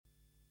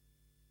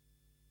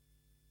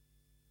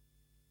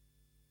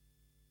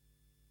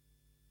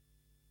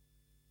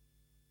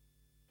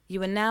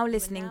You are now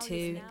listening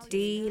to Dlux.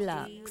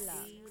 Dlux.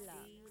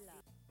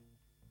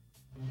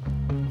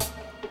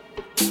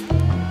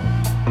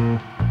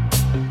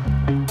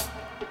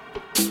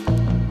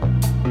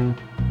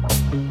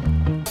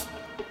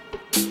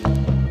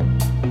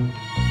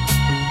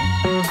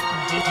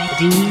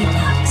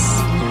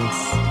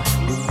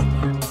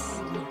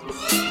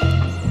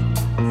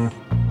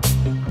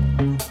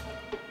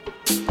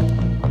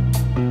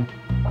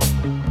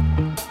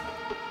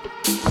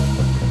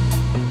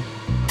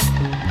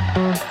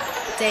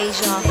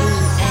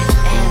 Dejavufm.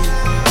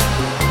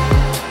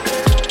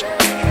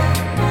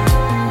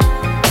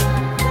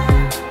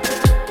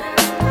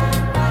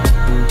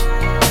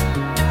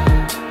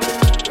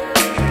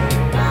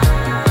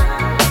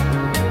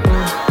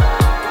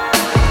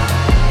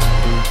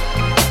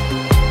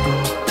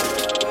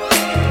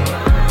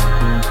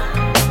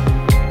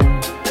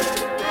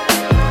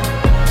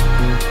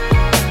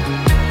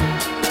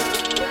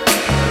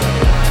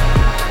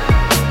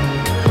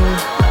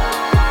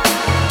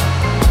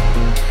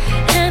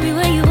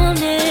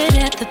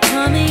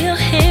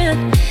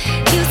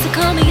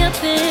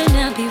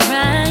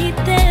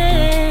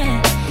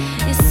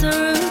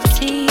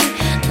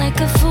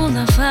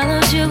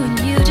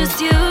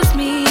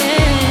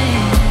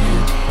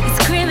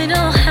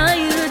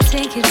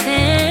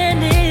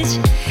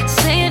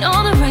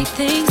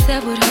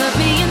 That would hurt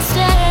me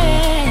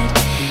instead,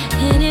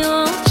 and it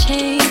won't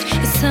change.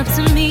 It's up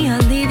to me,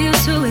 I'll leave you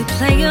to it.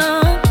 Play your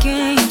own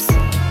games.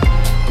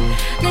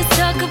 Let's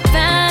talk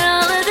about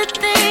all of the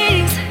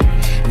things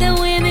that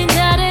women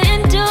gotta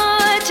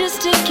endure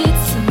just to get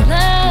some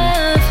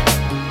love.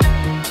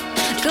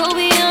 Go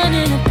beyond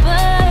and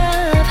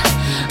above.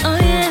 Oh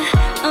yeah,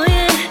 oh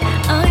yeah,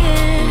 oh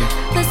yeah.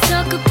 Let's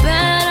talk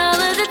about all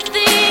of the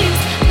things,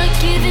 like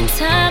giving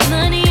time,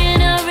 money,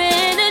 and our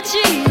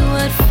energy.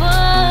 What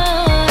for?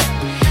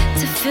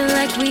 Feel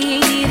like we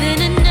ain't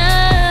even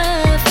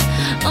enough.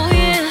 Oh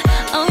yeah,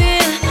 oh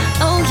yeah,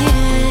 oh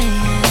yeah.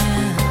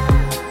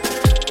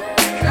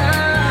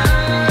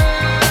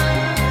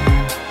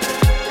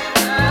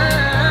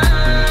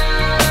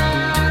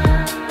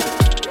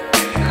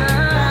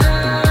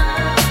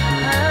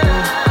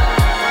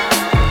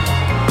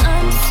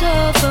 I'm so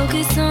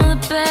focused on the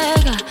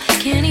bag, I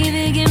can't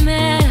even get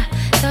mad.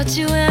 I thought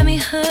you had me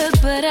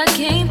hooked, but I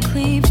came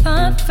clean,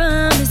 far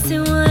from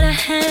missing what I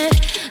had.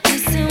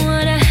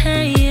 What I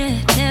had, yeah,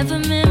 never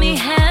met me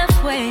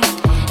halfway.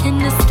 And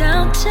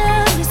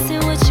nostalgia,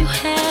 missing what you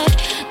had.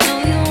 Know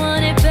you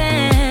want it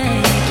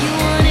back, you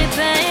want it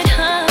bad,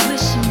 huh?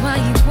 Wishing while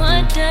you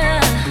wonder,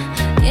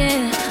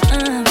 yeah,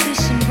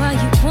 wishing while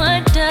you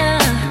wonder.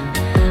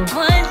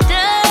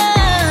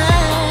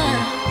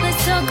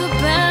 Let's talk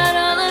about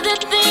all of the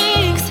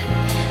things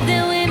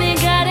that women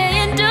gotta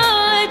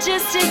endure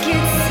just to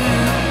get some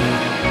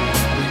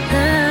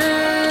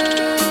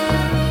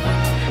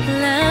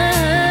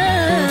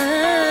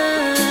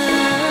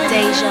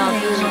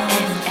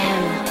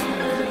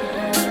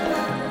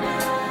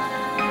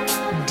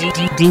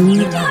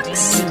Dlux.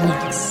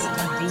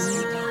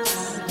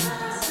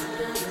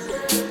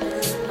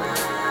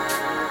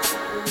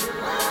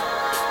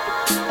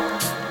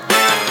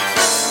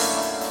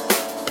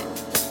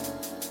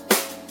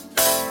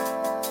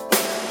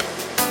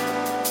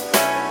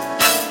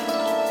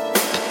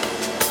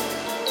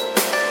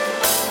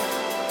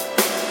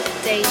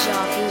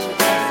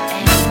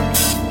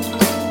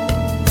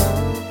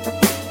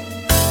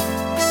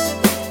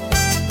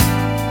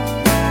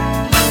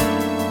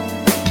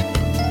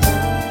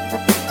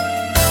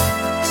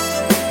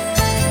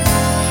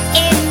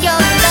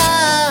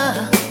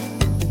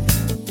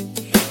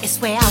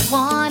 Where I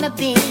wanna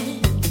be.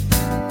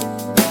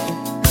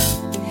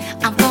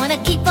 I'm gonna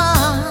keep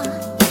on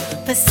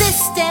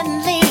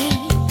persistently.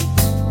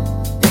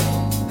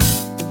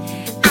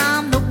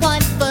 I'm the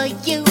one for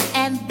you,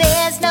 and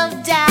there's no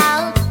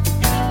doubt.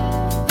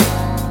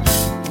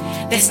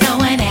 There's no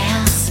one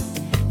else,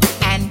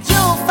 and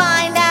you'll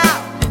find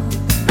out.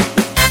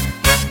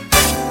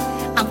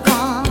 I'm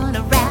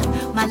gonna wrap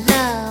my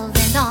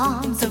loving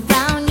arms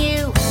around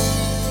you.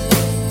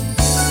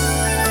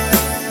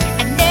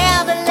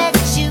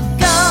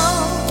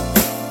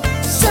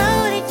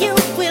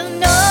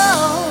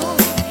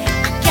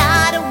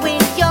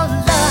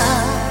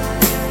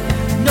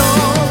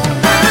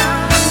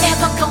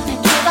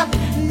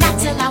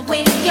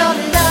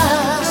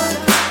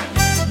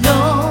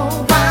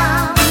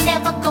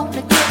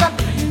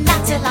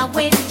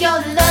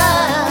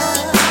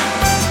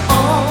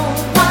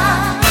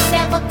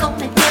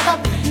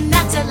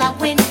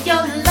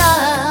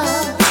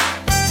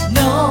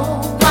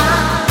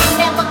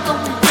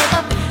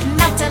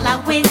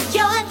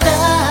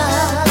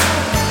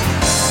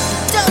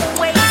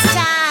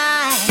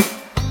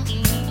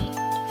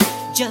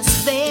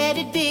 Just let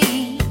it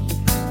be.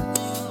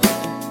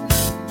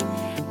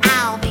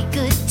 I'll be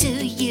good to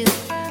you,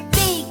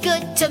 be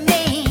good to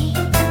me.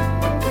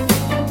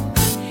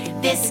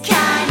 This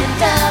kind of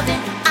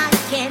loving I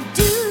can't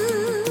do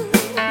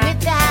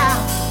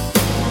without.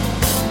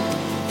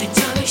 The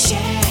joy we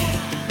share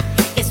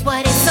is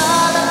what it's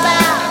all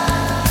about.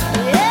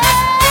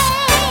 Yeah.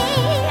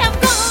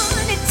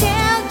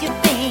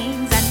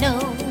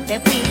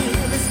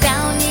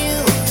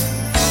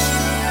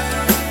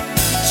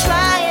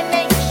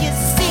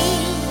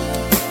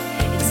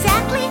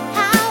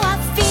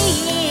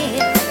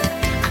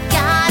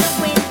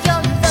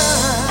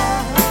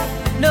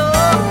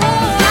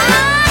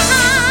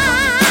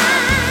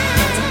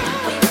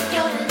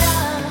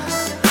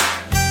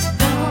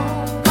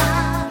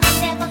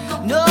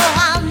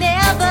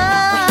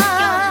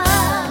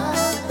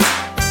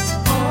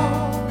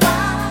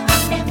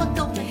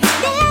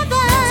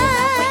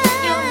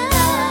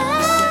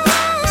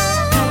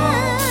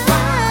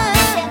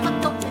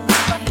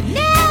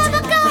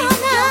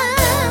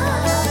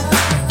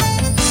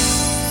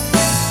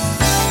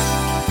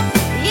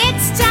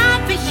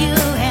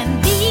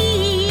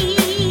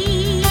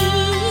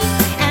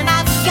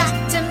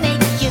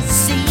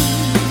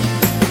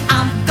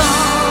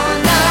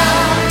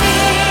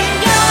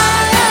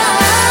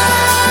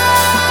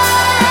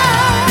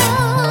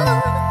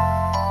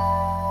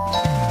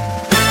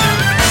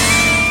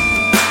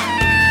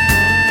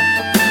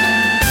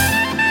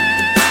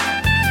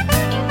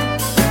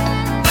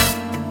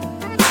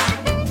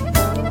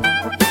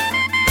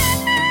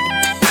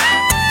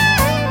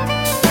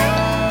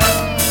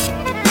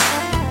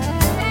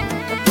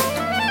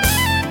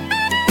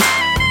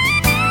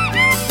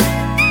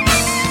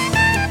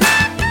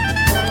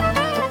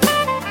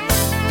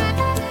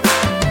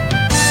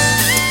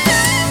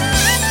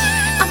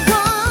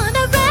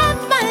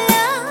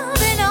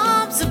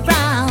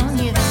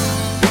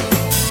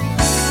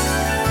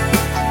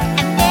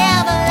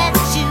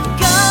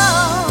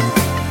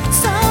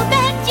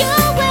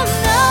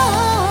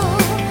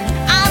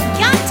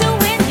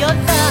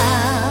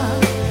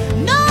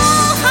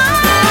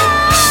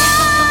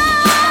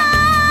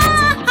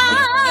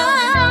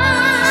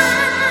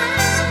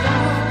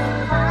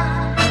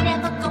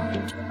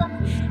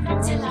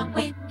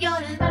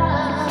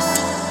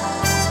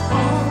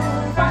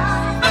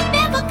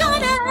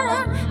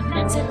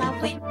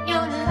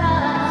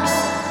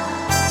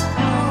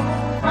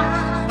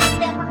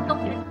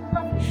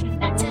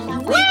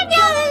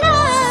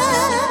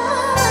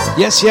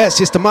 Yes,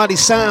 it's the mighty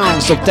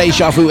sounds of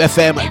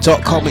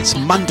dejavufm.com. It's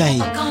Monday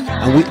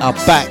and we are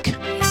back.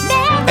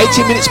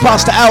 18 minutes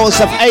past the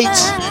hours of 8.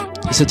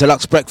 It's a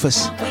deluxe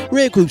breakfast.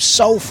 Real Group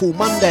Soulful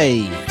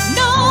Monday.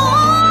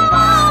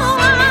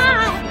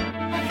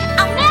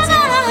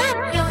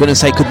 Gonna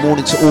say good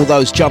morning to all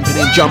those jumping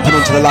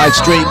onto the live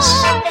streams.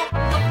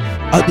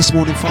 Hope this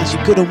morning finds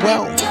you good and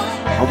well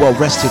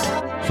rested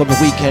from the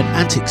weekend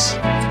antics.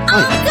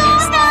 Right.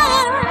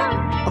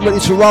 I'm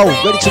ready to roll,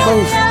 ready to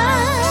move,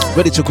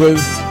 ready to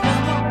groove.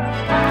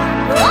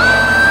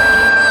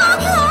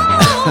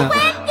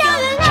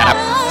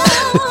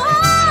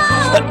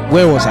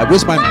 Where was I?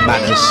 Where's my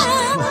manners?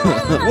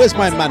 Where's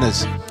my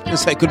manners?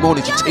 Let's say good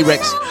morning to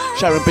T-Rex,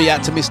 Sharon B,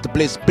 out to Mr.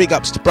 Bliss, big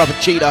ups to Brother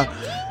Cheetah,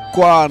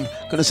 Guan.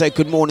 Gonna say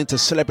good morning to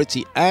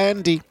Celebrity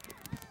Andy.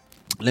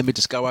 Let me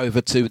just go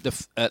over to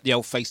the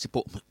old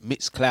Facebook,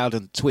 Mixcloud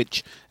and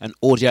Twitch and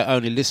audio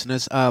only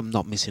listeners. I'm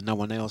not missing no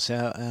one else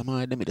out, am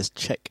I? Let me just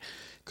check,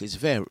 because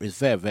it's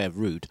very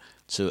rude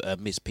to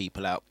miss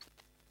people out.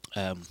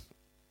 No,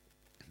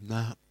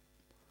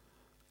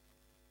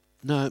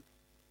 not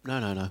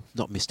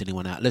missed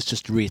anyone out. Let's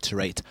just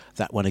reiterate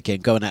that one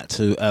again. Going out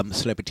to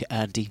Celebrity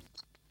Andy.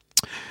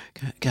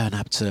 Going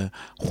up to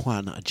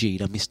Juan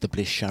Ajida, Mr.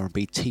 Bliss, Sharon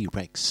B,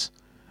 T-Rex.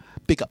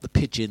 Big up the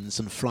pigeons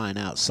and flying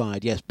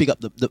outside. Yes, big up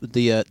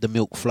the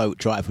milk float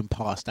driving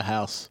past the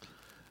house.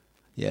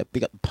 Yeah,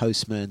 big up the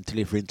postman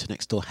delivering to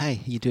next door. Hey,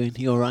 how you doing?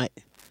 You all right?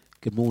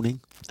 Good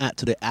morning. Out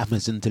to the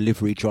Amazon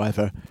delivery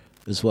driver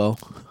as well.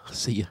 I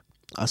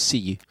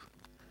see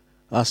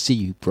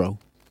you, bro.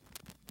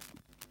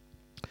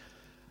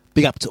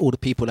 Big up to all the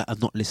people that are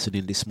not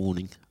listening this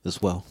morning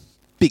as well.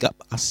 Big up,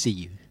 I see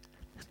you.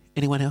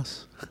 Anyone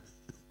else?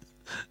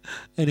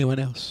 Anyone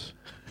else?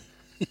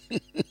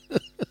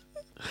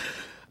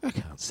 I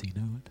can't see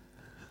no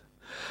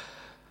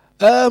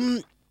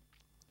one.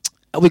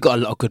 We've got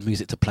a lot of good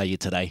music to play you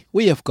today.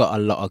 We have got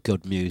a lot of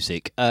good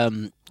music.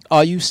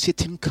 Are you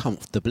sitting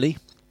comfortably?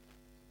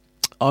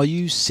 Are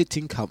you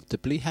sitting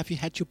comfortably? Have you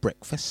had your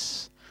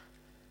breakfast?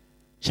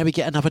 Shall we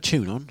get another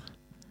tune on?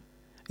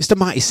 It's the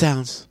mighty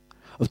sounds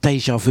of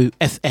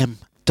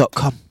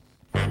dejavufm.com.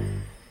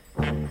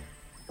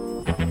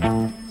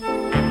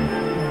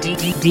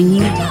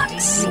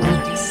 Dlux.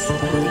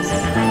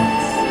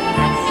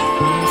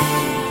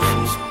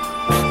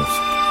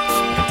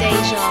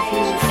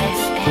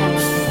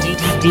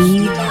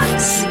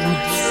 Dlux.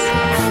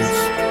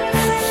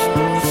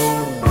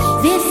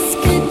 This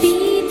could be,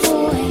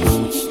 boy,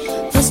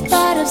 the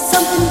start of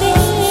something big.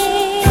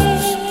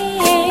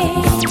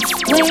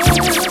 Well,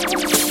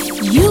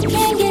 you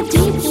can get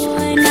deep,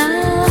 boy,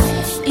 now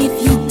if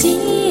you dig.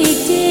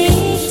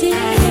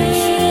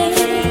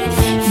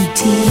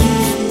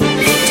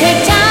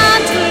 Take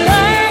time to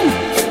learn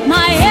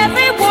my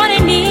every want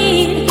and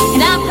need,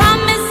 and I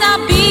promise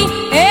I'll be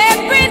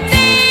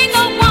everything a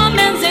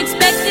woman's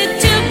expected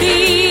to be.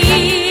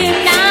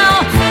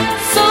 Now,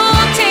 so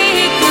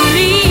take the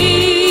lead.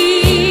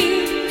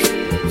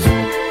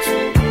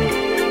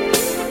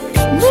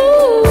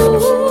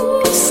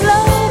 Move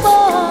slow,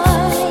 boy.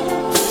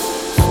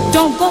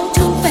 Don't go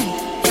too fast.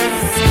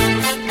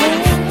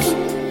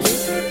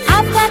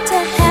 I've got to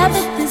have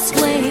it this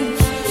way,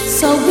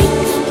 so we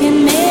can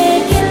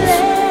make it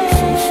last.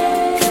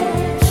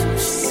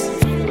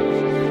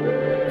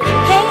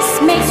 Pace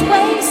makes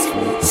waste,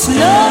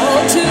 slow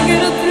to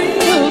get a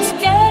thrill.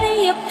 Steady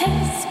your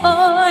pace,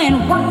 boy, and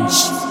watch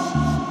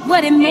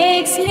what it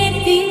makes me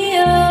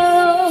feel.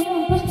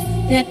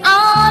 That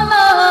our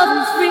love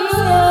is real.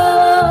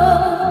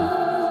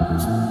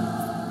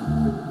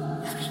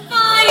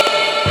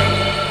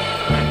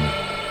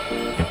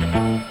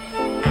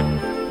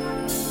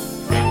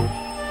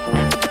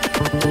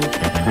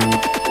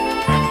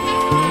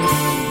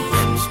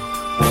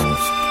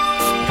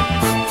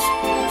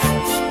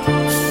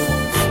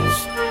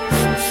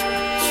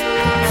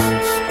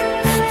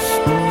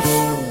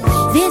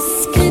 This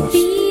could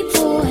be,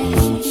 boy,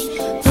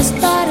 the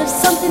start of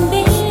something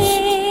big.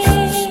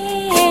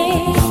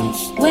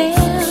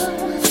 Well,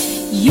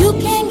 you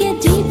can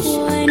get deep,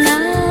 boy,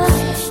 now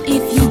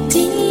if you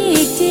dig.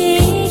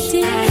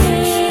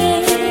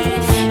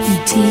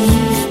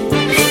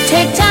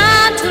 Take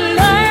time to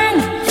learn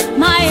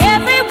my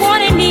every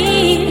want and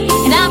need,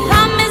 and I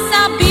promise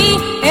I'll be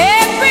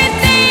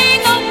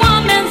everything a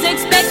woman's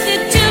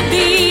expected to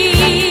be.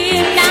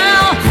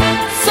 Now,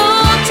 so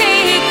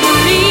take the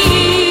lead.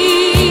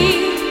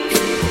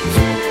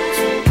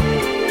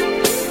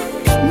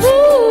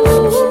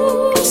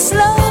 Move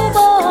slow,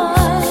 boy.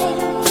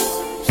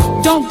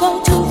 Don't go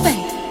too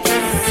fast.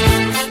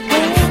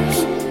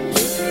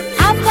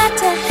 I've got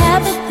to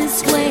have it this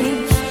way,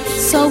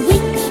 so we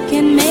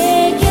can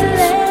make it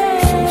last.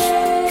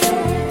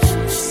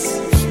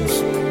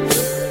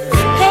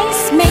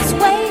 Pace makes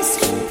waste,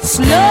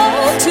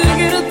 slow to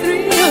get a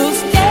thrill.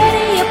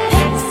 Steady your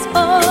pace,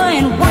 boy,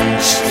 and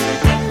watch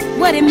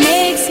what it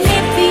makes me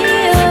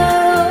feel.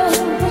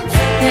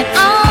 That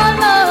our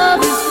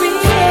love is real.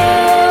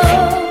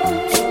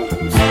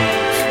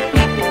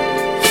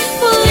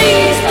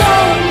 Please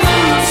don't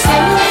move so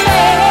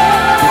fast.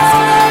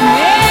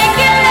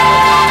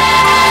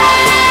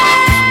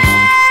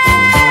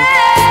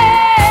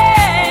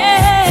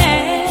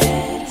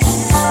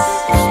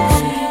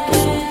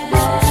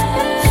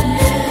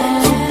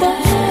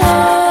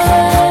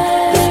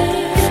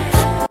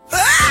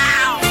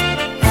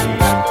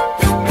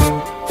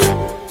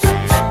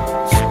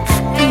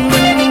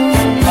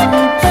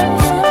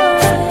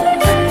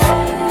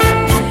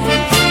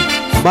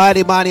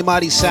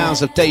 mighty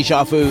sounds of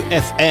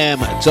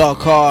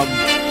dejavufm.com.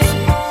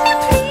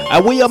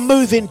 And we are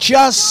moving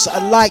just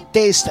like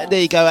this. There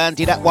you go,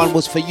 Andy. That one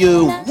was for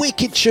you.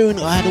 Wicked tune.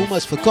 I had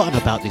almost forgotten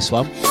about this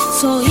one.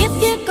 So if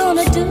you're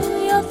gonna do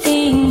your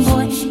thing,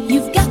 boy,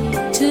 you've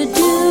got to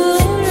do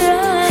it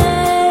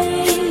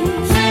right.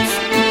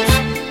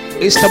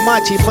 It's the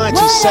mighty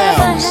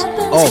sounds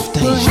of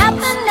Deja.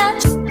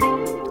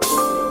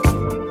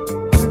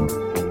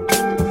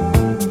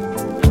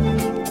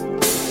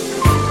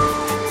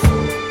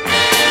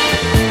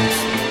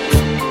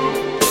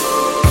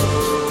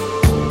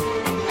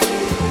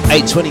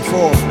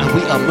 8:24, and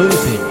we are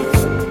moving.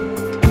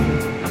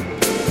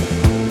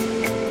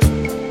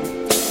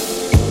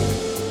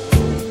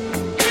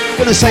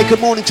 Gonna say good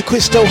morning to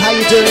Crystal. How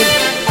you doing?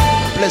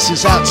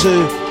 Blessings out to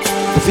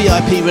the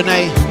VIP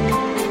Renee.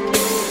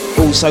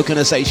 Also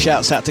gonna say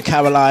shouts out to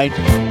Caroline.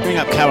 Bring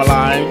up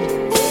Caroline.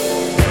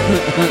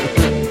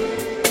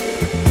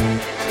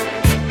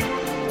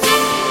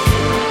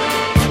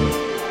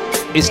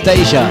 It's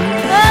Deja.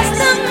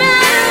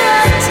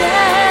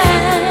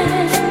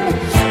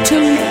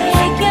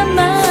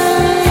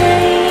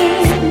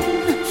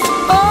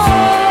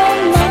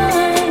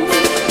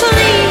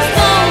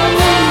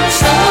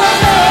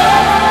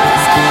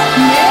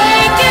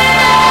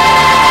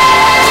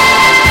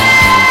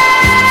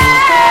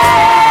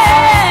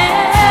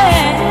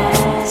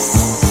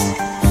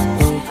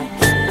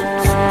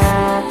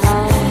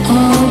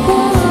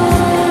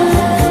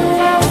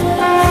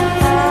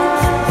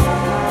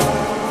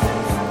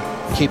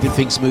 Keeping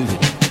things moving.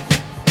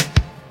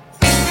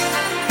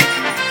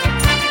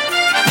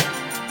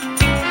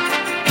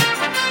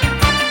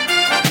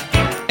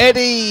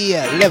 Eddie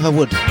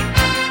Leatherwood,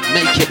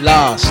 Make It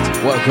Last.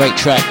 What a great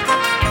track.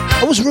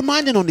 I was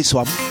reminded on this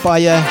one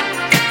by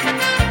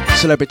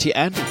Celebrity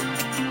Andy.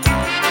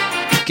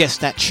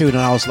 Guessed that tune and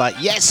I was like,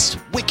 yes,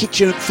 wicked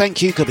tune,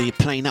 thank you. Gonna be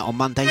playing that on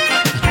Monday.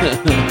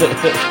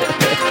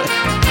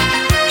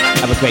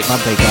 Have a great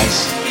Monday,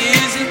 guys.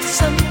 Is it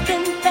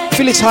something that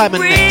Phyllis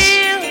Hyman next.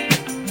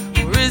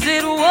 is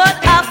it what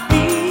I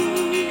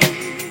feel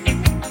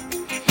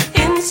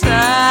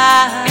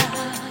inside?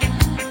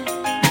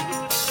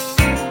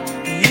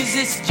 Is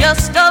this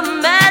just a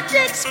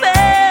magic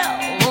spell?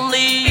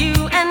 Only you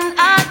and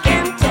I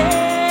can tell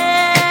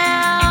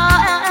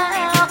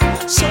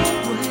so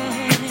well.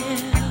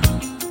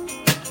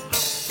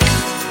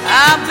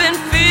 I've been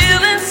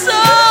feeling so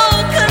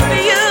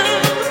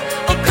confused.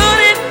 Or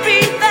could it be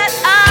that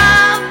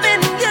I've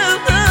been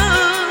used?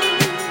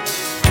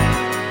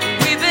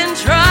 We've been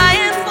trying.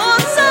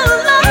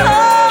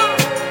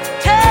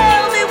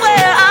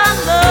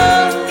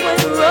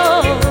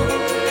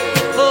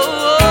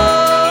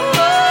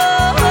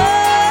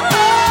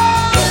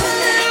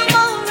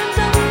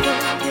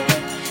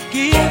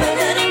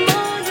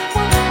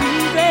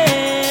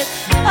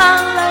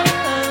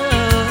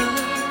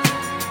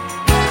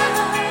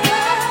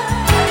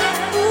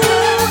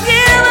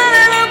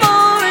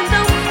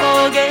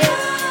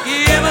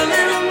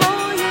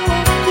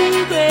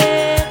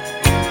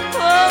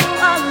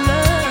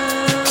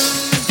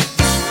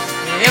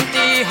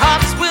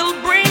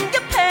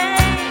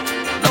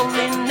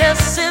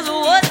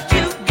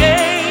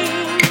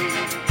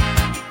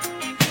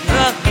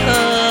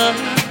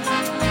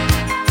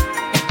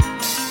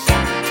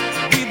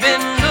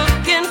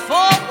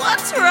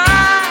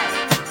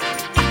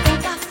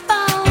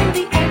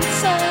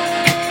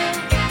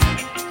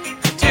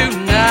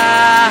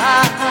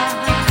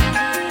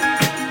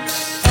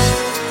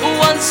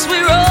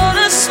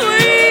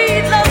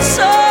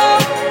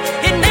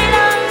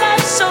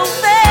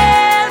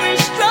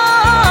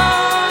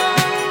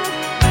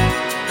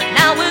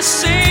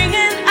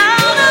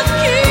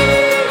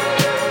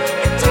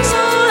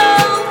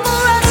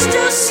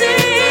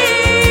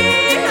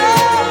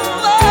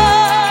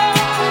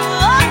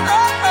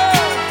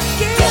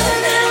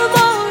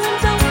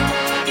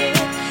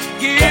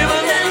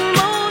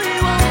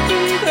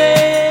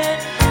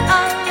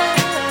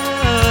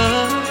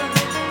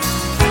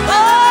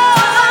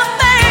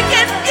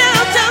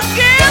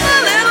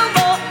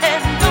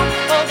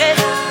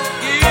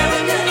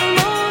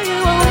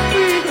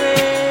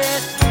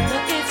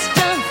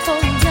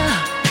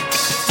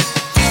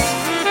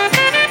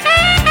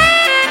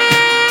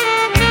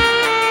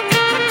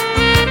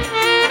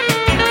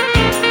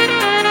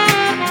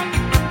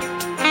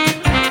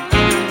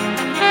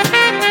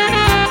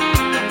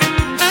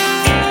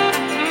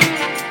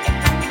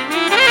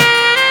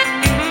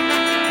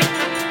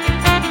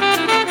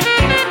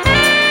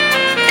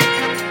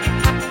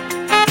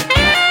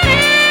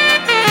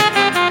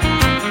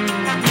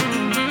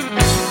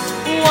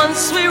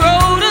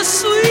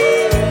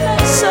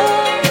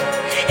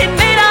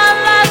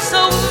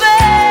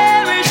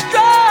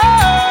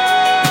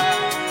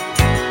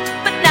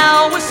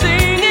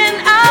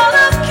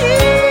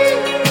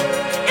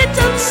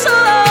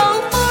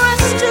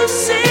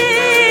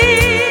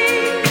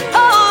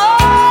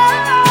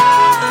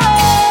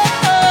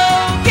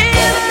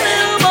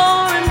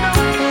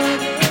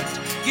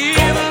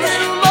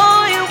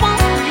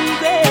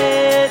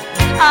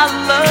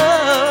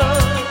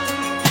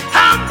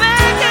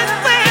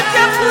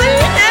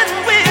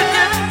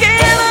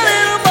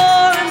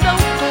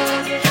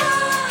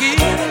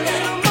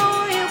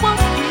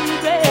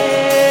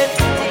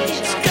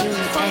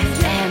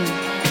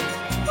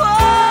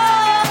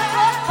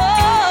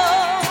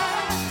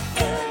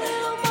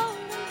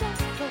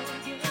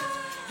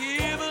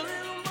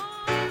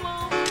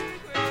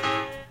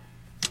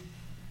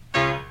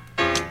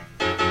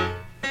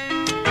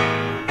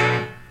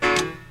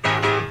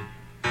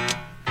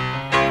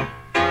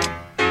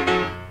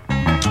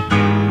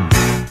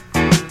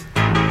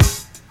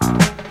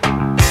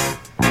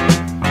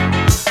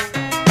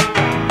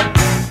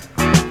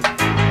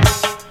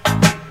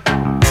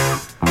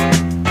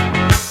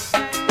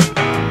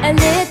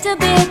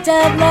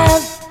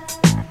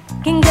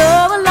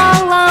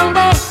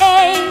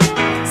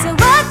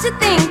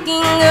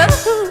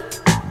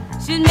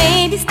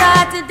 maybe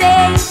start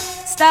today,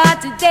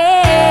 start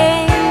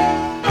today,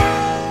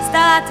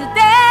 start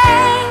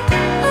today,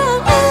 ooh,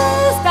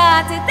 ooh,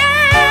 start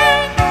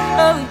today,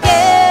 oh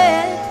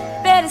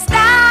yeah, better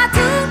start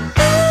to,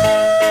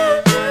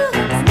 ooh,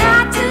 it's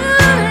not too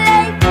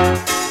late,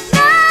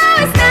 no,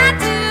 it's not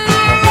too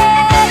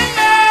late,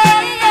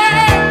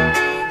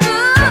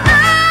 ooh,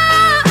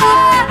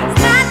 oh, it's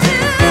not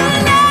too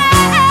late,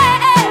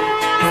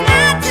 it's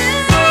not too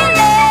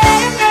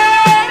late,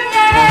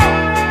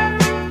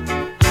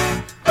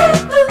 ooh,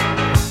 ooh,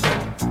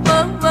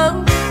 oh, oh,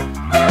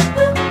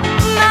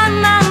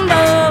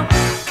 mambo,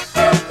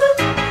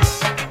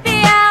 be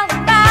out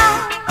about.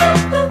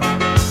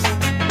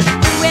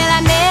 Well,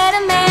 I met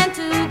a man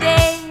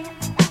today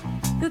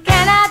who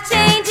cannot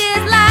change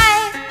his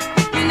life.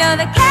 You know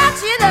the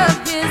catch of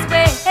his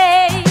ways.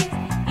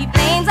 He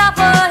blames all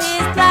for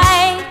his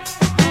plight.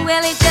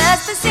 Well, he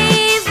just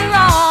perceives the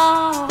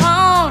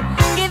wrong,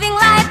 giving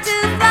life to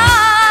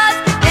thoughts.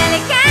 Well,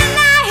 he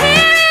cannot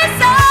hear his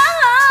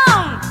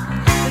song.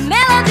 The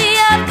melody,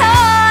 of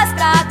course,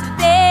 start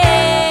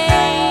today.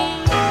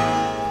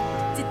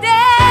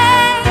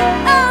 Today,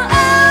 oh,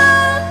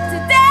 oh,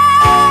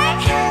 today,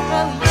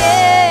 oh,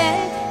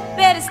 yeah.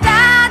 Better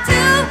start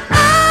to,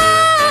 oh,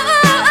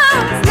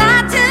 it's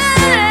not too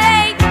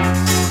late.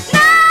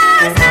 No,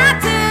 it's not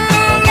too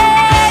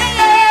late.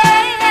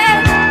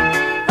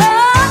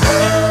 Oh,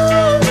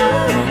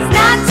 it's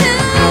not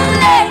too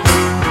late.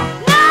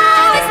 No,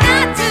 it's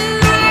not too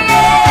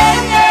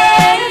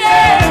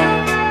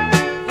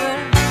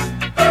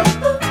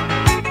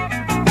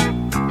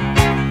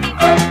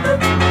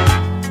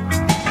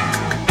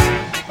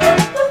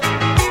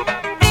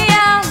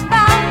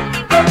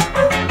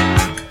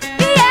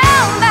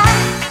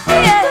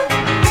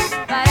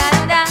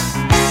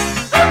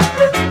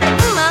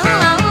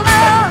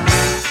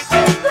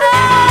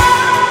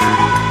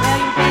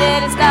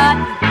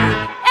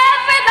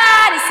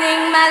Everybody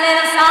sing my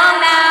little song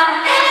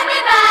now.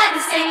 Everybody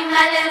sing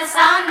my little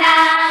song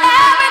now.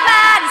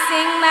 Everybody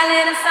sing my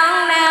little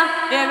song now.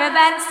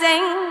 Everybody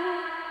sing,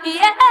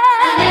 yeah.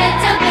 A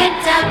little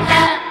bit of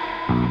love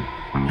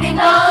can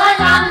go a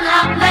long,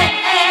 long way.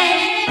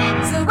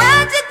 So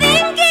what you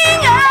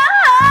thinking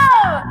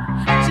of?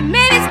 So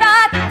maybe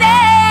start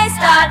today,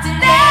 start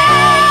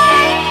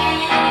today.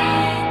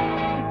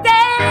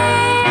 Day,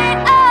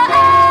 oh,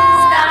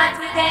 oh. Start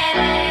today.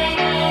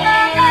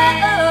 Oh,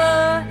 oh,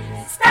 oh.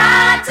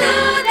 Start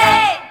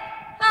today.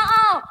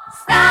 Oh,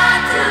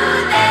 start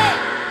today.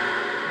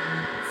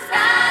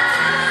 Start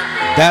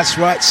today. That's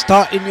right,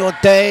 starting your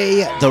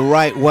day the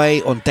right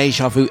way on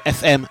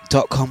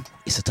dejavufm.com.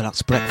 It's a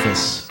Dlux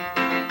breakfast.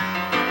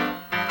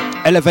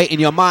 Elevating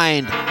your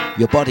mind,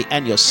 your body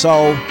and your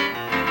soul.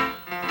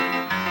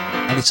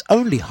 And it's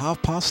only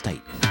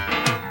 8:30.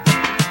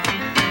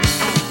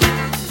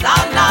 La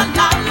la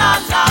la la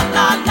la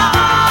la la.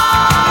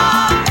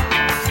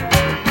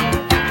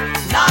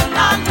 La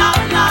la la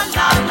la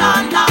la la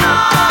la.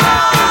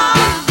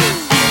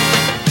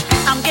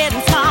 I'm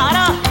getting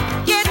smarter,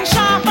 getting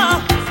sharper,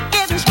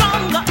 getting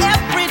stronger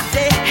every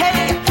day.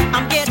 Hey,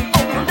 I'm getting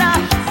older,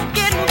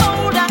 getting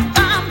bolder.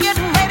 I'm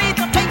getting ready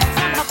to face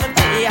another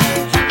day.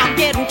 I'm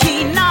getting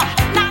keener,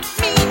 not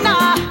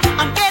meaner.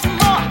 I'm getting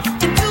more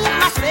into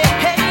myself.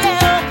 Hey,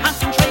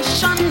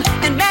 concentration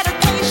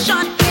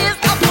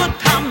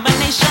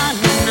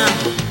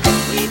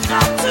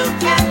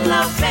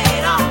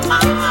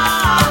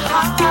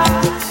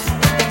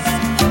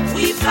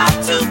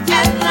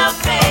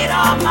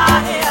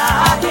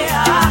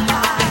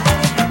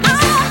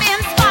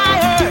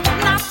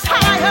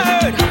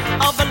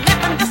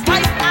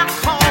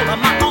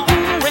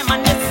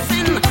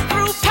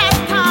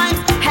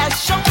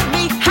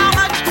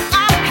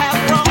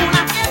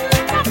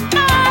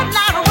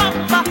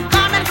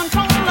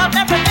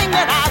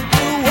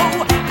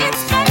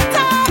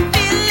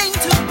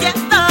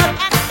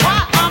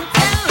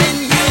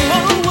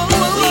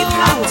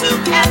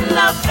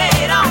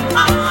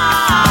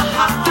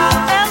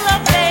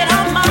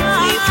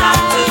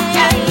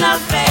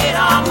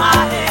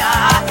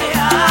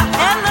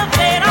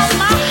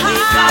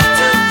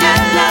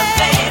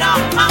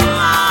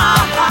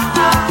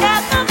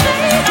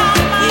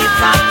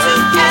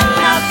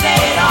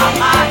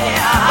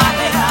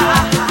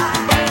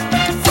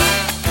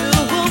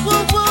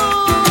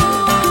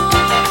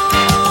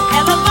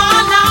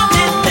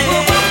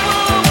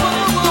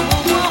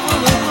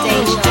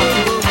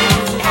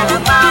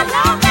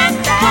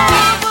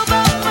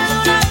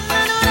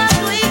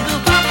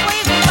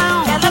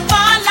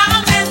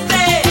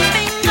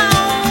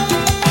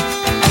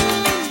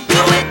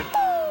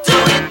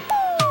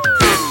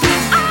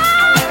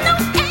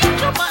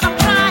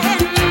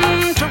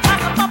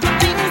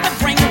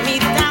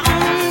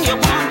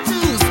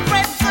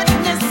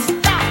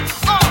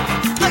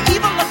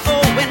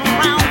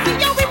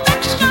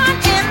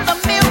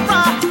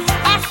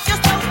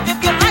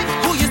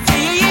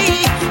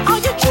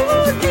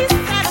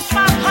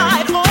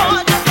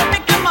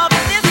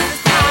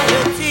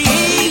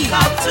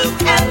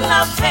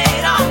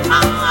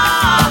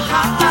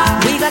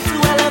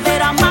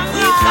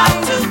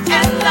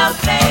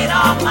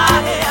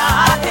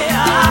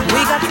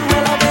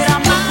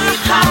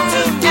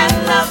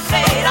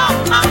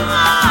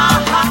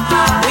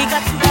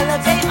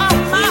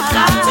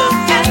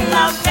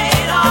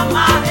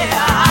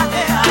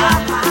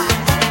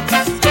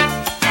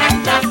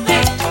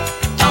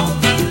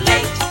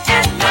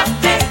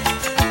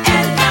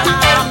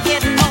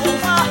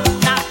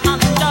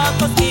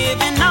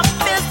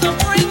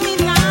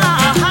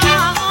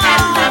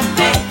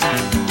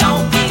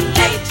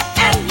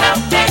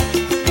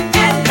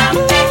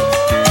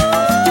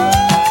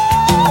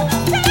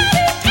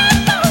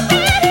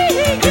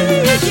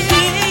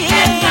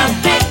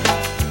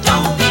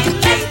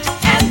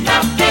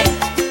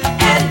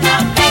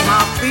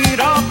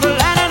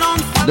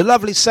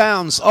lovely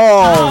sounds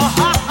of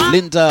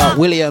Linda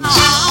Williams,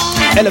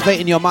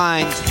 Elevating Your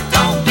Mind.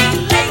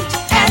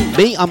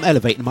 Me, I'm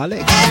elevating my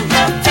legs.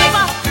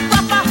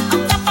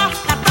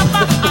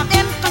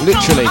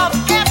 Literally.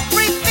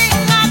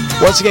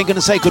 Once again, going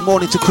to say good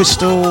morning to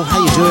Crystal.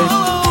 How you doing?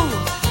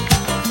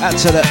 Out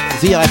to the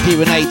VIP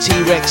Renee,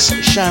 T-Rex,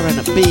 Sharon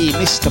B,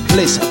 Mr.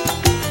 Bliss,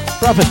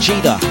 Brother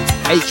Jida,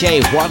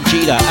 aka One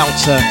Jida. Out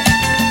to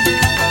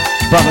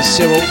Brother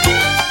Cyril,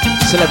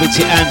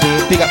 Celebrity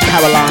Andy, big up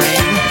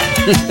Caroline.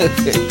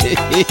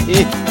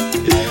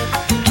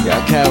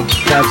 Yeah, Cal,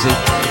 Gabsy.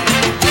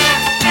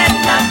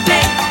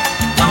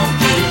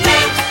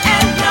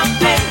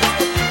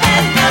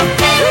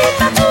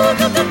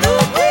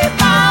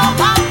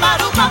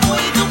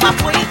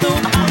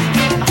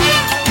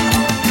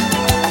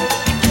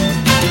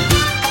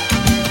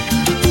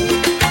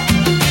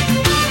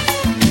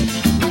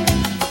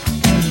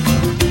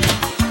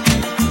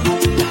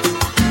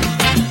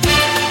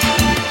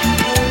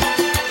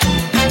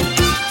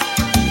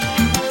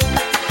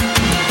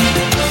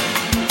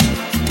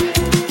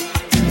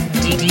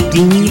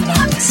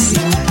 Dlux.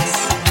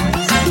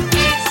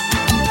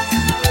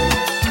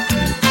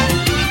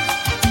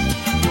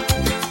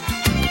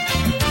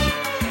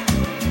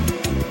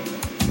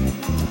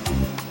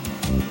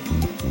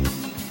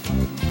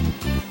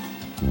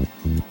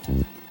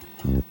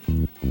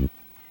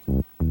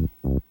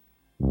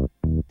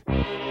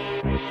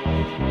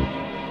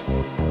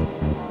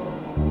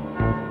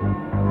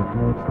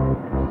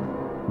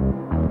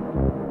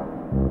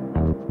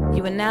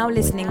 You are now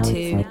listening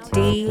to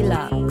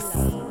Dlux.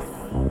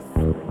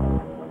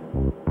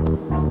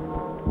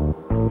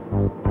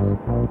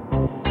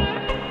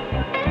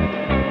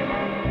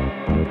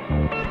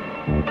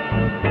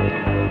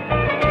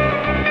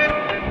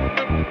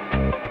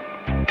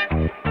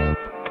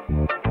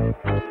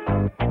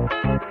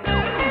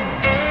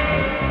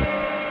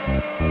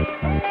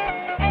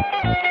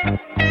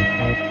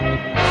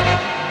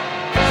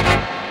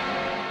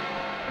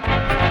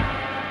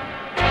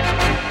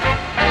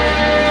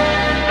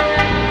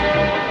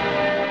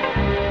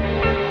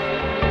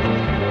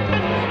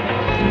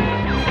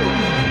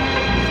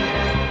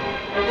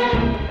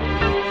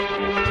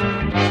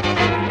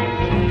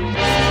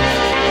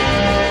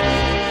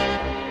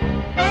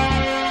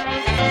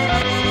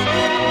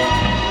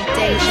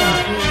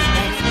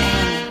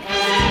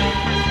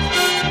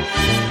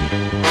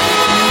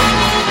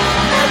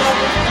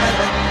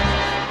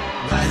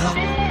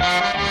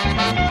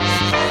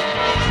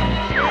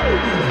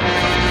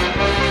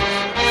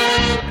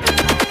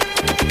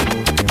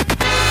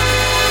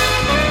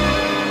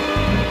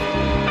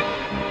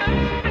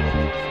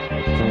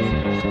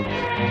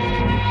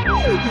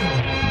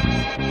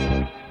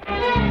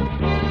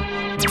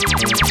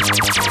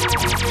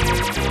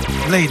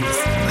 Ladies,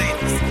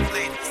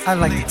 I'd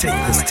like to take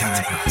this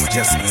time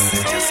just to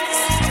say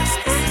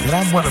that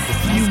I'm one of the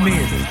few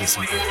men in this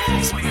world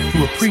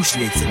who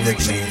appreciates a good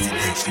man.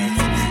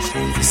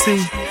 You see,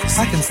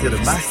 I consider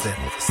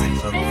myself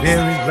a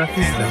very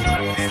lucky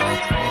fellow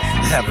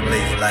to have a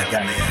lady like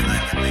I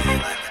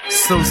am.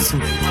 So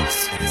sweet,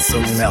 so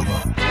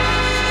mellow,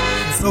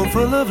 so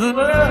full of love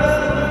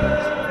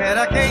that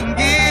I can't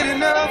get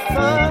enough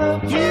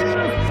of you.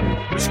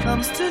 Which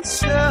comes to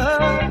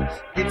shove,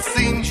 it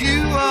seems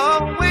you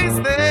always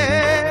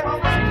there.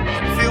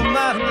 Fill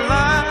my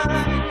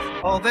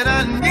life, all that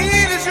I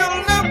need is your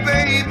love,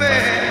 baby.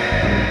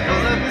 Your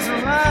love is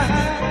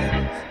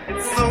right,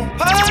 it's so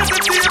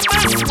positive, I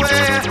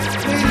swear.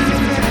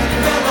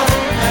 Mellow,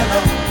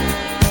 mellow,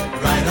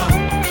 right on.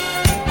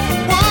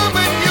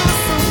 Woman, you're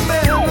so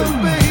mellow,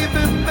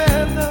 baby,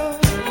 mellow.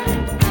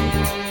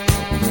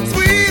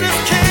 Sweet as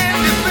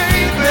candy,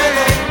 baby,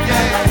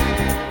 yeah.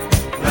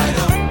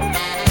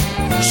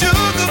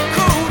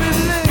 Sugar-coated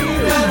lady,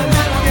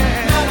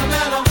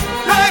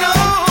 right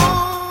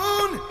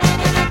on.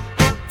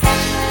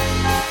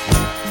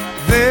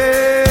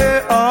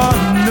 There are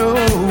no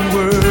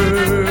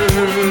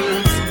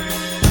words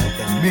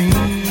that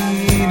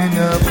mean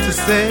enough to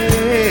say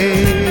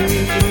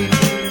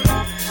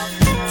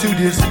to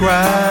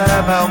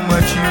describe how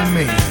much you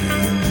mean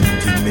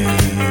to me.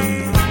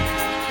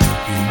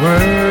 We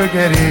work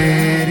at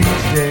it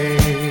each day.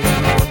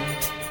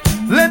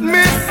 Let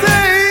me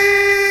say,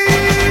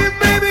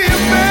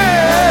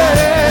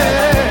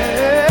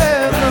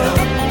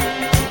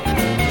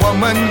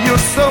 woman,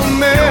 you're so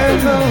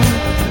mellow,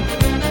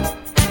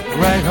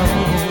 right on.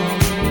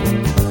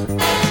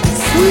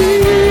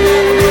 Sweet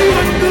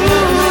and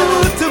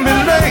good to me,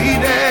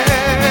 lady.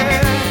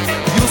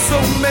 You're so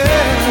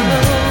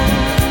mellow,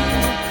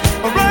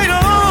 right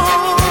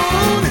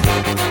on.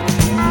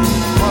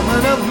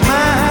 Woman of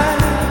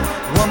mine,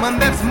 woman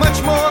that's much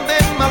more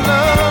than my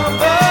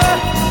lover.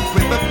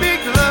 With a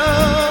big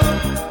love,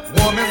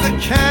 warm as a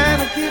kind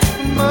of gift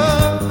from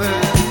mother.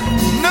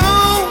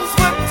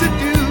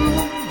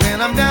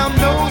 I'm down,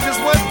 knows just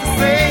what to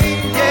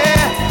say,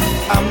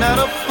 yeah. I'm not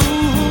a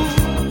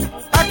fool,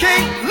 I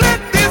can't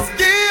let this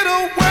get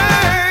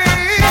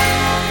away.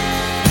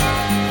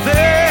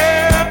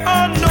 There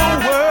are no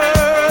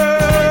words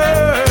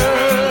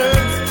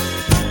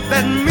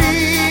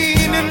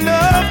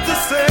enough to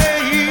say,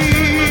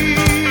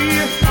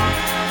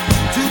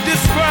 to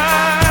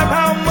describe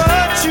how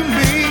much you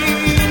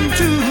mean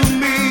to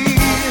me.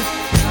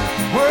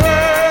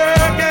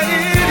 Work at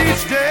it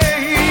each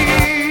day.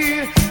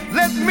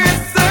 Let me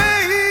say,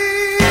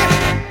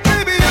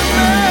 baby, you're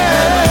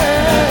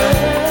mellow.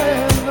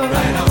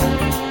 Right on.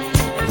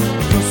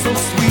 You're so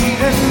sweet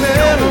and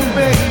mellow,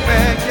 baby.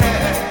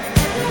 Yeah.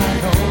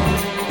 Right on.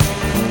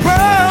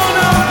 Proud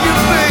of you,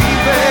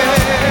 baby.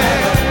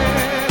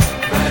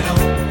 Right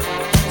on.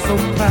 So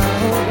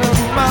proud of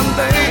my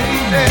lady.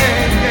 Yeah.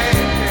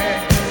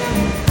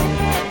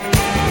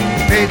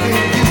 Baby,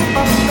 you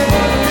are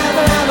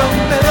mellow,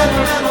 mellow.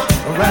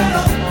 Right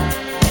on.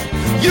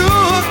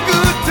 You're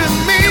good to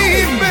me,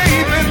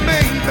 baby,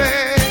 baby.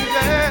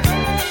 Yeah.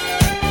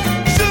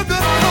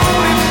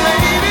 Sugar-coated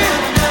lady.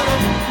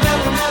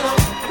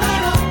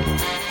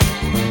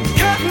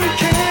 Cotton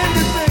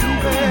candy,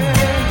 baby.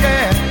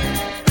 Yeah.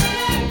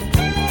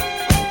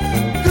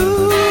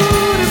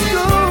 Good as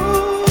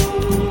gold.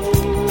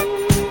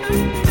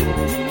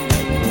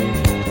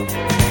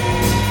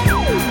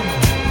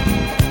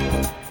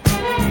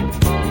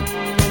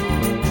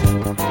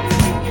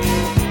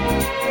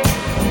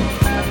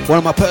 One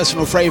of my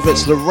personal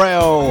favourites,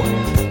 Laurel,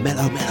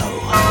 Mellow Mellow.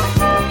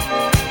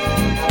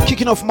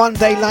 Kicking off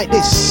Monday like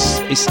this.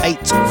 It's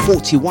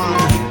 8:41.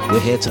 We're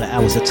here till the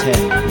hours of 10.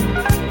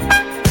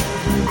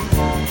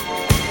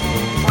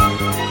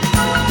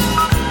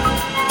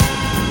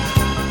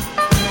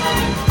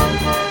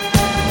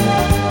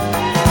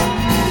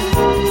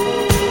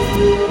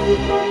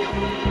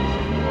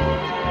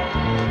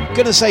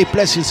 Gonna say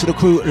blessings to the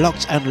crew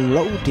locked and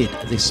loaded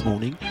this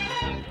morning.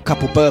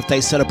 Couple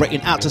birthdays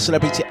celebrating. Out to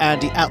Celebrity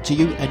Andy, out to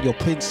you and your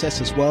princess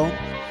as well.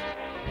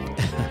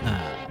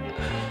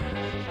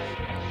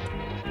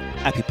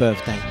 Happy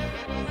birthday.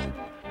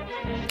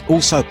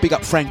 Also, big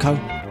up Franco,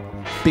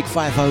 big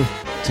 5-0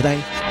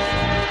 today.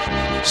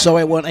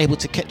 Sorry I weren't able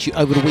to catch you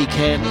over the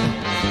weekend.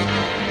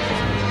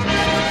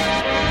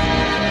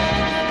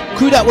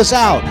 Crew that was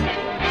out.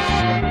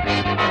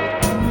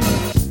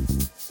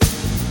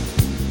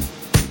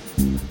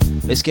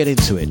 Let's get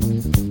into it.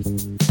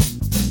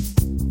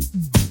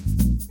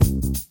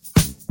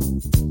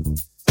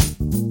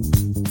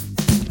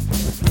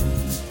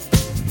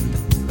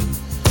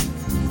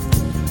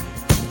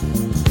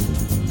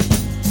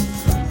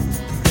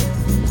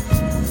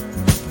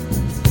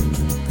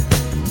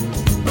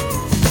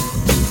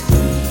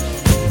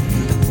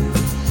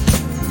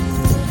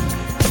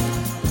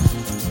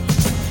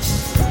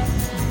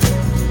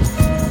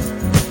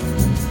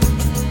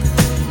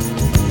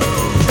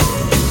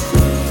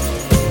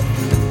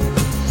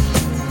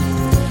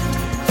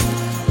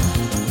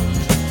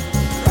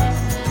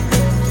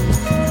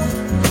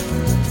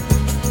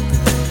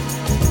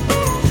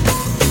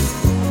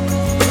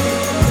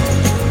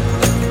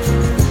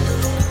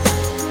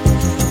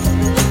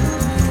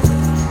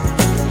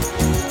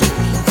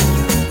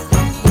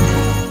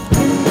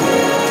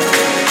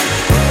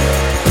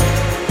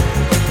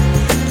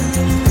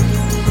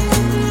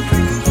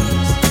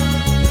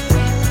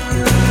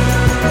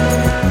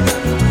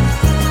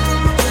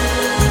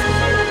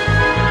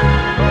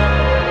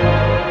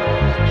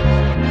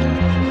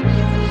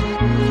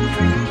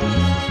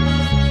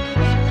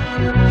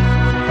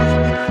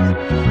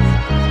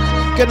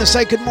 Gonna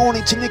say good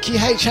morning to Nikki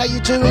H. How you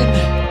doing?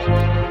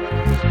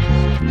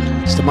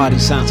 It's the mighty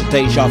sounds of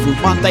Deja Vu.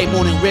 Monday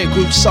morning, Rear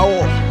Group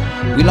Soul.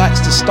 We like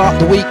to start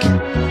the week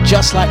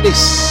just like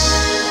this.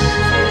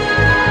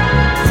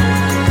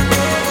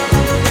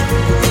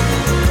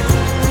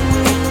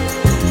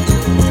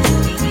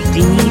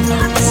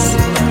 Dlux.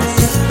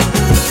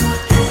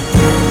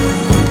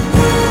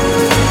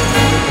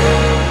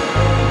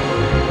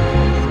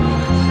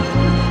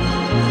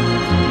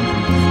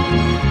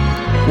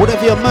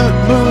 Whatever your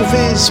move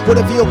is,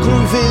 whatever your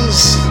groove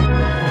is.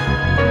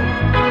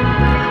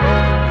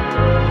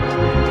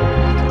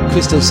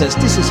 Crystal says,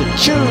 this is a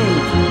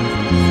tune.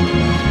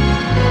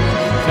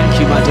 Thank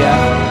you, my dear.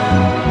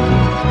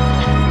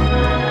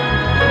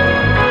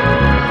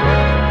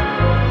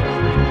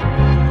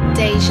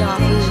 Deja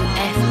Vu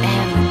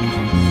FM.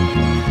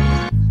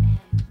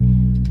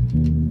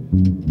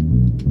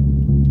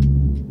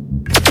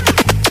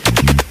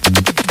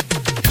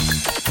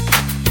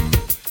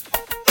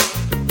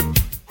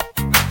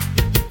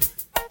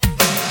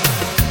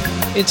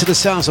 Into the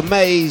sounds of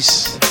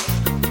Maze.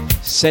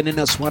 Sending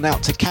us one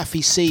out to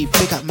Kathy C.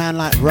 Big up man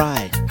like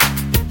Rye.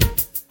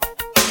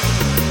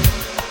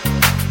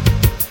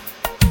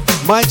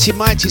 Mighty,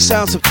 mighty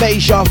sounds of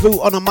Deja Vu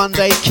on a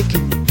Monday.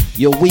 Kicking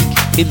your week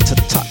into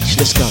touch.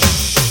 Let's go.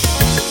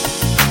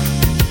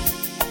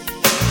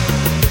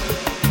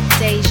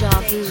 Deja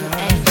Vu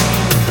FM.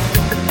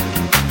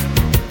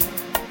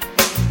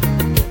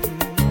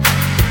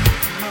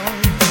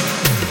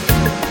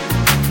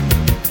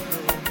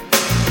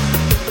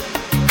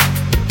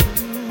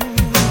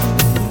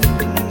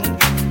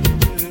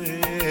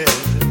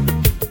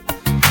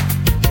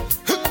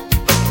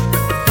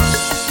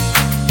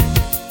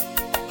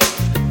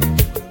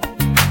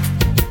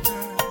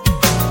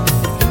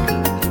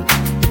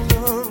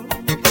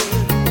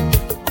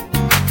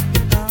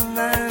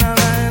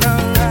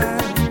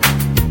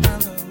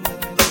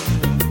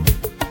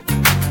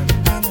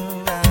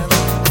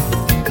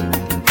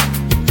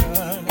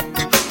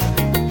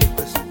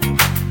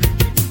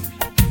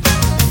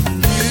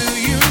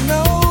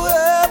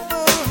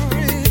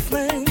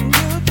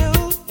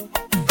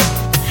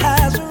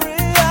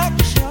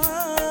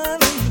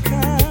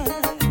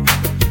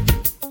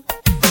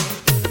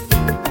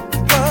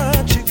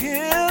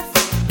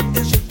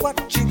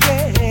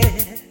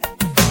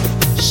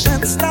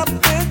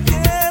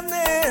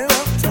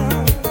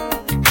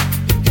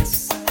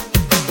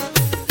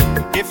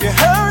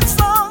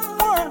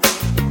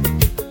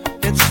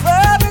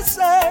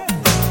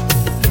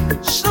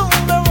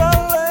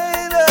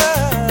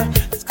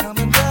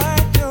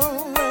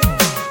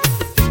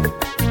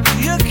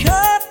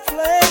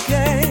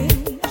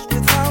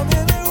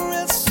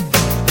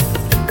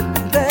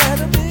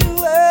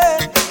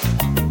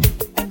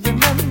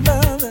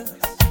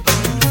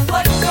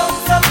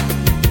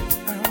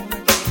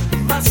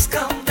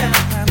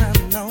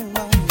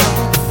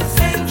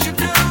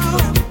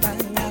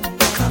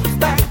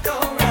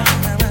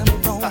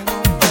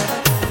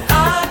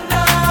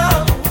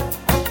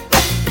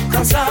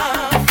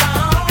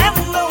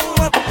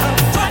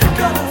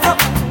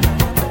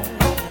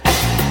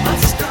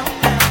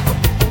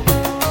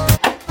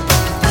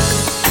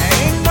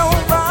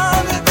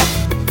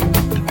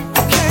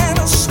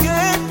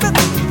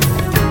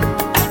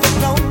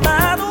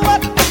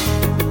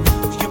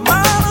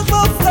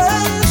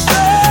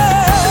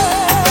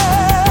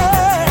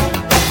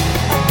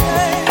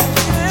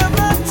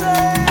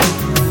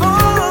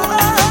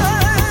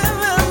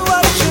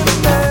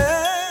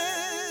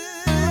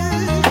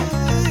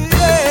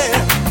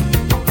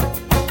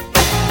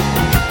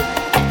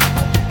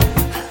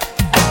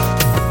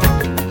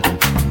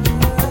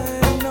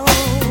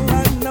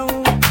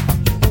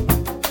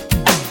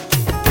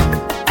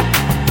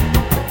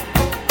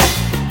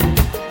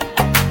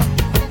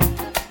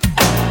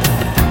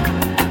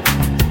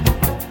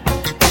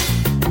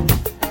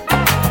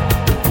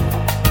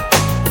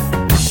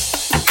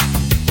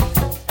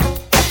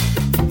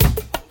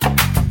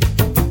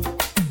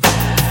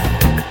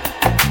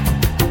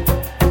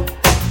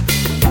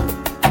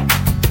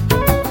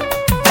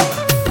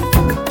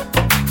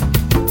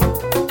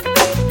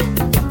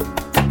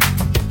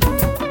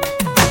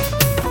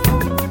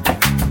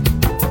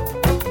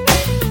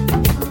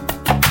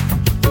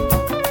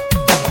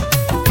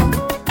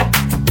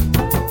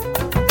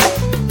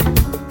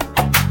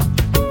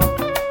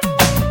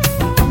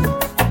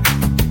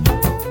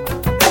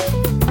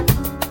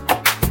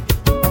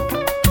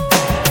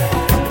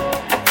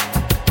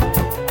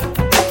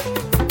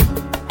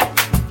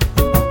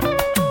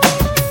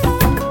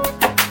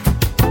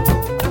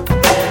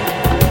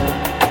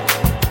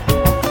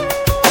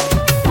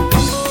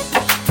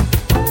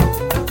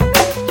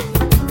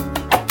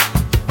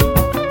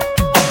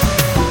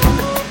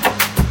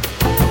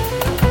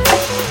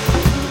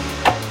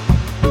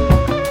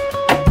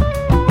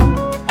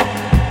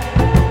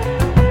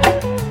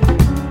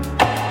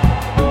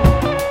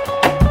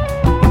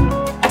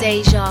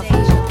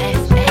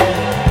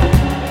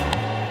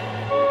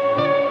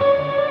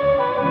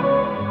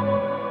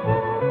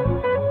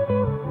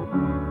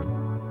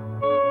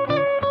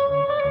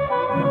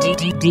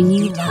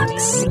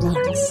 Dlux.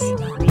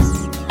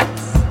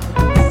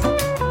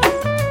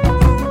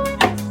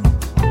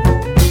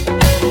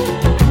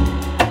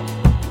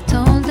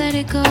 Don't let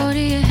it go to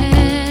your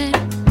head.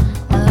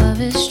 Love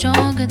is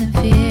stronger than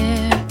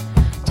fear.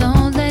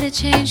 Don't let it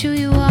change who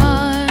you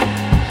are.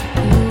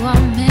 You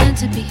are meant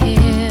to be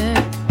here.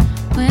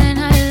 When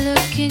I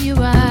look in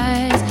your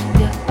eyes,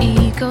 your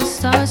ego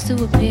starts to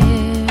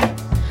appear.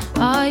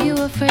 Are you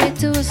afraid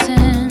to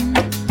ascend?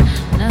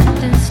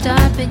 Nothing's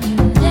stopping you.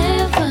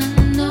 Never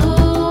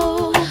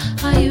know.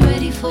 Are you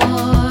ready for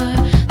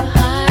the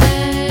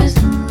highs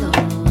and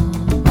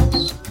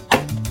lows?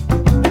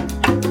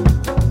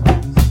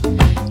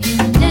 You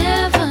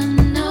never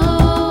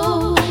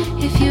know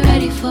if you're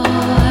ready for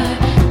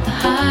the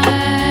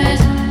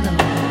highs and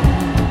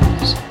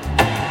lows.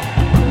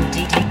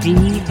 Think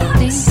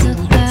about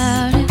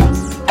it.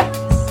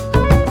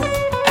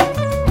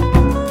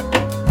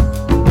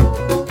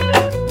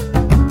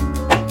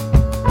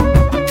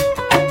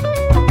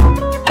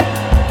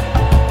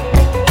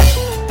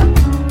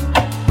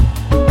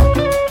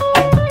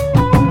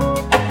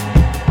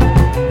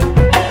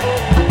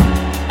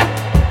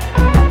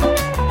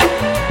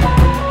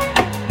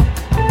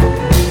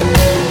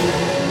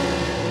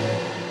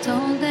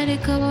 Don't let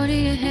it go to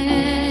your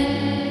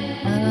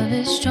head. Love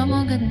is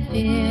stronger than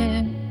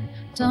fear.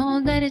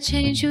 Don't let it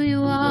change who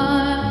you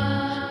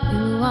are.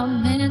 You are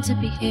meant to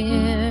be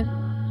here.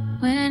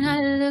 When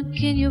I look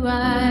in your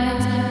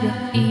eyes, your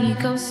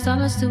ego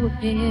starts to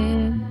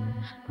appear.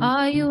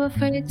 Are you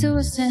afraid to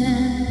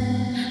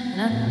ascend?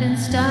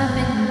 Nothing's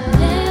stopping you.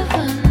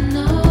 Never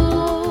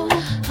know.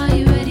 Are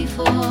you ready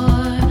for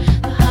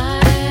the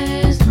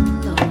highs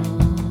and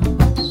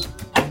lows?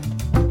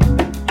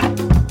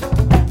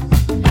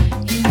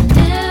 You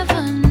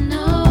never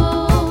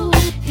know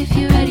if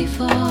you're ready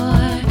for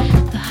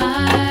the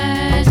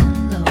highs and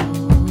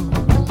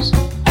lows.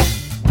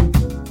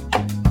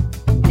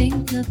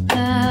 Think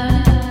about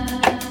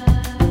it.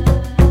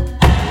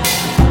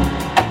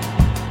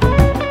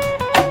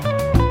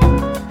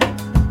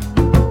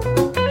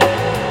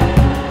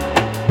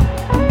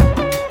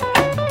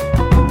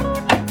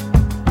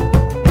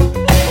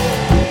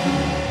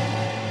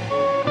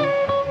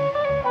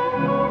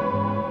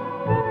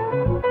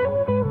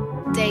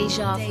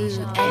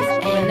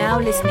 Dejavufm. You're now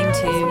listening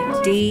to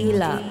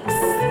Dlux.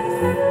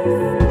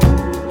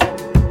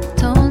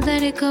 Don't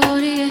let it go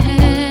to your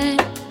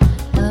head.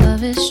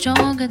 Love is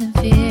stronger than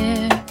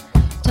fear.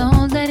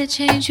 Don't let it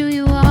change who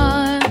you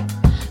are.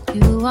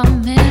 You are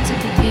meant to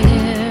be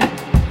here.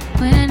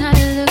 When I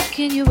look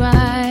in your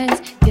eyes,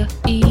 your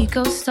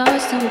ego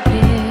starts to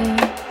appear.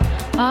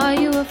 Are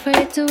you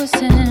afraid to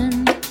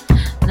ascend?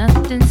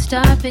 Nothing's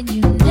stopping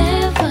you.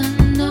 Never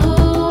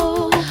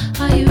know.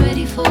 Are you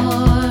ready for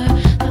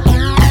the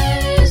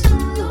highs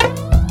and lows?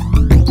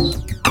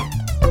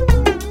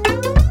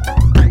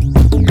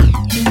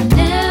 You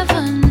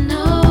never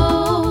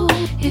know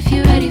if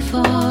you're ready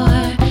for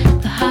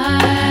the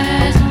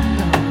highs and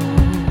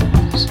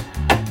lows.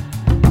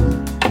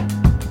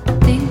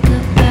 Think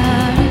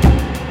about it.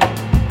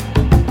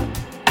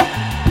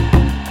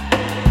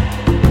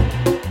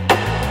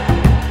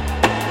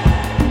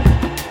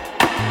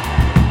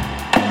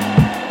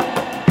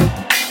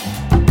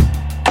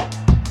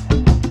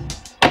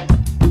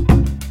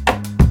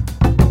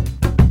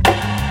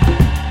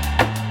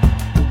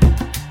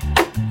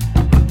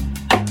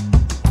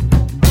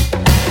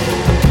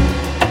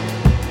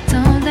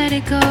 Don't let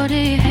it go to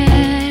your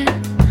head.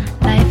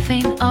 Life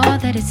ain't all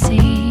that it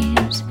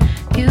seems.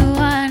 You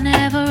are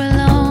never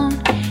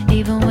alone,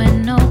 even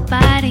when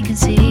nobody can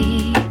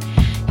see.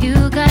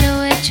 You gotta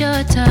wait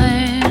your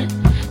turn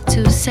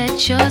to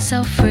set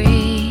yourself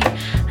free.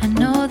 I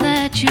know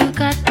that you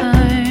got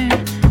burned,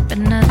 but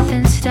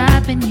nothing's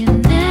stopping you.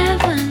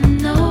 Never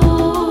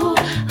know.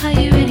 Are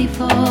you ready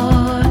for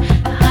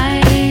the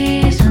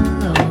highs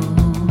and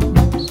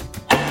lows?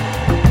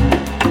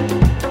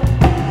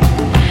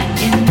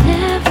 You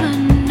never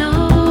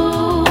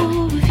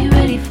know if you're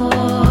ready for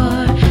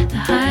the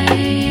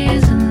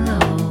highs and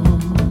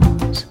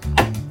lows.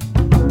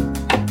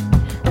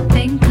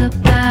 Think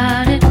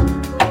about it.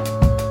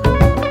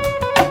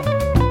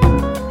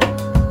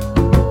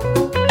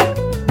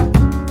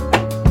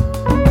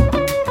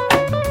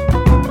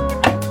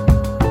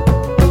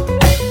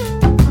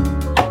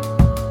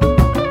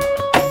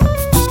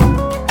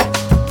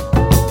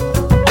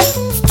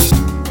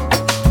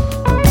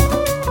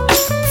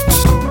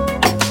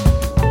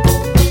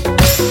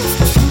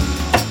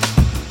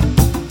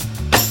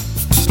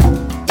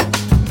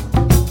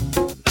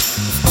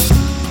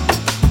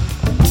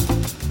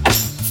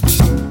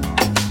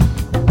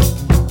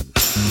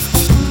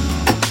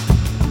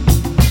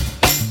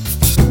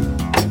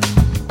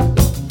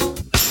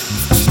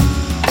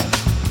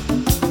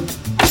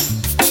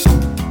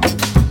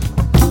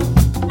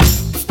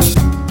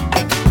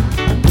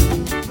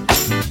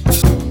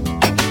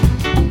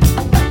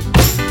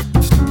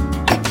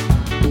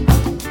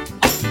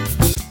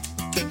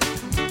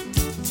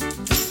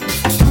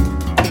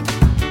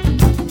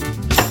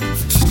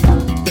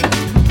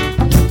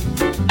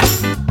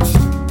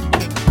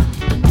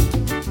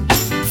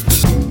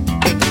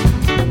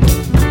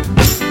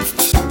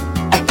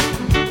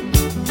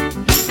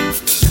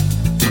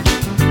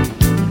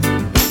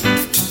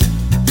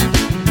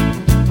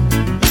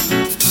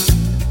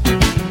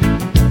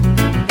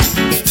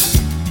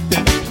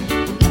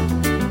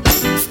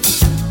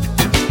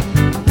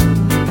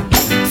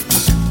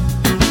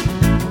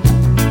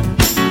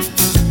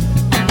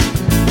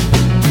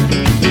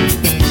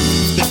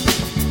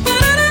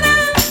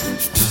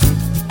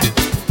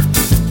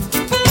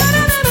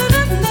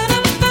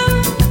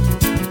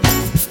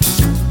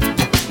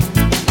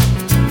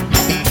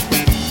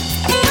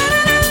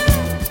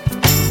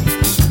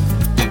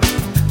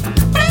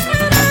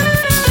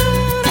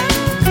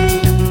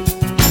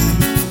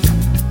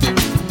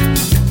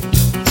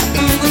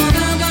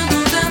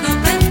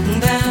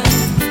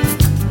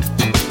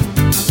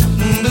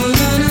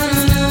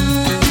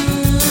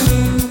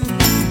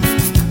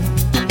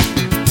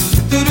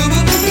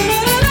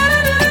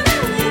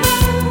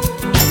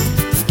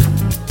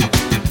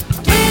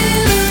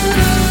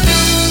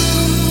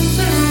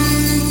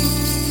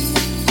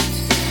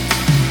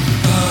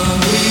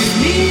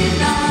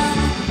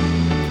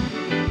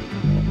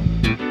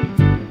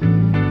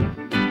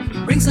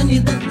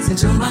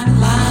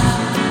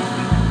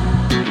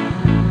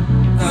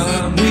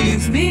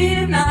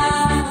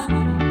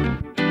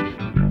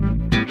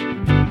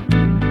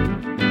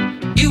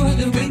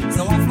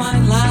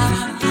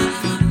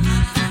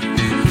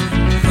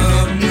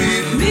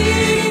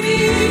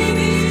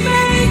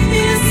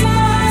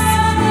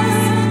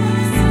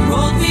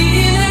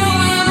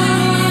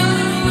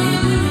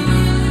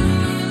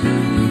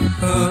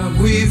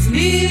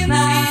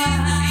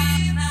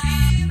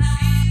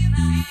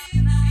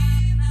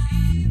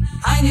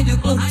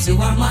 You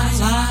are my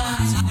life.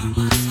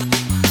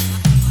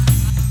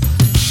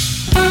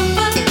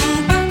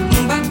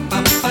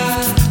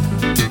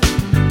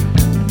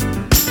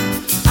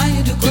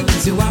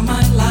 You are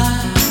my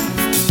life.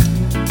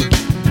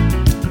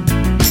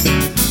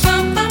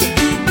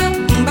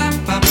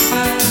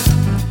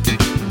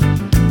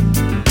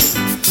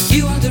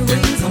 You are the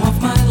reason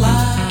of my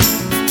life.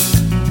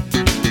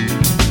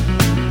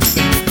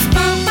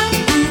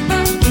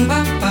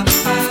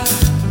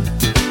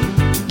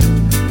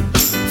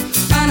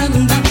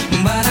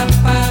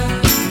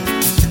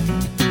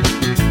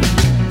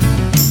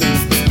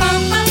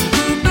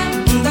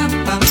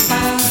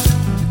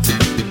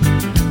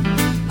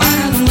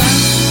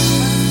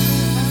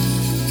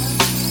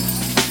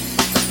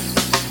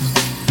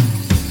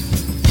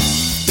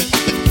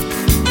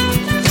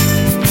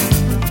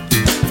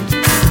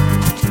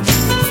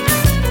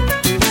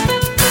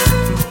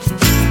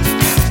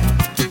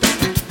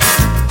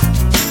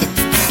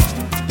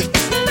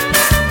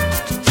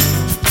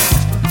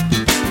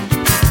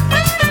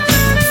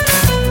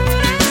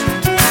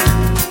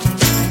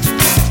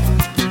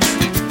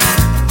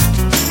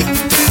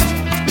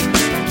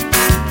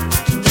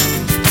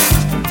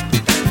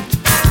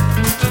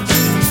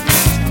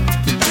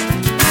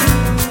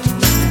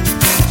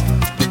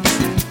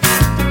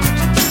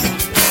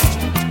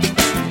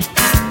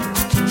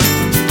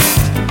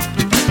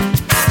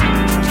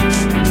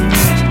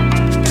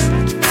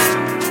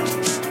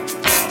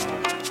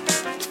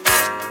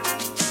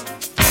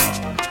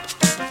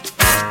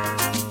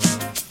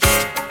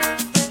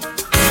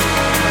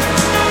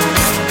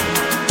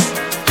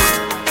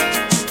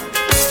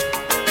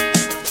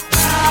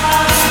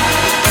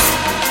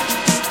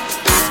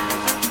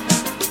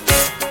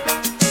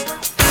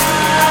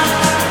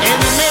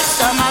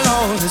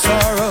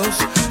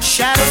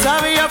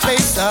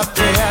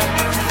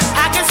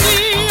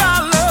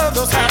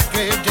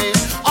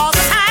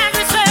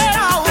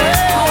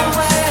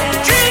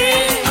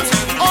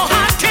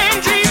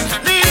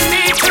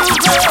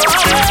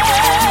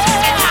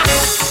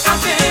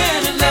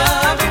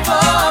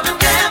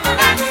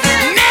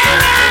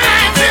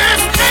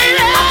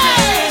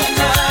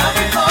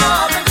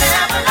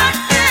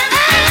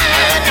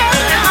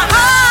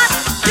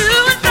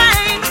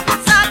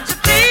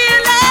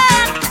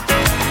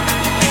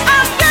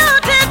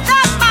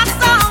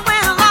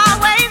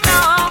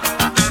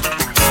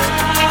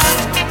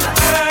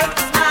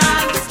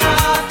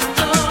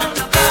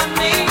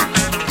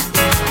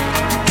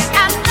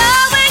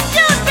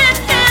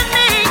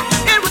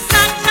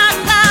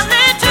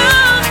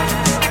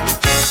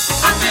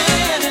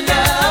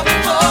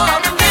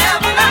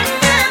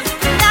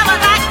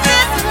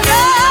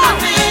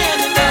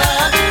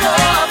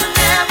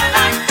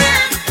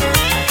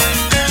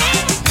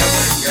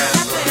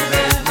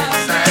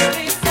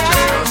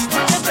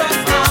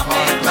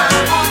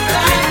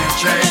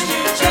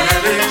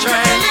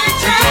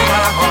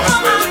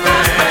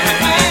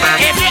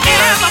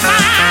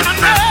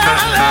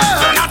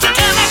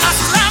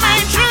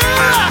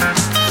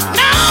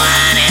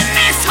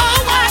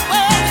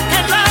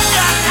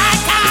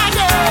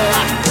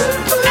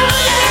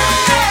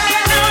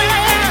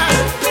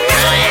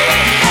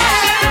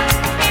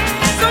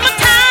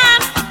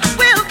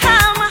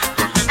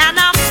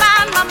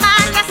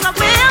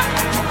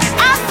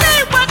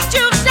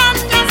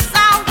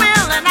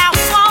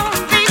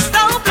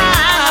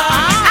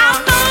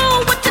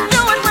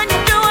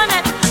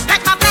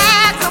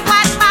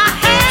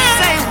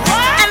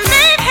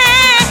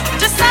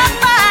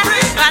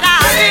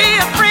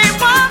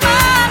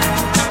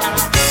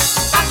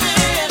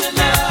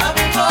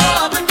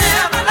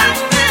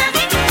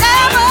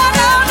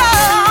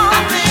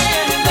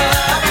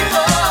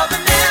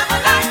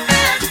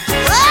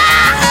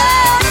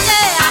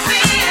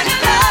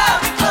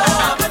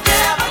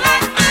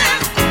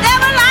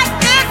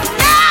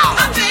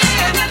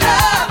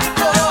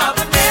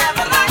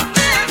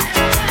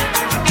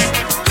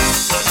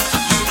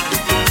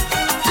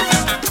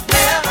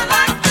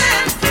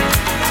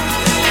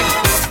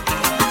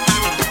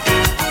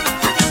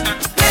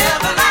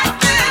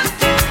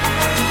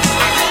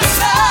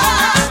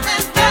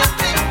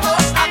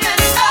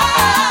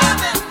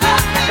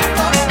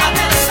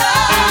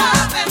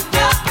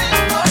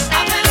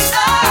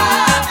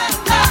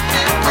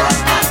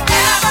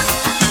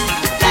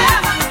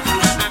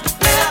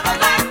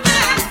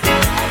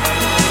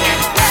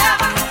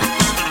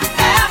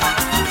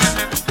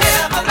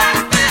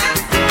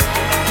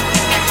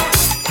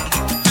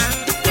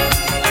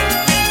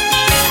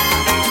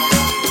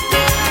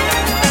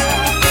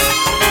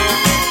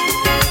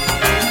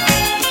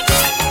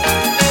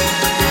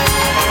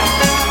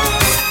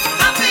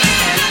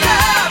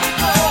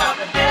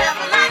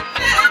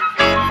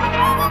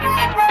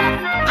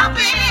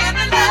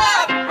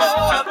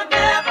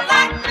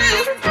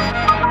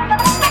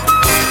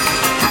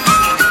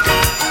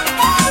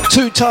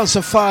 Tons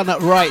of fun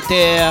right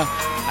there,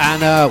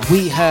 and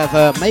we have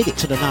made it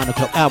to the 9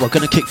 o'clock hour.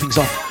 Gonna kick things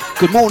off.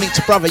 Good morning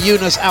to brother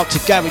Eunice, out to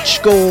garage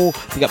school.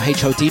 Big up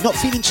HOD, not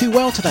feeling too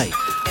well today.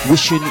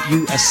 Wishing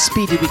you a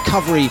speedy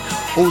recovery.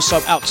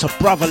 Also out to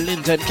Brother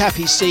Lyndon,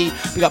 Kathy C.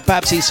 We got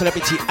Babsy,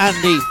 Celebrity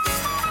Andy,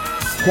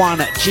 Juan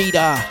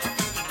Gida.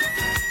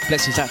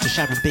 Blessings out to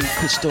Sharon B.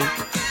 Crystal.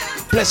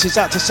 Blessings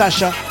out to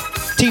Sasha,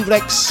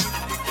 Dlux,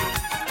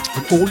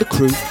 and all the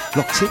crew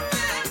locked in.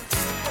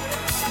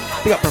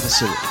 Big up Brother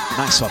Cyril.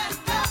 Nice one.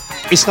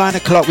 It's 9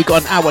 o'clock. We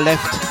got an hour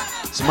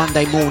left. It's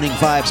Monday morning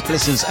vibes.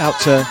 Blessings out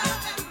to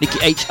Nikki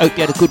H. Hope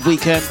you had a good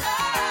weekend.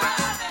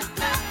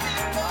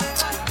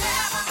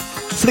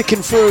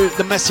 Flicking through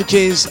the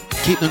messages,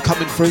 keep them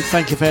coming through.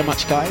 Thank you very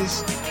much,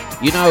 guys.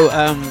 You know,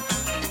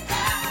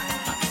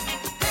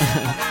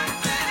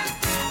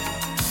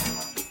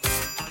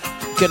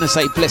 gonna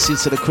say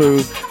blessings to the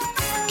crew,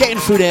 getting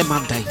through their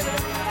Monday,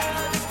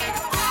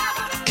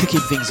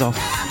 kicking things off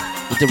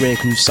with the rare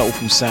crew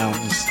soulful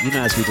sounds. You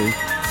know, as we do.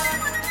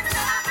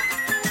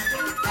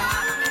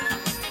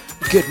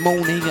 Good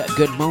morning,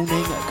 good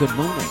morning, good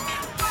morning.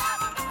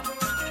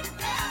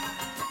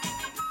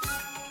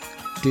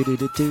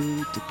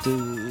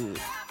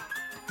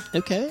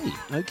 Okay.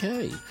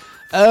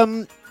 How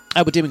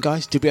we doing,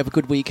 guys? Did we have a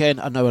good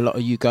weekend? I know a lot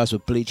of you guys were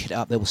bleaching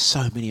out. There were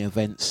so many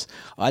events.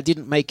 I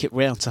didn't make it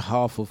round to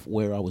half of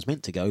where I was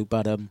meant to go,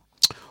 but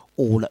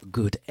all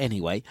good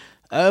anyway.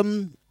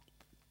 And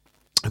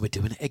we're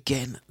doing it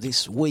again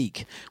this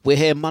week. We're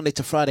here Monday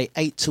to Friday,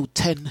 8 till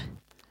 10.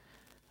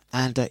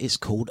 And it's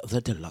called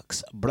the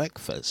Dlux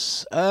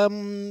Breakfast.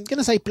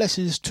 Gonna say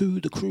blessings to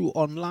the crew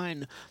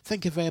online.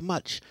 Thank you very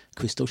much,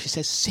 Crystal. She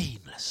says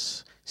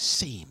seamless.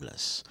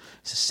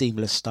 It's a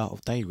seamless start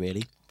of day,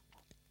 really.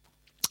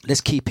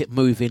 Let's keep it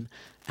moving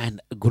and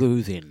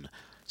grooving.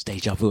 It's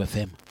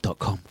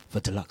dejavufm.com for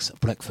Dlux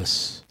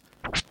Breakfast.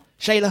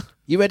 Shayla,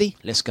 you ready?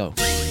 Let's go.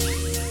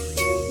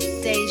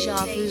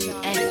 Deja Vu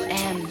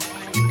FM.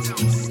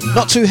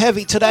 Not too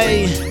heavy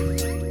today.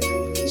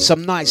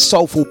 Some nice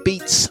soulful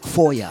beats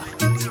for ya.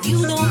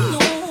 You don't know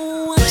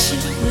what you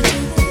would do.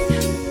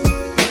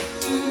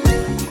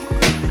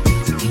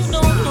 You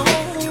don't know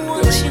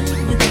what you would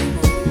do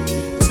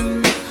to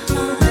my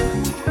heart.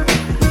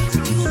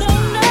 You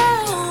don't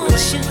know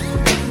what you're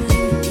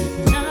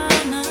doing. Nah,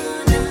 nah,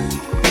 nah.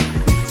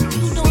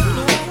 You don't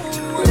know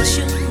what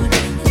you're doing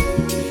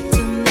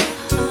to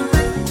my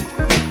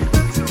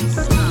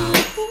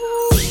heart.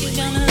 Ooh, you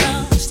got me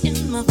lost in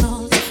my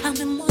thoughts. I've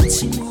been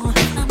watching more.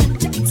 I've been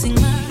dancing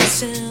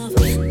myself.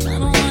 I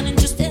don't want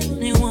just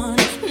anyone,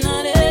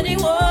 not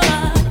anyone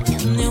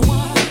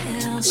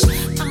else.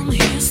 I'm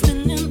here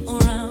spinning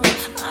around.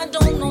 I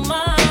don't know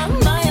my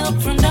up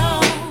from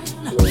down.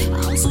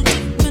 I'm so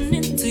deep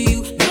into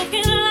you,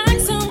 looking like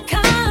some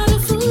kind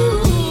of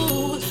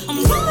fool.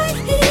 I'm right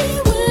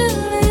here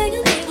willing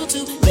and able to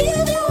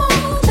give you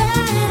all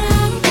that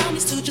I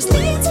promise to. Just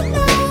need to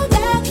know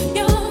that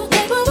you're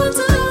capable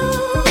too.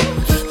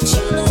 But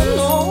you don't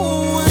know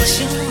what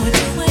you're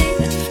doing,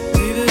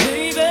 baby,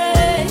 baby,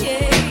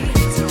 yeah.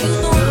 So you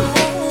don't know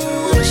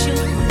what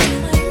you're doing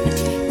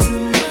to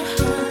my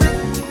heart.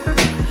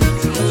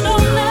 You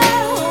don't know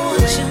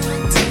what you're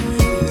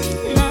doing,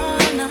 nah,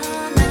 nah,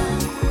 nah.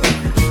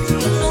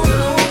 You don't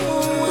know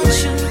what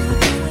you're doing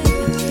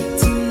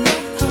to my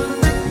heart.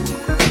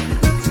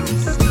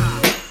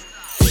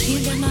 You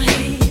got my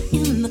head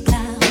in the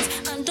clouds.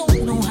 I don't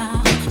know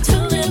how to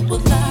live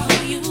without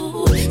you.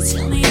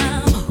 Tell me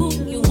I'm who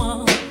you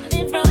want,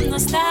 and from the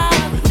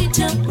start, you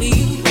tell me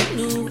you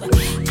knew. I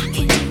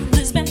can't do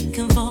this back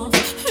and forth,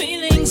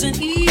 feelings and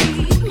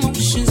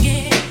emotions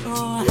get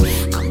raw.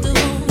 I'm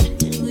devoted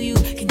to you.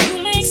 Can you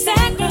make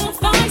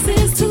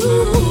sacrifices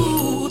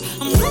too?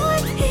 I'm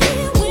right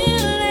here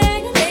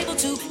willing and able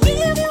to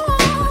give you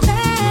all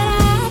that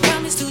I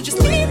promise to. Just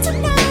need to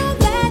know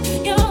that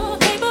you're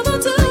capable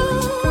too.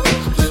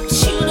 But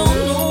you don't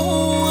know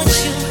what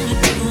you're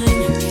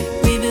doing,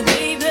 baby,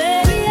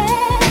 baby,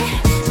 yeah.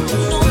 You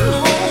don't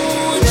know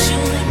what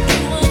you're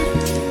doing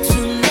to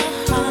my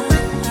heart.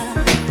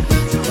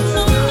 You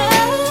don't know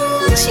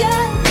what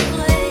you're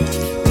doing,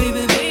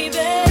 baby,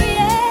 baby,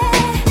 yeah.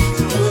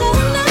 You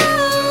don't know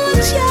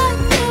what you're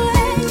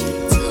doing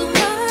to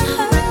my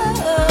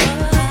heart,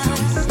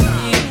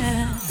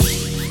 yeah.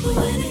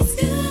 When it's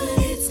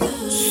good,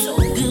 so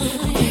good.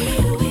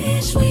 I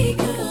wish we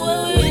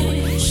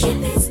could keep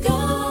this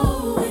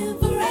going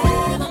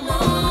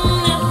forevermore,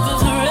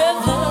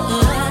 forever.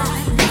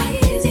 Why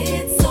is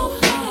it so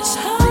hard? It's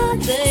hard,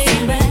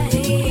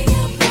 baby.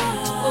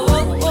 Oh,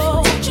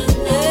 don't you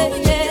know what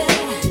you're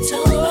doing to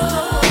my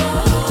heart?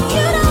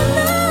 You don't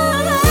know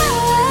what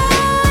you're doing,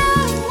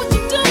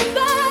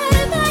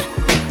 baby.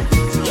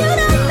 You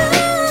don't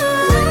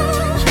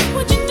know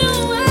what you're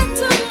doing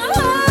to my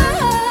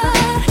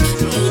heart.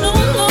 You don't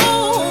know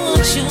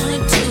what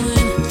you're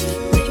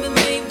doing, baby,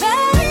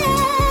 baby.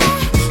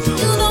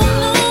 You don't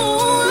know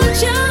what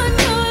you're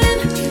doing,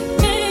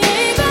 baby,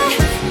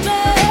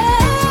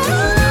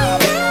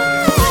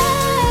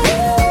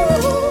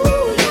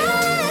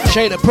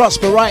 Shayla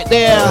Prosper right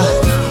there.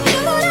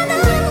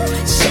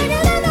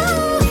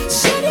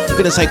 I'm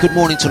gonna say good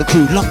morning to the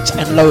crew, locked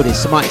and loaded.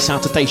 It's the mighty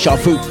sound of Deja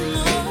Vu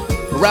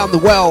around the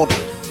world.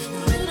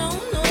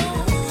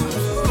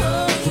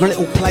 from a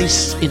little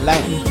place in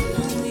Loughton.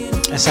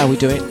 That's how we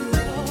do it.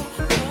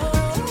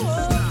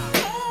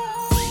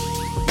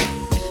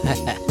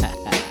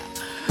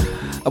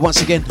 And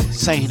once again,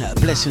 saying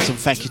blessings and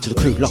thank you to the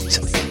crew locked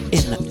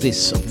in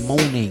this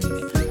morning.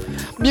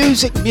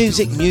 Music,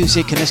 music,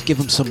 music, and let's give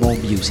them some more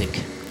music.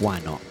 Why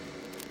not?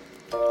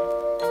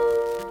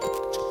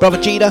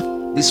 Brother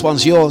Gita, this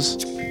one's yours.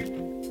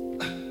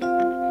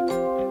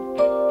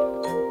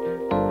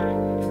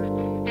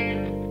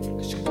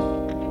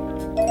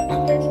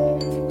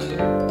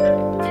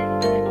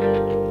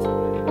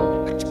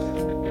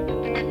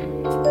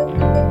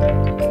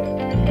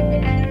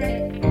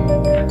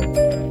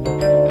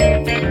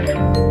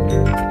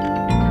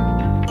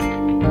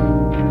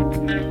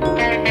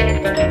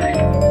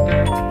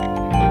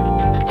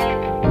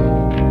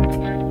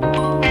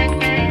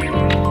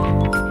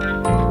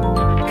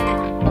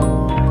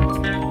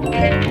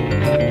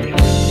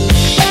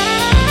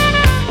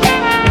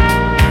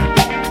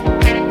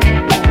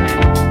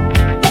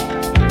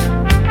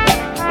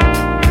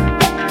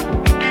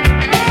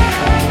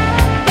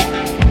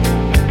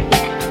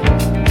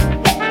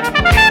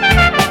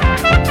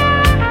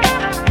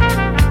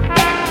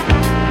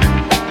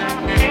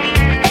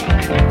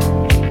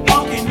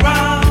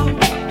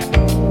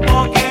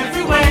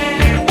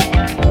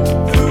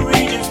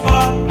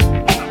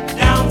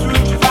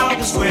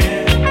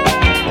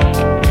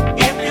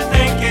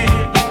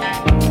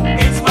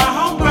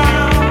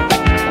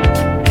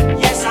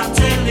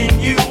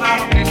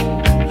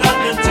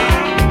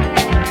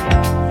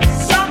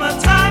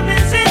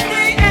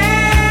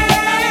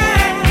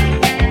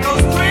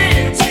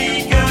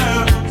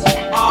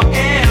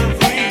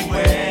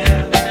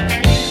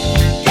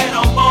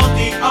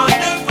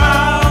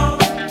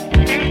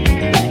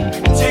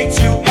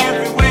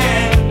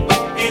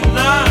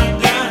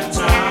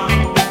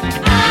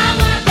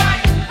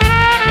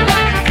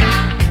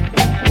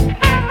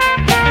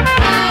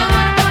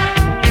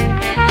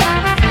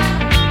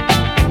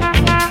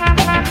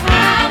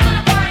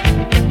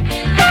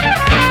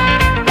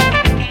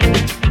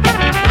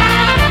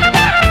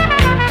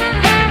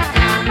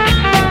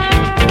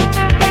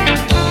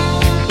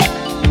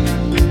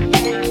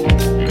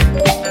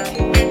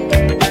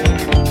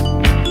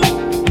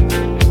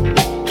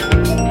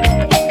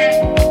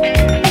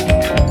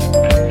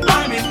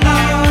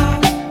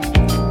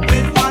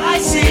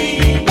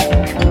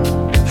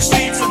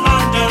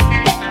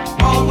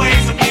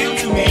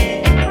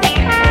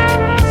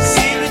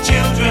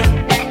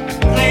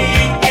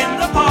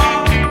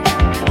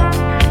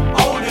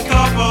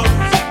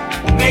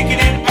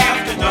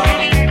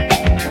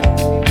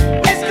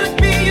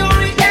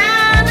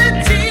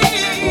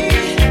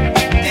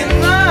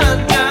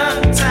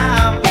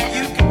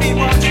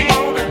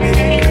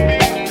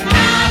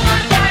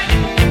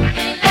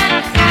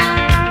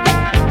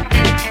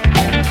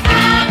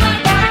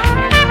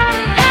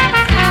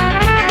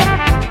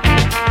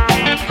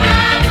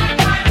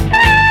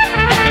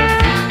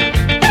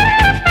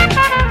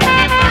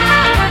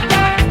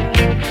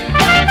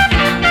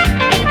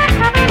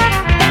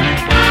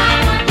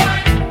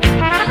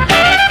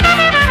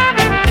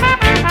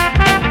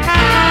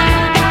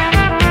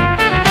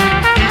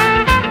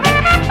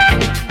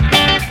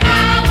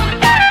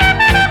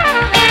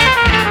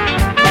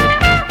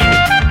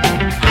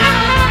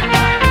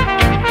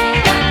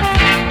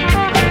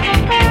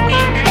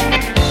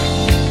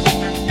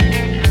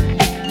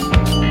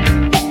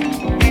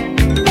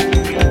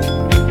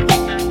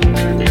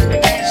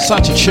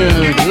 Such a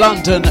tune,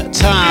 London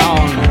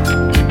Town.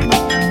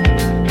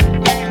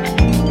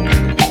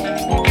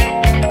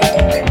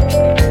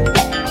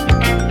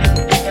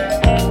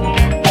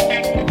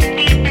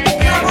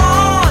 Come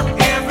on,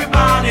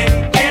 everybody,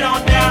 get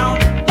on down.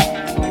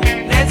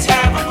 Let's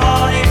have a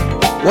party.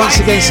 Once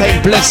again,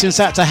 saying blessings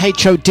out to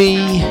HOD.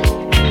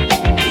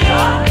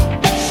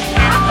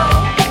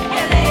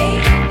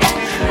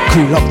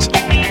 Crew locked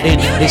in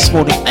this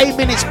morning. 8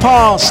 minutes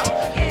past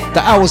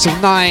the hours of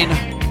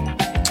 9.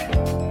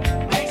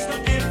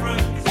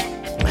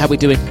 How we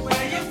doing?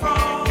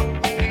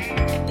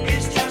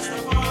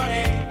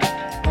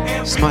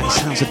 Smite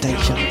sounds of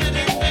deja.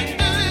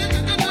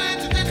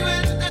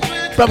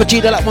 Brother G,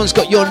 that one's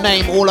got your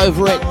name all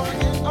over it.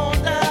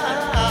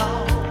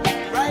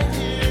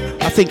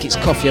 I think it's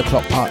Coffee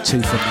O'Clock Part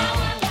 2 for me.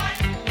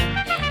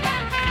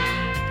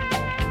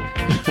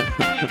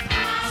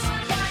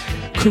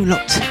 Crew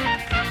locked.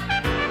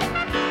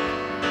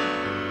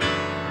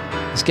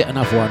 Let's get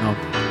another one on.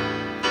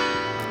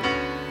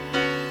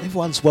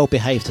 Everyone's well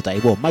behaved today.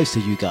 Well, most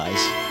of you guys.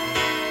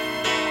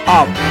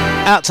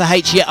 Out to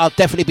H. Yeah, I'll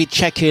definitely be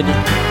checking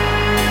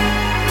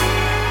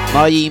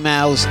my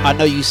emails. I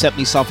know you sent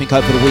me something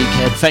over the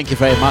weekend. Thank you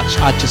very much.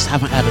 I just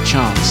haven't had a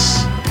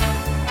chance.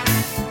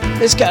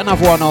 Let's get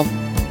another one on.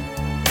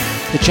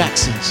 The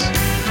Jacksons.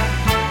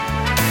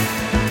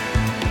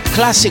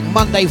 Classic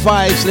Monday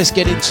vibes. Let's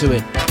get into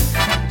it.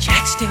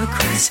 Jack still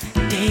cries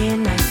day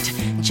and night.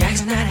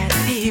 Jack's not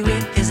happy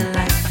with his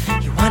life.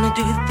 You wanna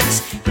do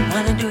this, you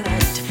wanna do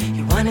that.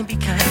 You wanna be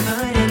kind,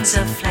 but ends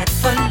up flat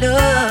for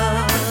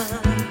love.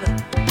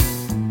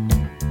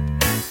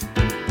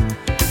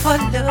 for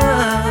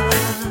love.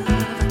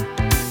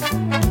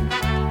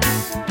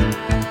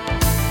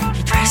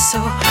 He tries so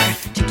hard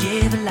to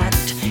give a lot.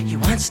 He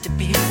wants to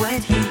be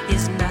what he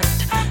is not.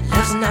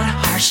 Love's not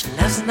harsh,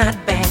 love's not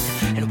bad.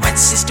 And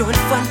what's he's doing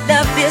for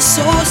love is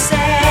so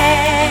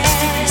sad.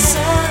 He wants to be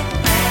so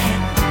bad.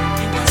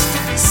 He wants to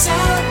be so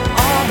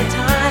all the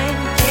time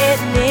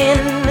getting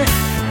in.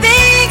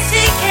 Things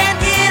he can't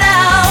get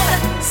out.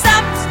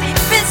 Something's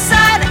deep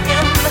inside of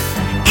him,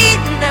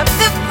 eating up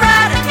the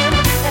pride of him.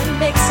 That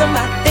makes him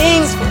buy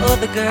things for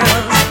the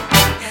girls.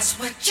 That's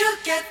what you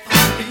get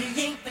for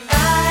being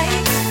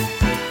polite.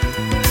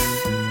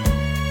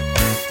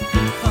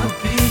 For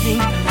being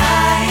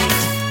polite.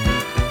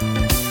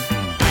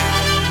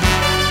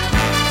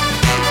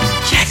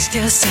 Jack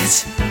still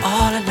sits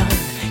all alone.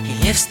 He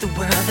lives the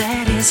world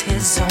that is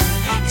his own.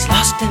 He's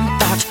lost in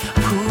thought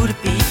of who to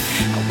be.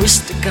 I wish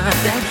to God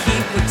that he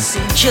would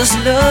see just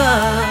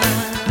love.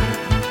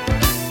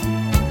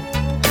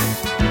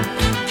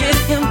 Give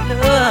him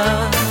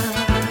love.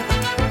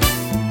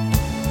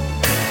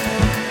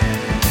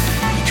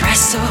 He tries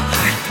so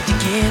hard to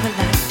give a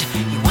lot.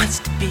 He wants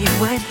to be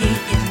what he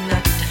is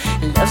not.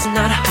 Love's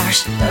not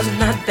harsh, love's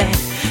not bad.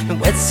 And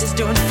what he's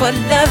doing for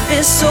love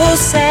is so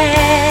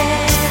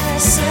sad.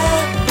 So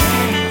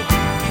bad.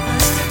 He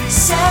wants to be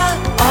so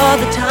all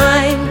the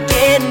time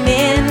getting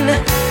in.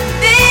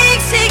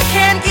 Things he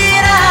can't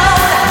get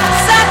out.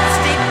 Something's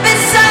deep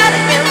inside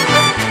of him,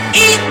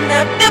 eating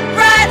up the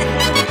pride of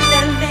him.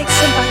 That makes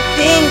him buy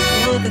things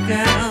for the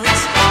girls.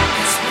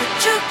 That's what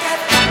you get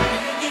for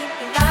being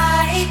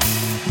polite.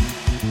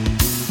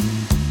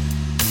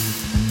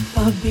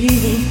 For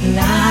being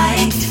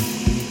polite.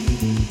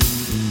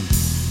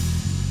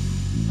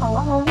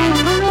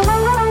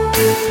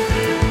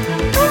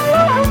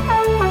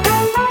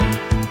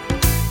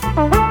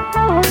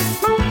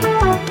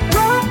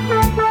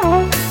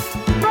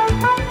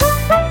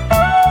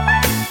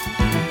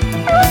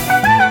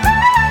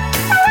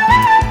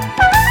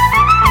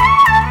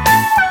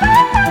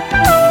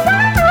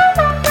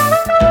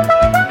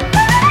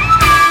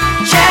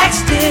 Jack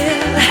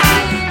still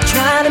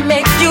trying to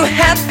make you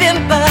happy,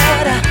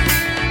 but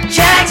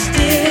Jack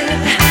still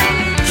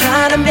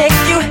trying to make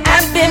you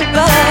happy,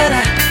 but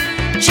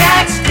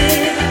Jack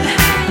still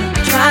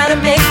trying to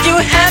make you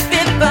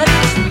happy, but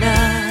it's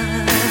love.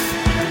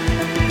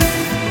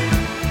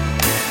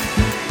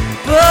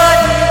 But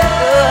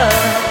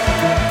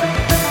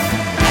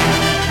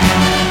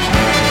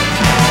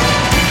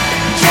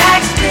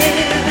Jack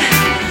still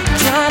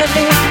trying to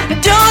make.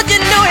 Don't you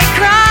know he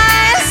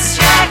cries?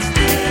 Jack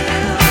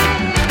still.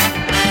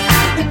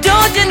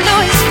 Don't you know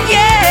he's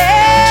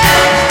scared?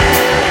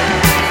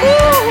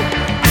 Ooh,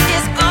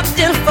 it's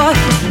often for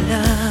his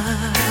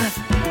love.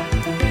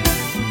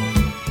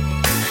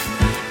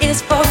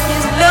 It's for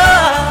his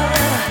love.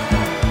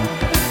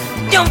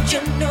 Don't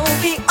you know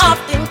he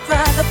often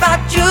cries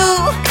about you?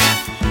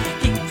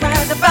 He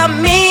cries about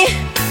me.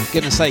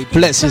 Gonna say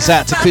blessings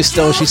out to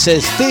Crystal. She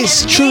says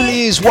this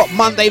truly is what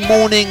Monday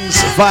mornings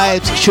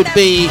vibes should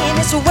be. In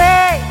his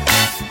way.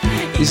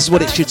 This is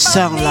what it should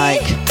sound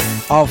like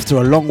after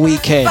a long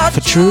weekend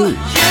for true.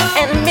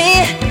 And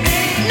me,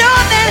 know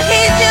that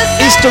he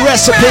just It's the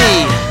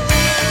recipe.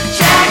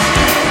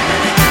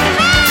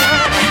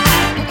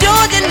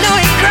 Don't you know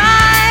he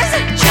cries?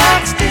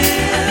 Jack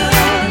still.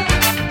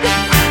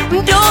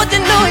 Don't you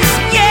know he's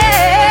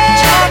scared?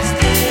 Jack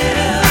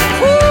still.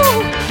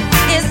 Woo,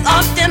 it's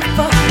often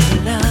for his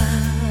love.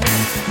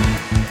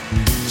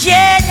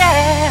 Yeah,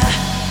 yeah.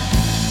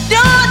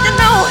 Don't you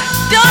know?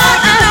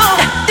 Don't you know?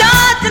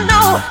 Don't you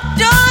know?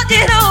 Don't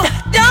you know?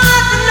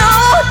 Don't you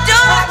know?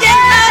 Don't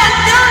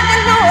you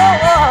know?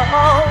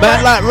 Man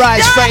like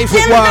Rice,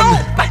 favourite one.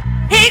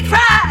 He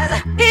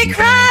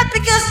cries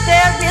because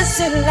there is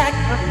a lack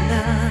of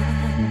love.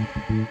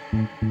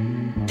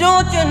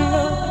 Don't you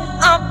know?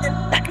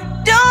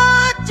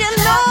 Don't you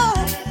know?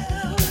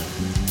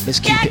 Let's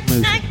keep it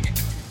moving.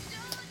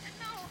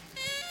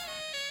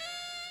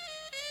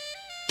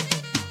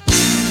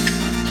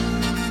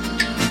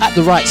 At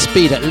the right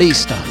speed, at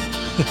least.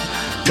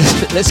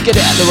 Let's get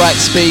it at the right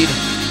speed.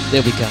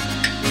 There we go.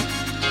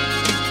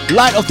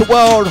 Light of the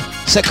World,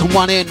 second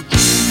one in.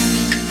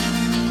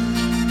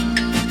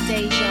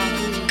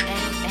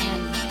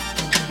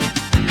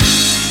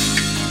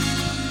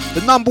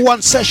 The number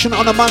one session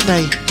on a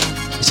Monday.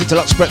 It's a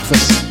Dlux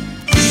breakfast.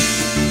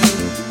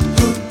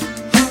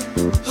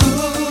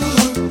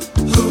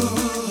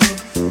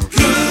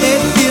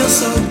 It feels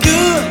so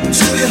good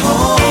to be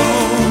home.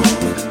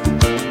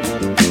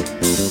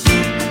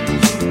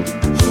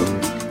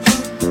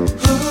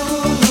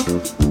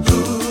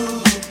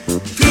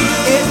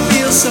 It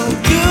feels so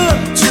good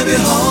to be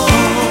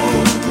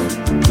home.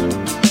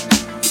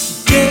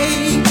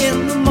 Day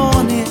in the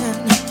morning,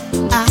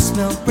 I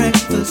smell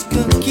breakfast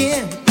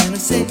cooking, and I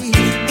say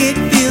it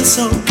feels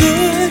so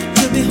good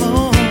to be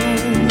home.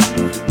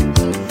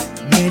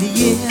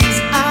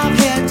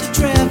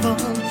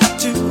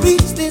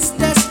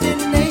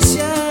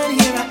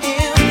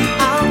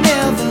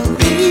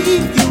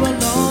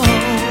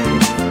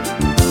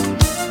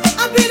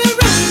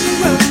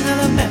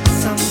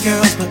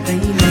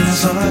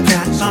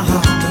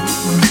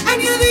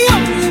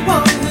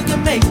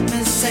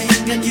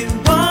 and you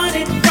want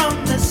it from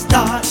the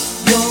start.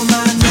 You're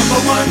my number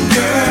one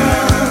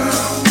girl.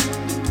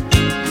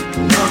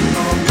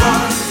 Number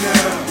one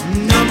girl.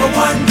 Number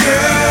one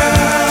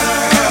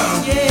girl.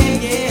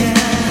 Yeah, yeah.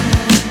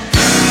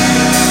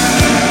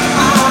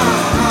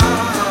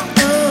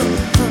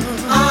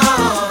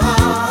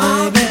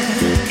 Baby,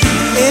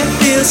 it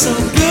feels so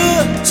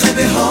good to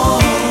be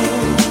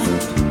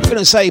home.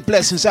 Gonna say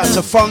blessings out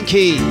to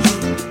Funky,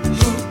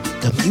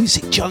 the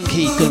music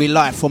junkie. Gonna be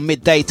live from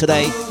midday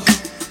today.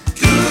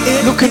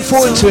 Looking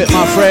forward to it,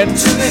 my friend.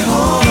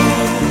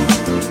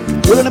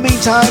 Well, in the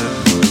meantime,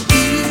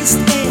 East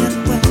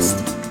and west,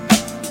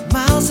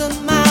 miles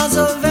and miles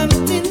of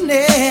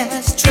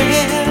emptiness,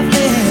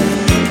 traveling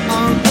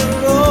on the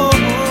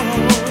road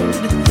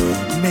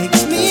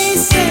makes me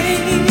say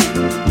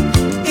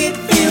it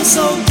feels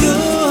so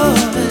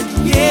good,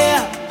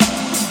 yeah.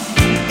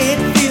 It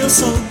feels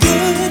so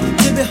good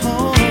to be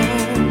home.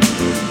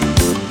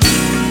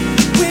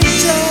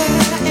 Winter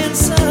and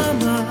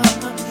summer,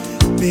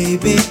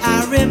 baby,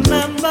 I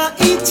remember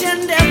each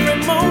and every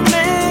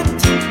moment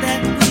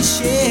that we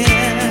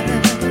shared.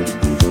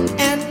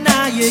 And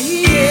now you're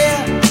here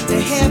to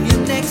have you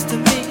next to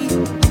me.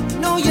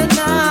 No, you're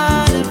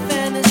not a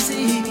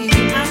fantasy.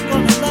 I'm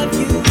gonna love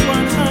you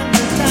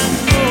 100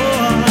 times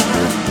more.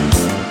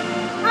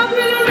 I'm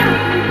gonna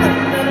love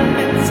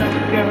you some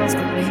girls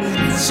can make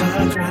me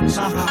such a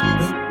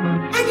heart.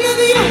 And you're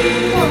the only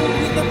one who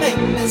can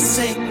make me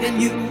sing. And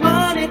you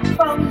want it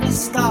from the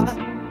start.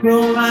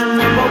 You're my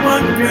number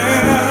one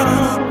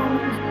girl.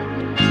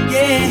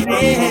 Yeah,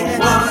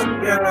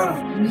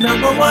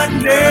 number one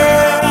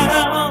girl.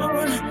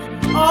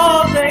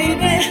 Oh,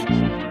 baby,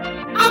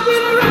 I've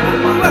been around the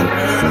world.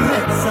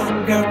 Met some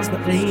girls,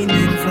 but they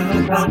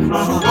never got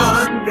my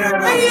one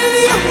girl. And you're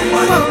the only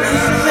one who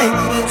make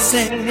me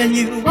sing, and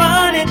you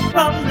want it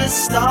from the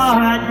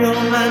start. You're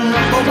my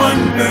number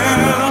one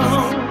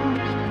girl.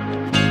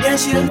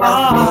 Yes, you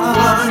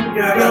are.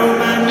 You're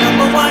my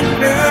number one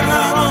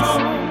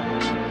girl.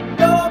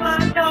 You're my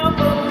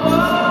number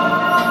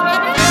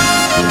one.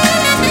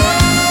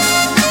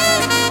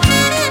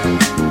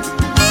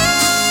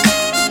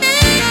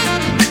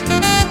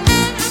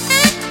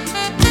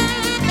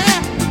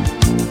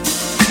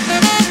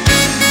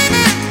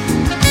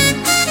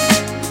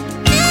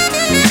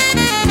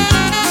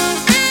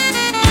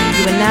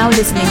 You are now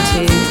listening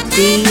to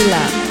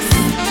Dlux.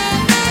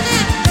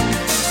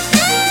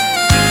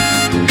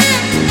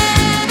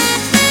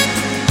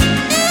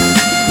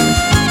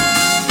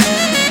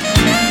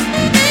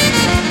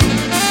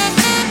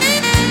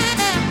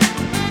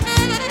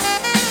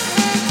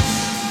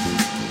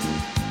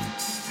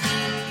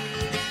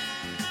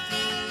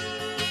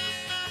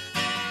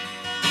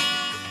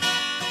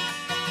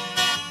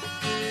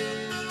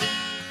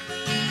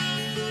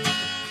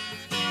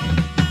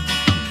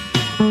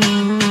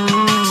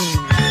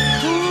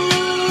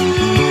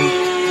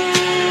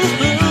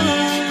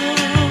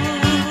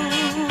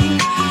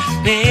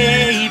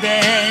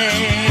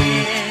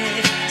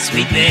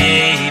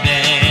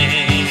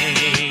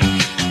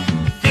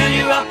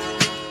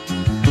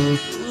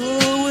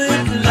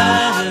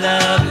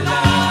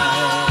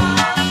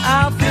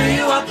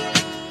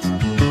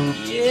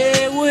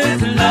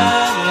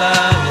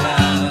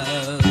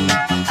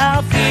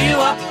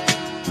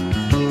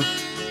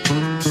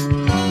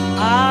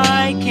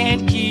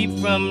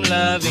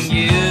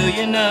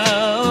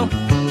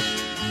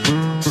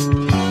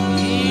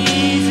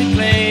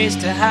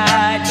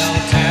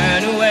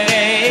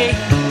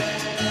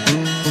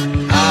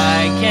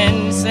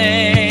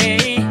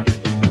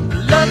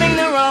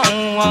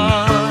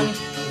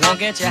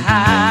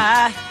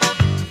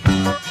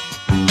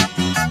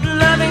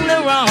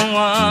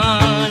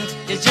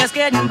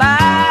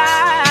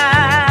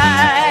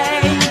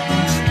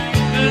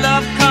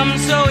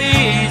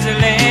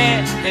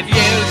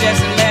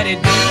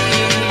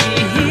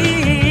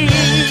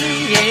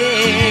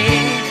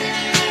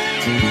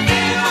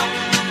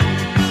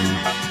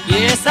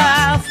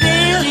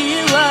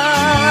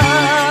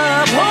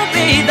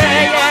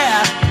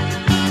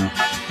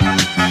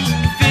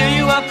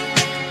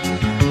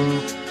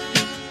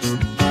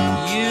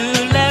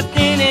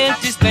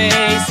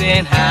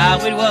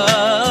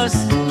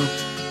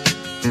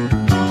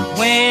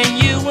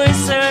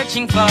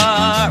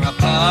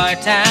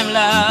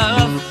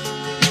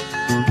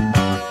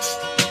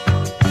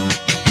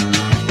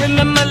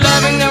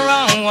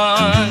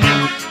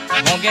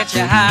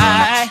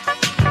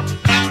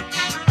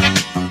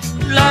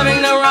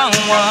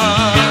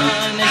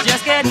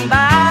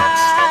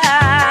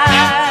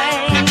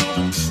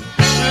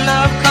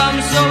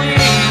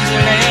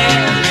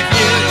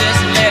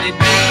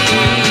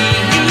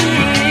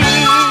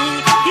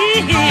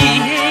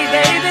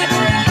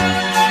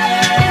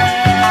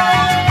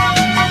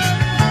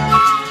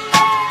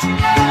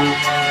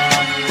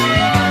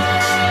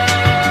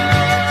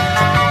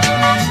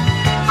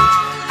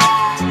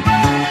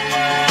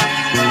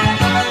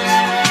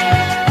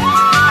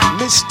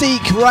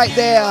 right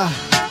there.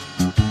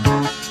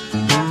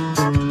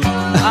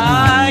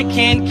 I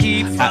can't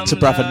keep Out to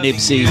brother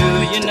Nibsy.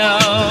 you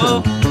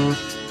know.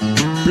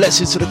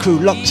 Blessings to the crew,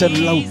 locked and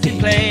loaded.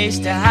 Place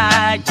to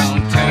hide,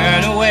 don't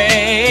turn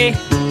away.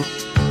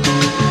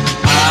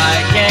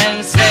 I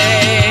can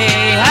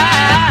say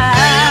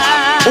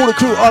hi. All the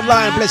crew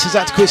online, blessings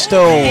out to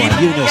Crystal,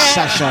 Eunice,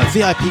 Sasha,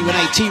 VIP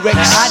Renee, T-Rex.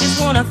 I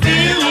just wanna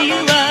feel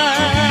you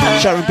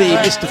up. Sharon B,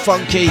 Mr.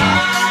 Funky,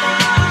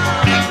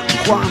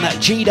 Juan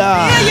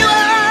Jida,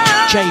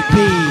 JP.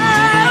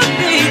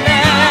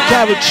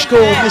 Garage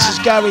School,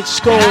 Mrs. Garage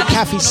School,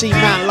 Kathy C.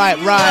 Man, Light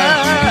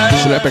Ryan,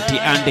 Celebrity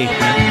Andy,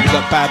 we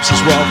got Babs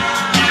as well,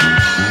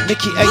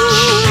 Nikki H,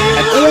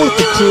 and all of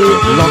the crew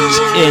locked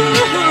in,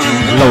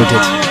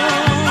 loaded.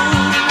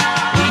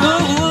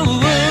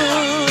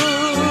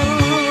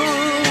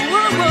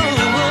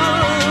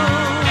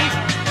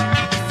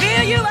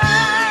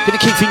 Gonna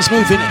keep things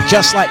moving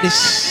just like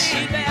this.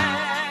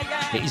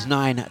 It is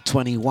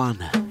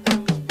 9:21.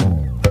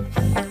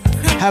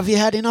 Have you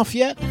had enough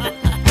yet?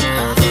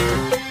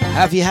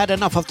 Have you had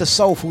enough of the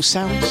soulful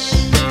sounds?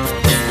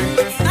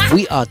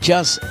 We are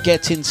just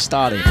getting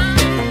started.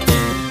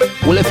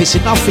 Well, if it's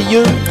enough for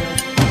you,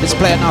 let's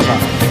play another.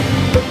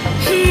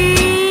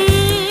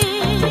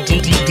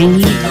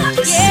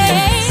 Dlux.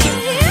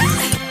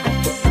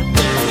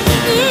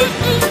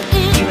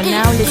 You are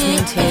now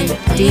listening to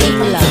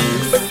Dlux.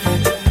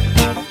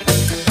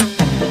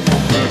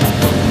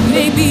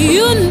 Maybe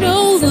you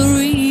know the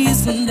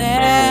reason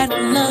that I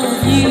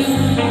love you.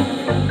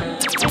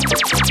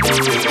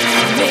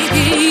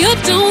 Maybe you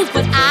don't,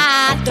 but I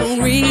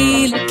don't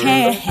really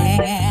care.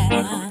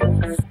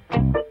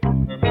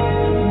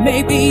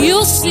 Maybe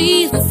you'll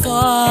see the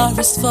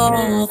forest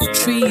for the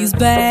trees,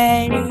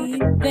 baby.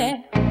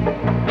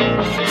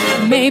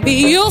 Maybe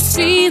you'll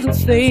see the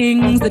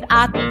things that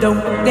I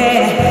don't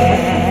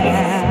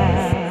dare.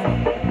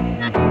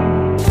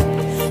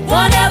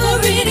 Whatever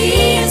it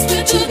is,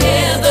 we're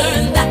together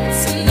and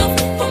that's enough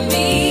for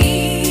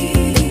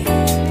me.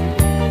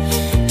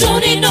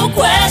 Don't need no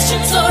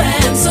questions or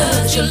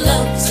answers, your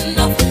love's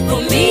enough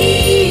for me.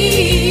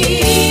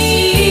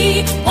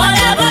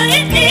 Whatever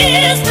it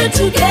is, we're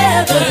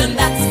together and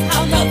that's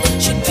how love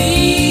should be.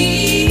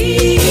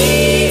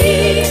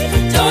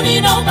 Don't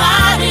need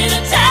nobody to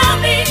tell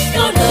me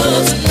your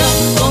love's enough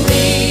for me.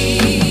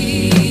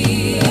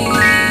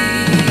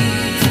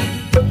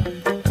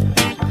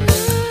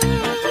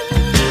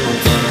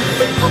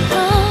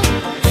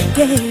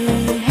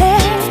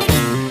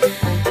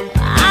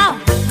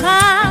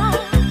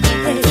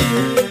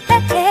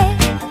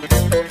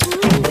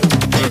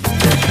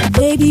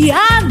 Baby, I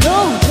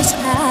know just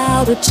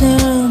how to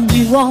turn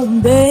you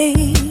on,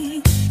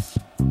 babe.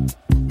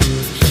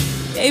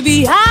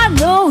 Baby, I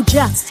know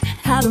just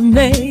how to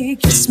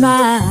make you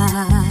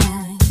smile.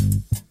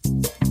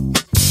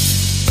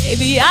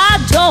 Baby, I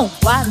don't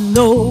quite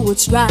know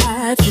what's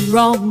right from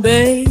wrong,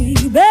 baby.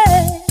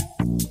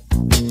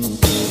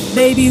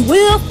 Baby,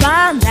 we'll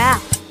find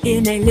out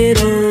in a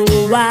little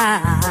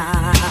while.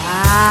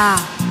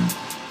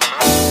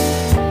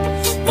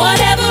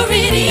 Whatever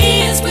it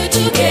is, we're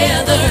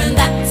together and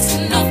that's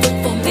enough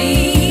for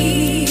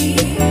me.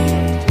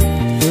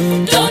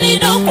 Don't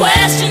need no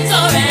questions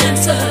or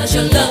answers,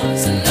 your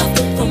love's enough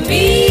for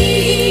me.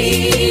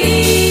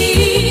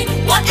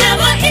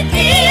 Whatever it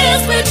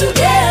is, we're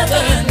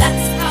together and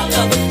that's how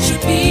love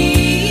should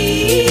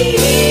be.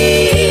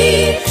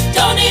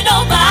 Don't need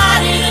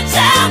nobody to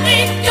tell me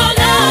your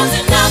love's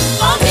enough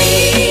for me.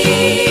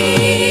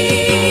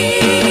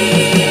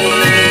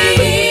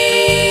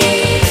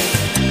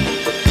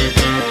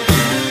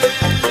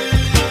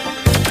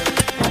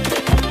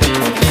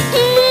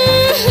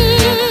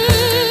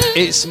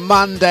 It's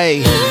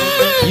Monday.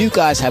 You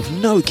guys have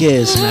no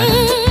gears, man.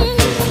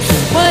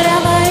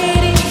 Whatever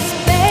it is,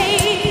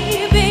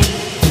 baby,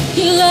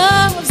 your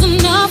love's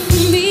enough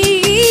for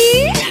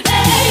me.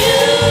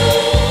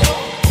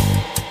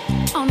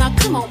 Oh, now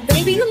come on,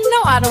 baby. You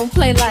know I don't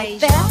play like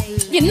that.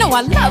 You know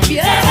I love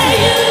you.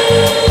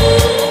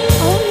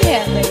 Oh,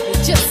 yeah, baby.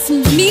 Just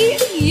me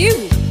and you.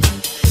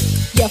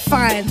 You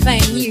fine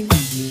thing, you.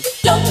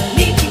 Don't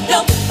need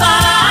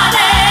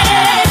nobody.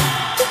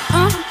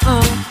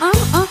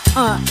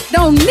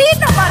 Don't need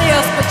nobody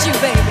else but you,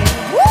 baby.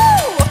 Woo!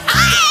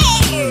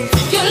 Aye!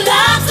 Your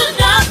love's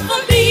enough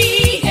for me,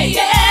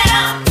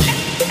 yeah.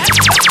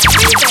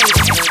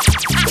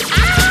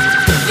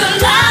 Your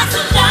love's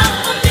enough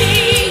for me,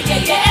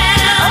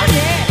 yeah. Oh,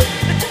 yeah.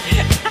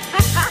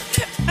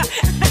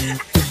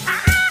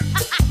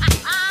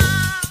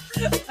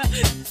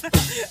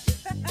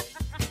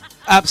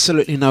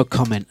 Absolutely no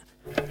comment.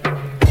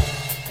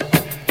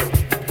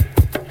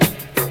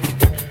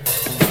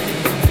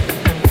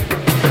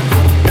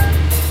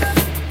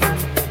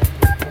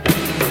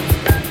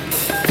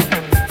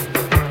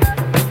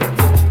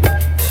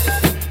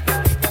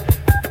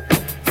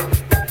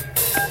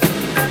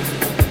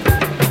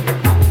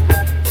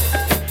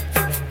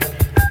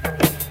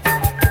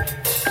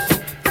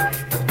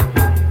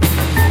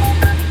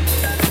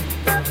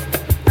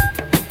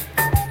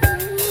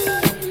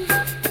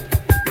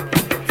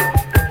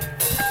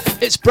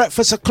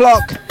 Breakfast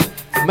o'clock.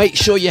 Make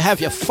sure you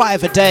have your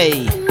 5 a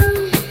day.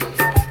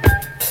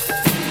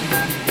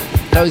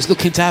 Those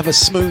looking to have a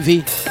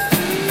smoothie.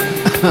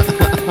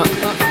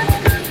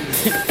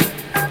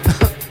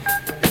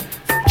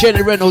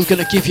 Jenny Reynolds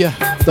gonna give you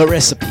the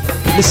recipe.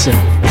 Listen.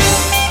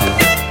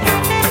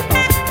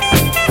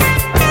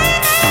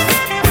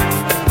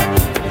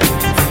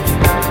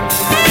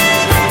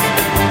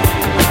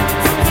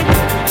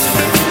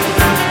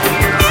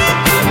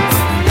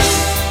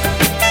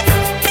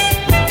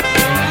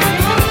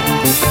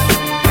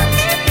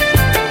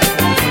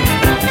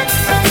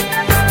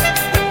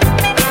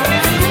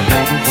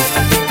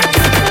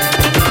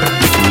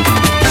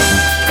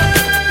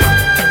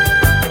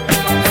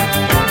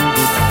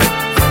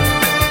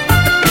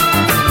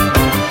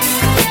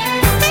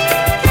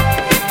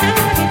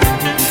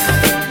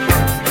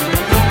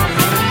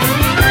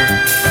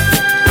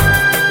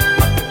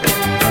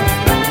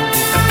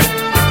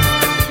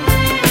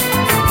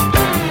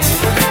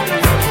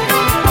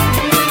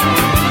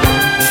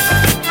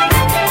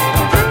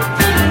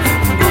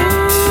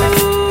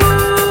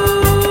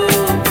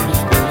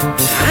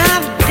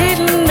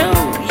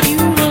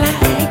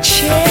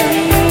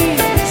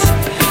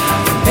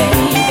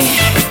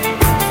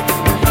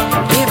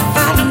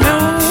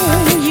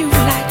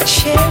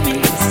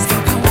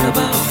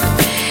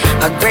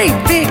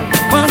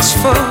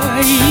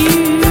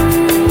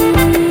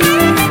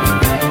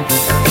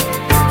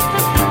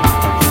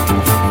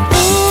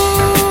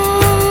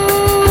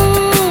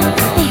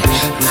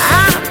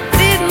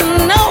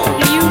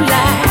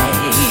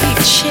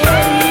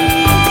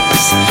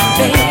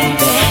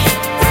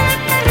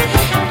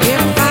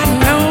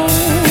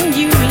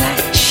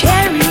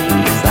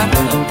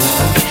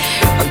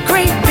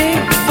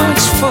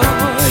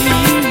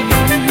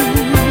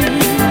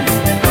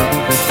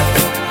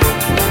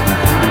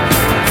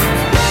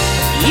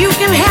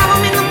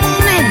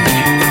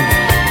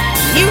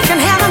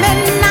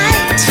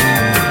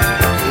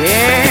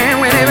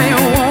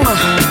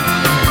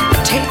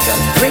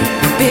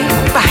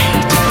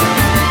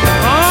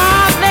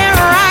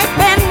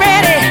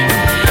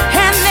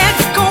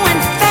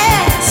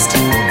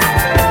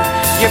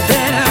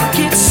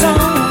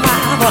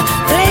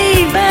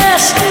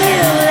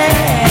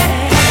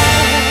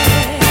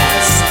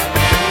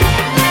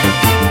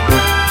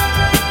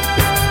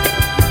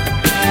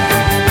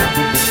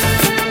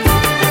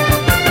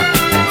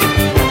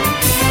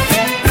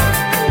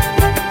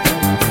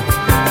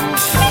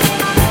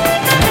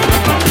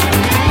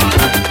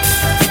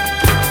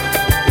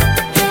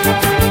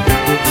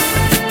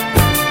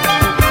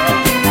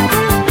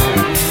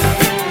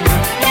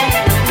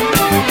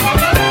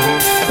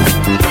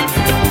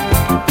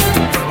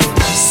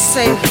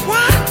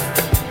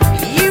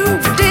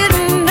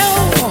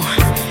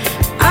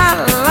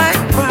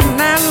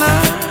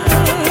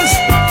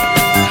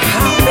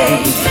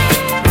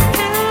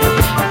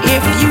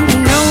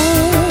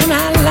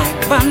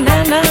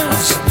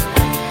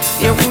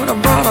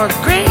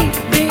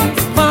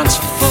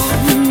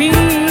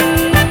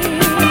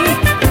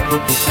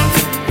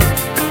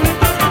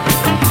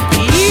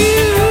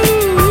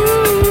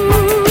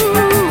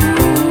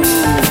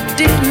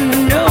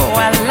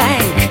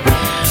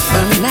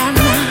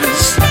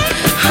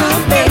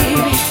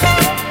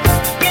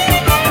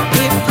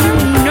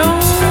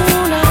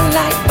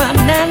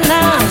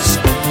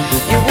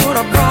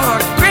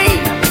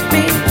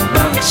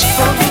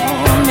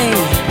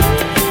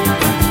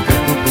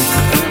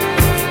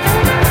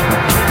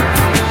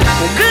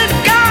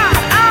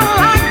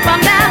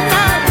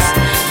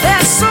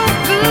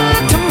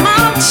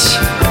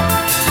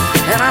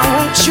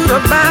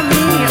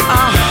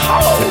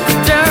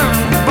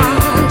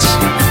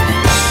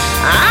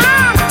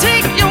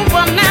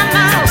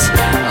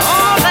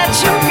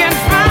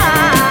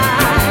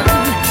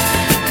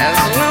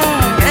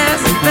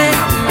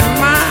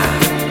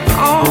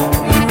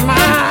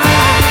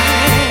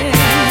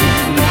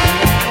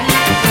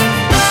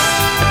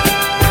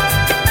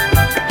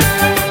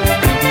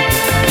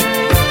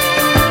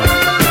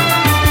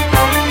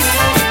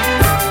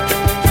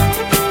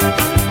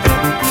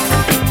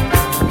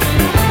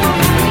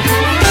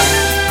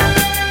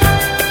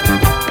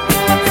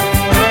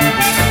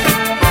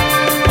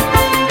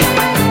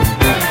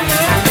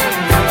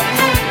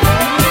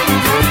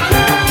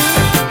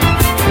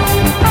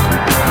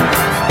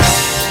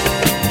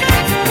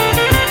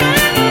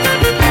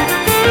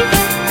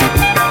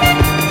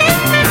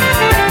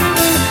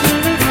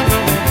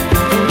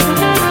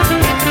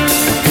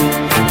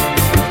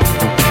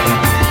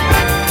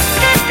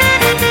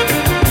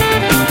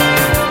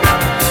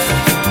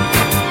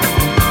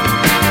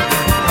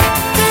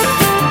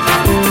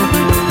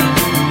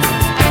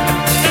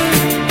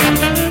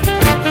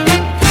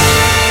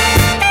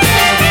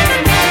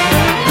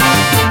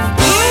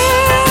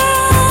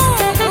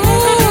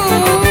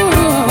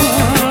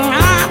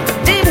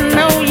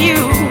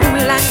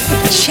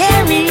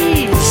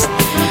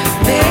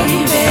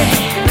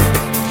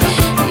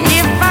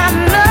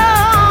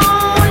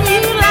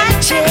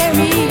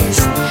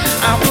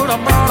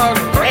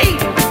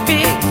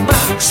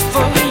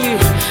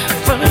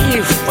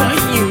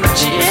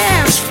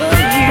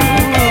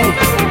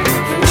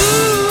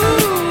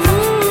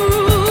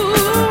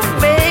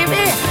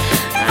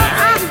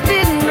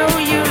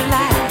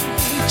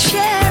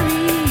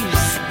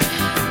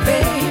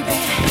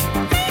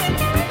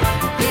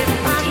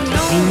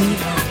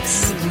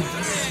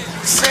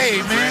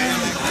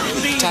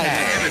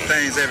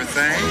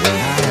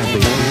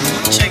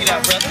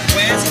 brother.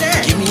 Where's it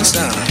at? Give me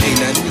some. Ain't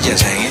nothing, we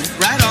just hanging.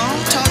 Right on,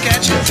 talk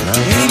at you.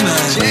 Hey, man.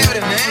 Chill with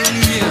it, man.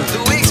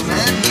 2 weeks,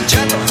 man.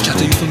 Chato.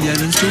 Chato, you from the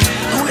islands too?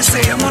 I would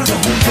say I'm one of the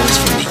homeboys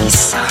from the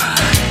east side.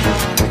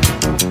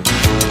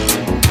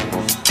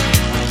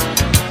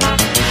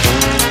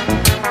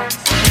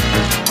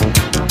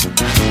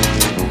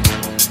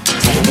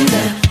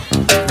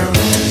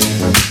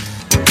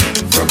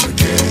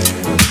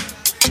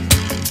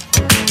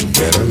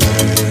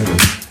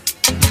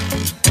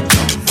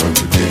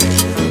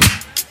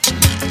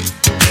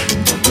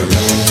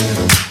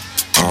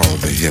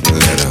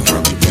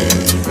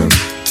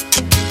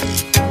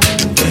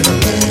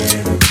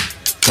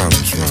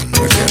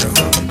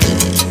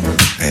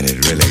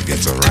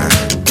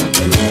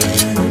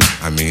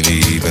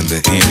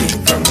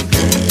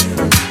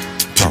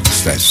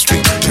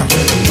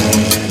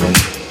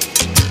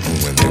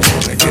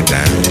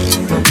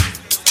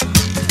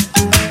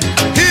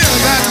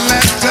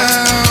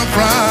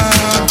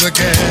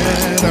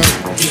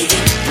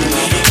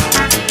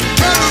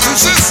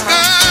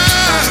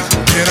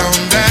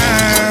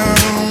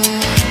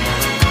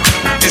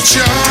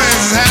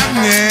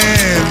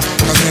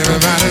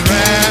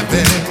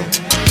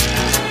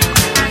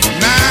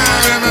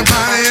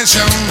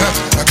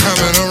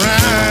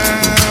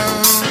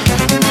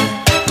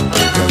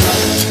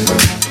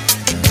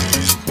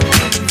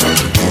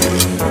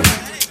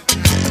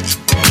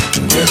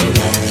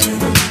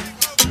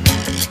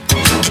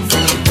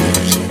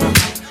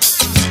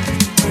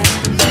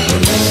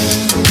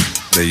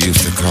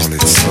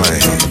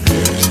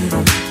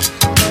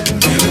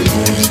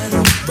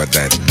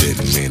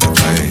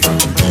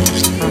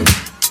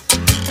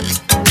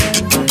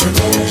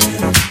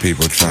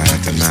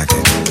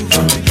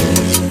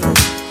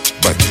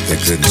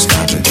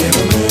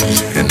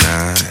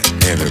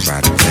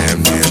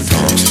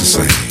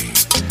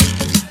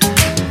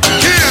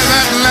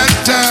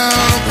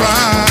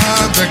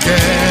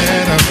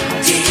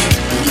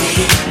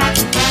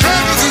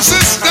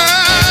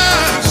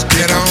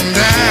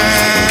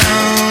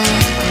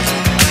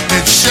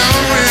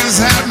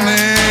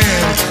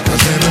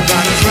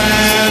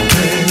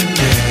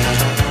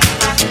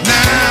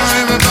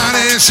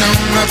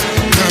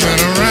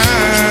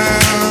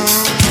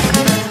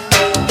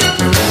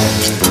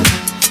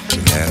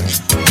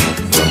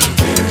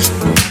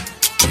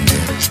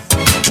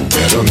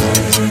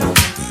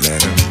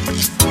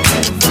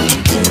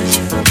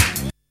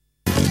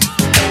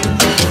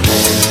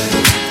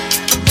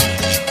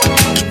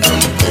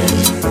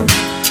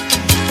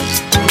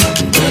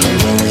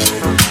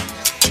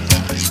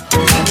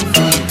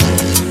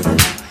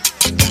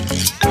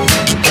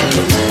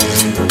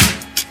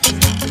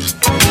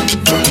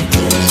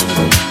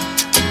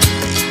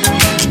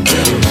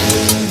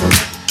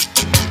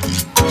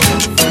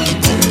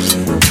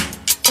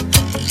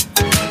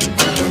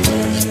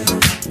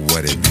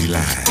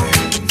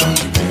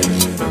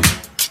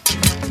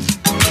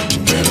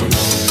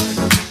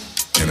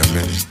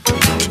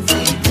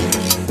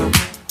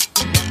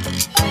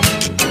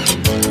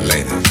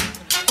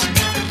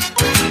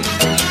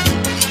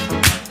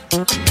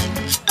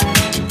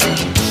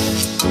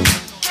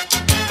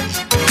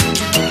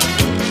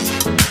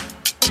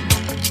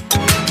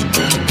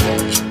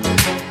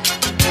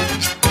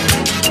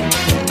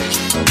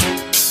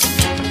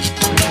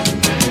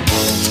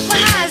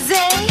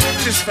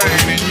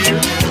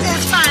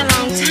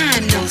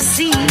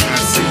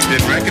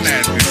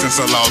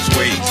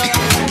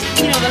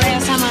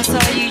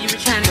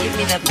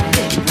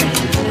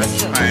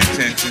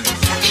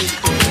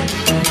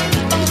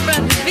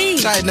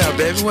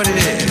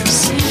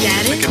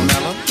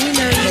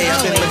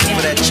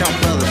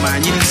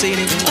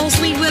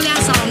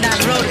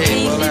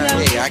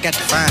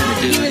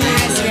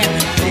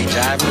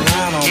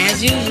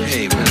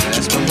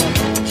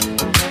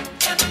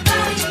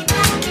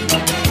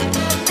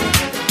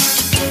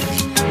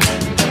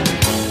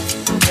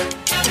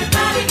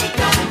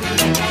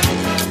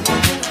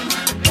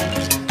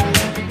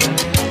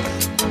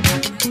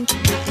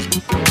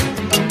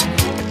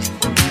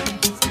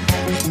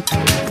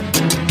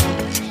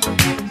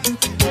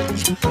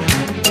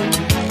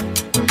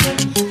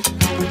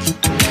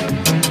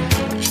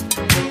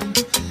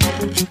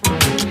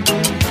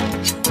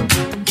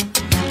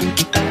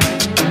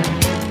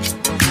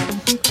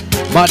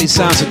 Mighty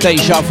sounds of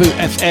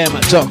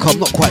dejavufm.com.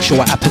 Not quite sure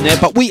what happened there,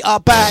 but we are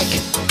back.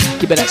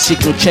 Give me that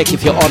signal check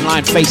if you're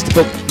online.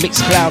 Facebook,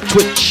 Mixcloud,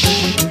 Twitch,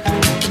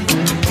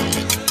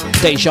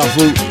 Deja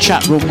Vu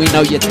chat room. We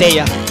know you're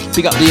there.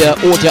 Big up the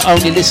audio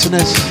only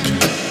listeners.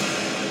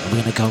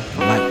 We're gonna go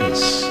like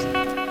this.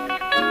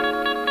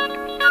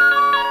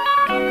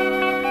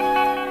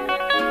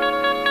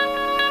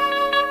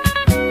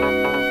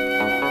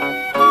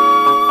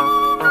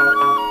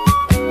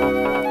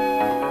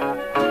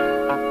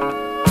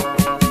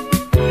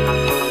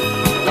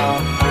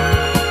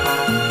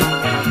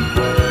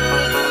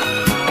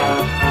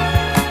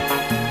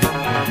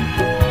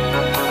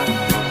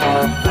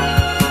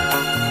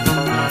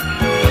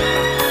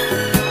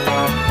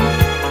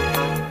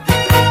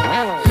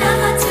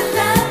 Lover to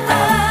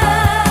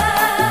lover.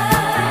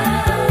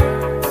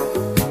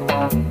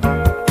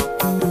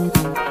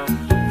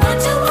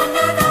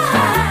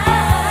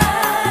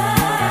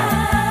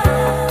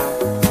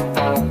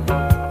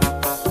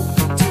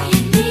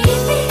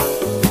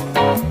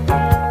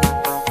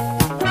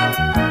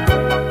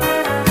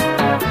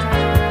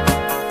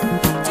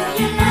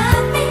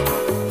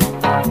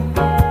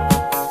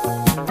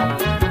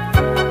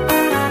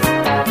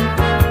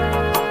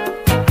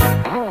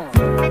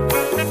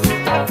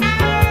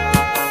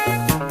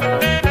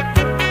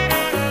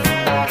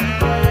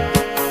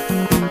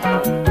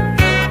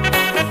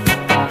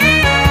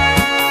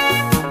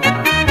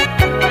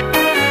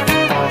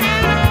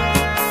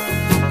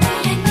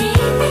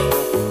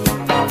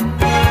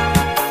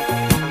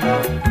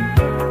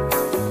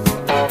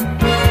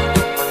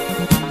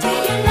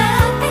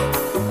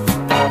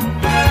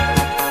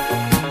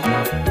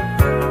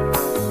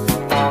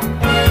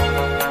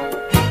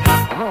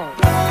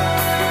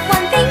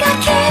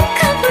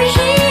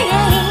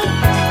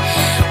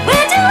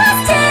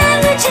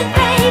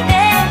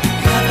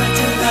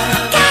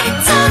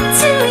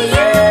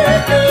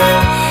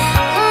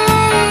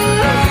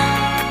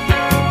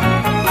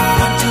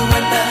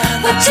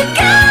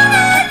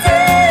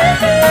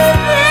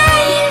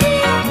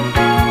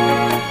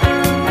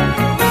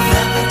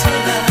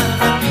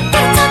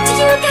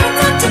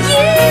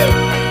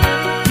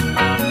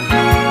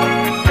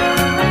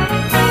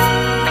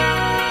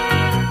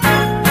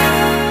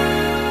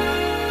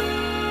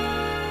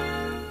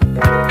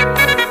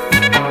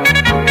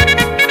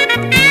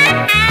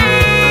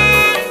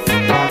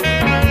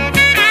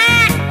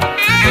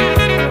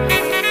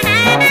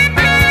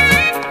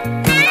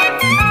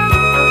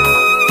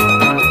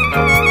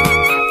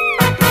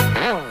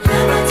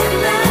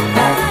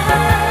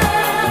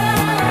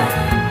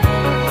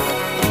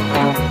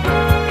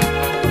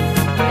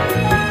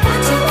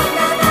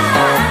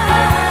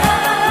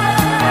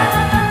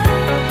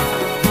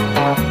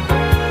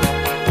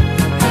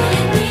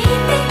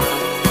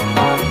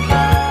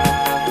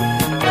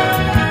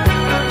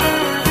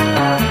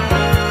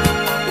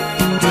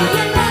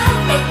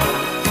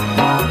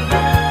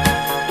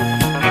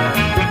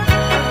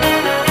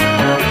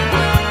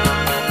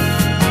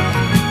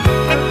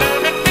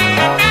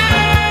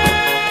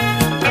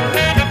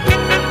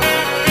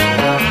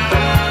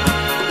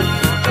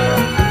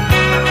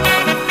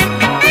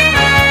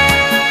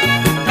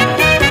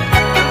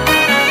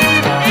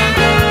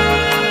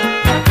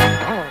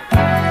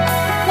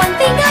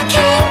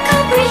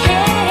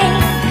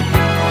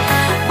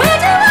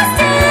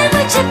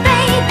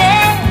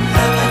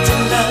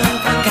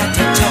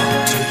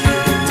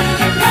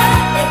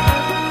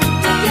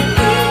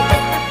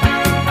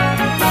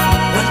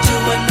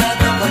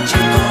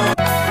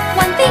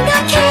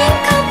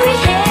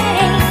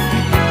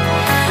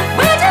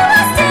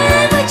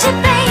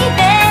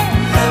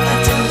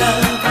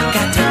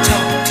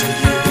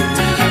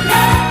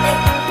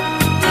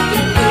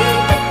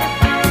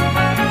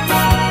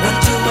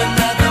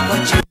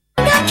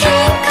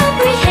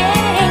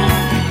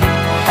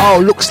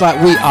 looks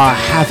like we are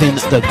having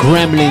the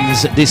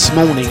gremlins this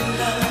morning.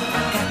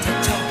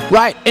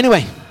 Right,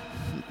 anyway,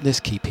 let's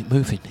keep it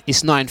moving.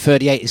 It's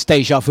 9:38, it's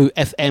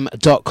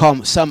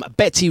dejavufm.com. Some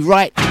Betty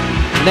Wright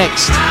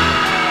next.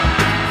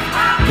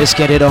 Let's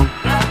get it on.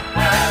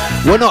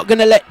 We're not going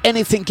to let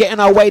anything get in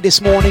our way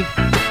this morning.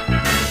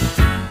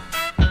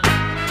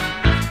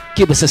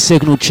 Give us a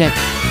signal check.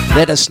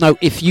 Let us know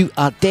if you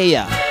are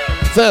there.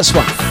 First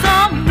one.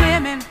 Some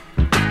women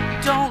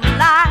don't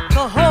like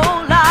a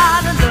whole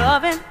lot of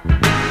loving.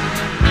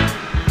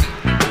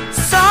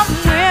 Some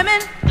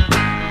women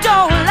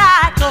don't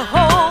like a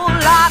whole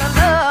lot of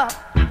love.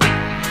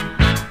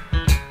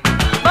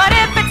 But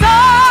if it's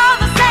all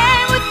the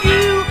same with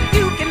you,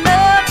 you can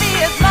love me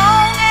as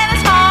long and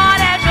as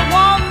hard as you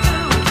want to.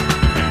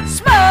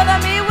 Smother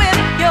me with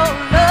your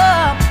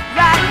love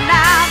right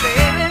now,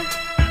 baby.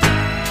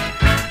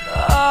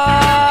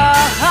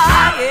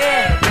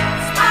 Yeah.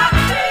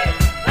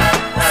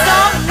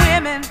 Some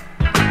women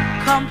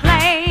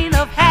complain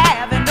of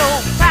having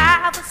no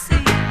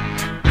privacy.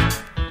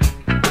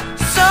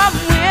 Some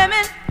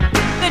women,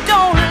 they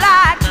don't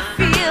like to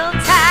feel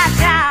tied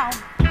down.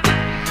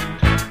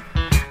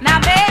 Now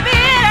maybe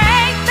it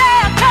ain't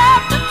their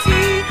cup of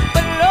tea,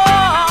 but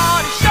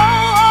Lord, it's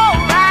sure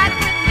alright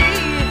with me.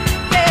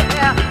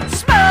 Yeah,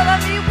 smother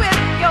me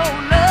with your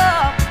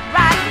love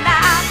right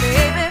now,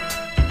 baby.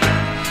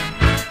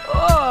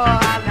 Oh,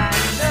 I like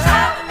love.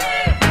 Smother me,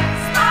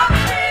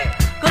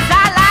 'cause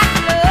I like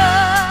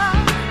love.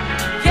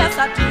 Yes, I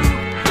do.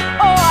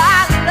 Oh,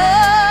 I love.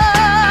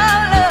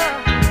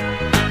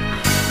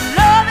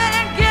 Loving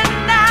and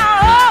getting out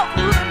all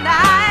through the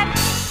night.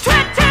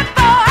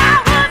 24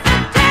 hours a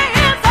day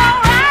is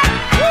alright.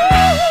 Oh,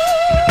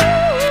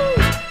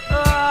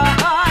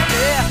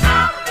 yeah.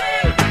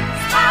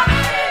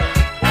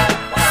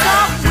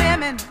 Some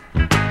women,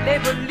 they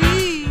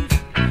believe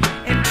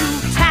in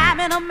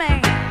two-timing a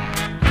man.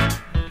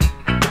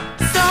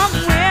 Some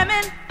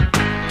women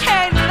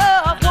can't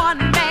love one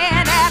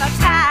man at a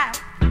time.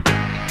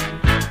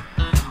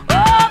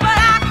 Oh, but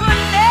I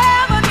could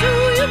never do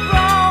you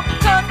wrong,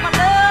 'cause my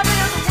love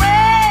is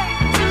way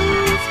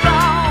too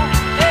strong.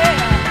 Yeah.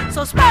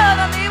 So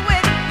smother me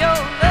with your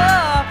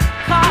love.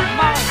 Come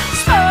on,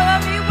 smother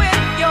me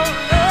with your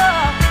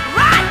love.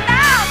 Right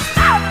now,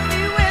 smother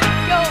me with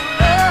your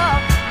love.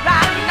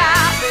 Right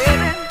now,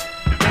 baby.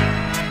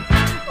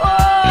 Oh,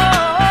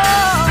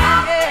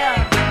 yeah.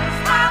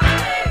 Smother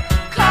me.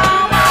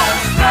 Come on,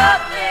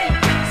 smother me.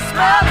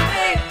 Smother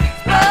me.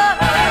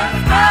 Smother me.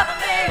 Smother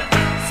me.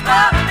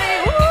 Smother me.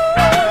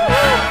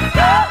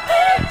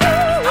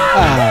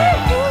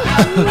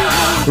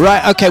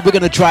 Right, okay, we're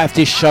going to drive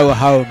this show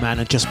home, man,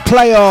 and just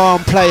play on,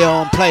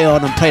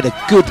 and play the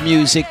good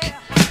music,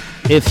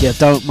 if you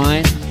don't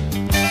mind.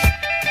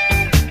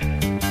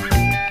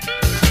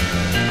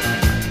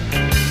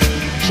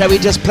 Shall we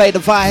just play the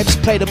vibes,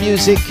 play the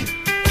music,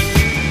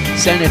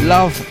 sending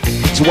love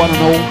to one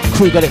and all.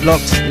 Crew got it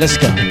locked, let's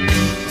go.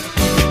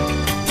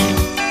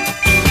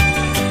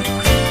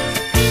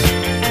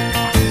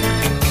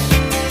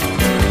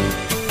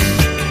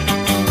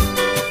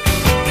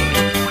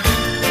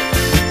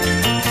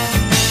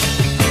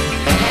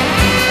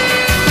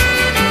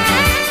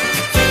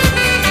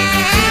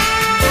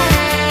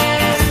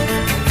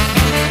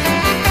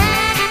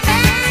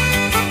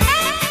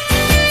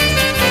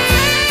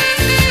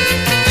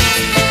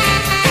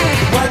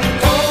 What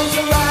goes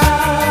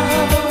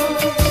around,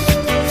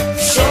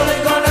 surely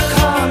gonna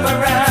come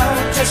around.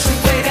 Just you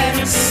wait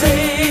and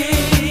see.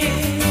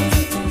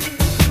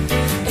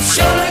 It's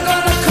surely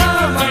gonna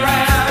come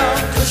around,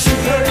 'cause you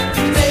hurt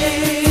me.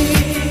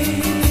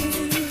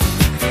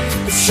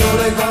 It's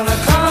surely gonna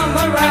come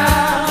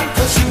around,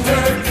 'cause you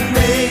hurt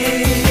me.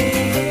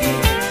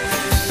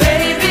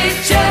 Baby,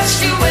 just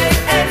you wait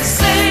and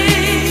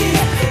see.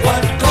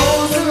 What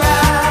goes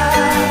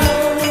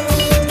around,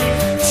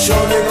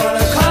 surely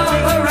gonna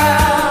come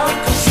around,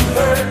 'cause you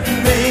hurt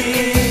me.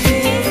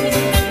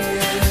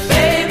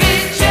 Baby,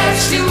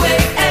 just you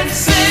wait and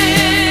see.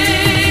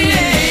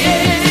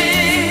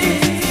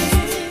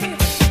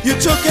 You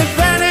took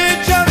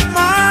advantage of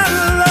my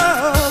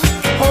love,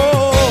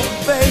 oh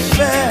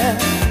baby.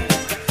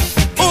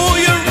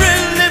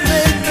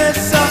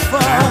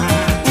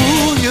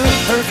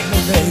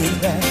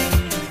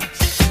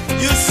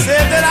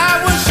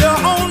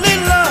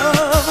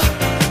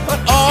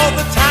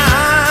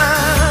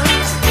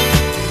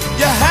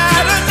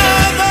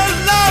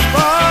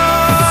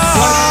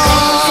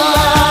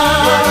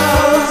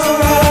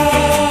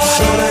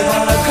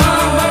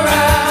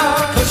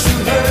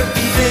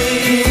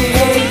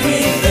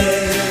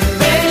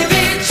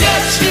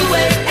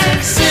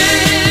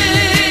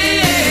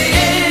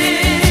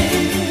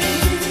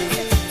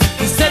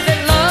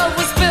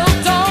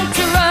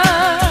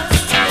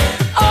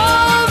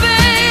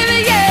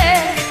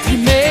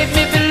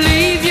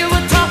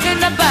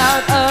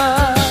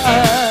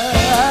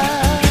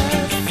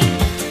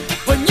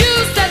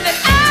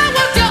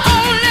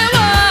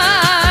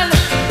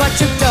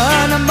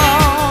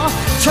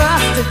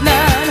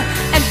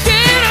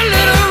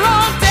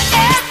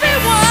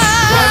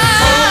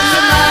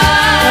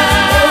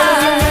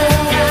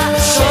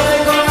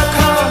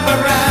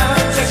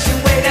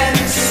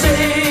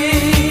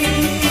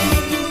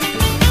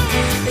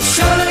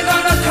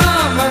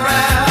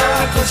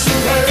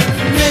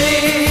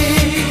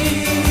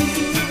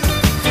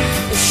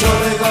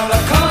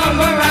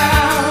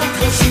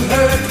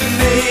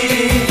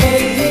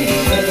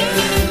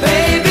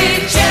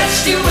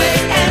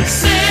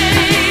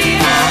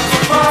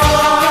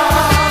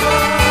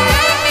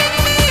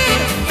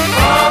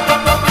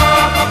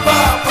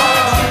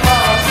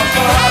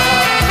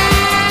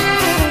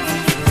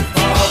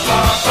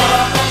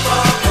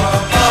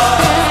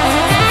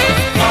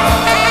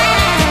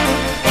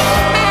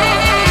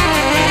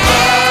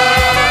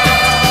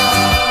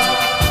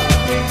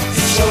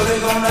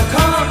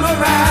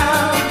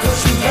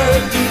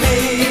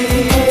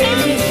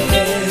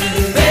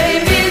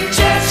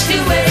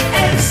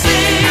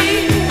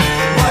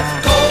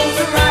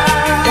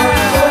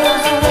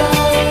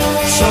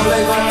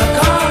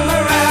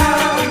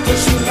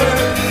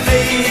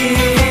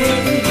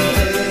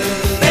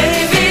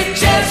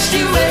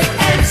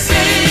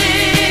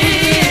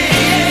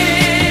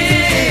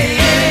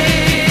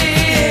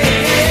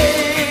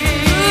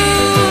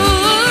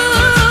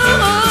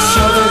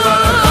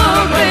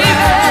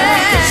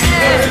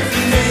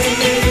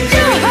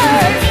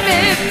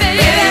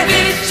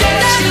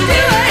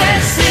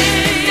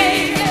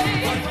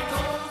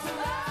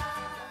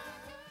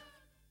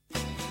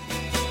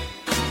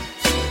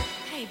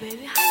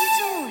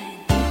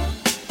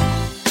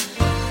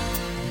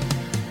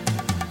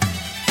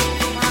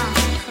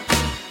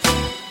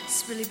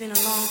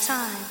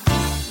 time,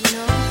 you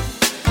know?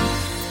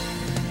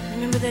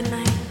 Remember that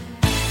night?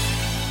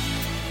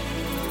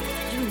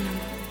 You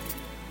remember?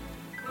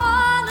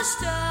 On a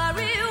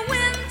starry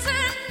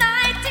winter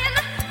night in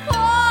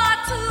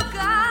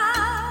Portugal,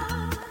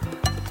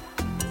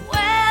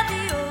 where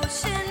the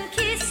ocean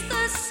kissed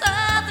the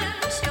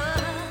southern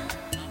shore,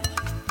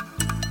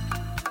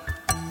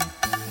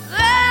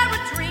 there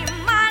a dream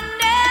I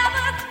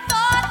never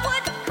thought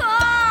would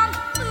come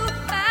to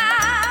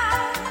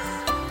pass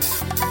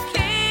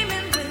came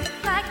in with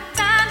like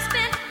time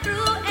spent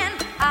through an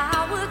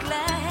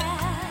hourglass.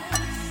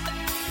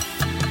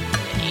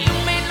 You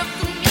may look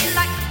to me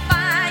like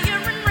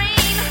fire and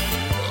rain.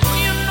 Oh,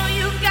 you know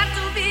you've got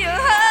to be a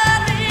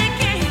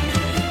hurricane,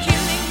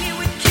 killing me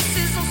with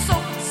kisses oh so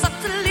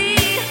subtly.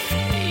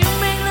 You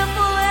make love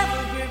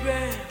forever, baby.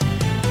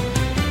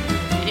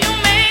 You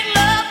make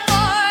love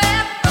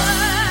forever.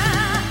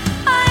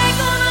 I ain't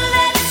gonna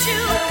let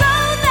you go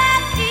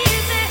that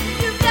easy.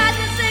 You've got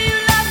to say you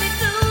love me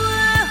too.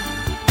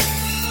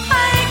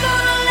 I ain't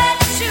gonna let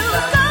you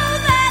go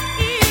that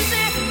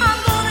easy. I'm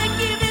gonna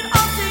give it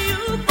all to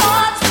you.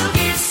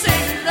 Portuguese,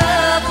 say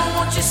love. Oh,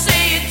 won't you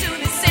say it to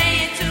me? Say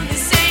it to me.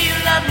 Say you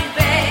love me,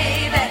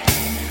 baby.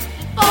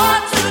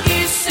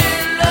 Portuguese, say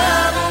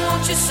love. Oh,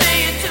 won't you say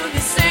it to me?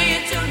 Say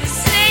it to me.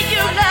 Say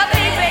you love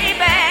me,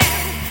 baby.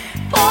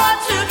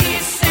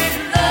 Portuguese, say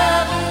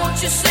love. Oh,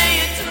 won't you say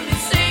it to me?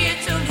 Say it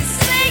to me.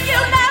 Say you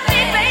love me,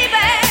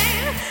 baby.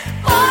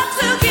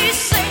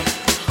 Portuguese, say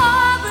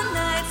all the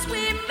nights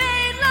we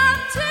made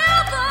love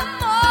till the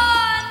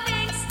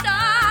morning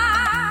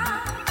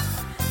star.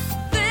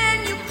 Then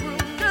you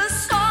crooned a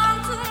song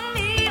to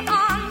me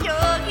on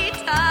your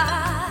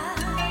guitar.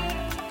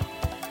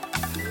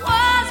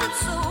 Was it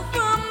so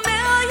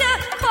familiar,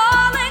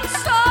 calling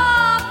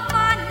soft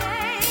my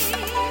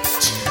name?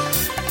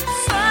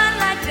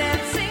 Sunlight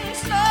dancing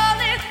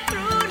slowly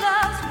through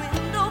love's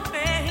window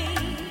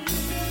pane.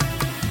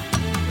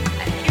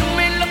 You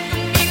may look to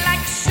me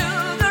like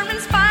sugar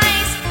and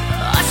spice.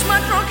 Hush my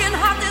drunken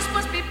heart, this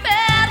must be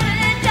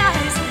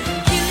paradise.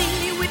 Killing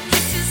me with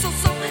kisses so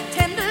so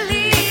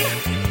tenderly.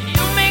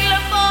 You make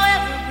love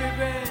forever,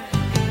 baby.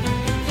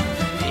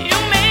 You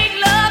make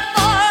love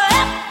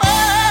forever.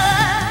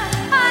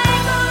 I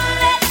ain't gonna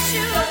let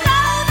you go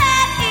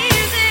that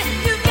easy.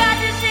 You got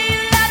to say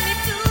you love me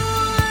too.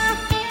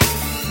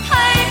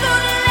 I ain't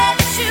gonna let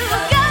you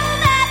go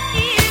that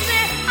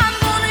easy. I'm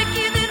gonna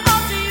give it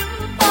all to you.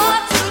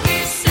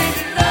 Portuguese, say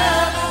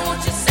love. Oh,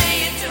 won't you say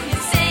it to me?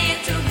 Say it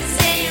to me.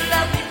 Say you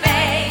love me,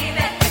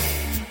 baby.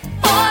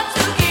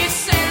 Portuguese,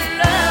 say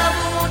love.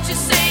 Oh, won't you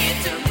say it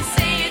to me?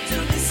 Say it to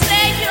me.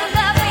 Say you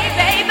love me,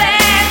 baby.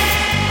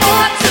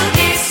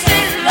 Portuguese,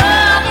 say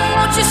love. Oh,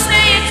 won't you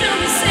say it to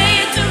me? Say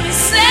it to me.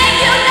 Say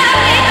you love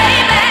me,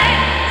 baby.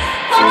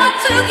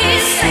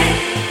 Portuguese, say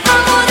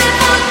amore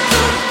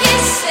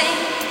portuguese,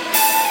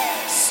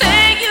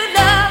 say you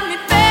love me,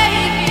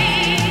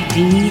 baby.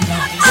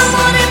 Dlux.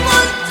 Amore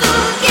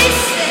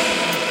portuguese,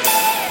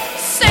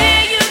 say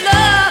you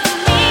love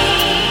me.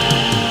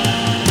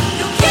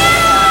 You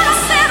quiero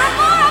hacer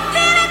amor, I'm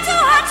feeling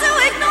too hard to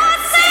ignore.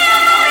 Say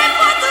amore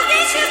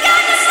portuguese, you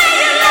got to say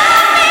you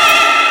love me.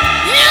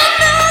 You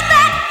knew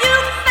that you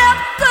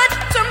felt good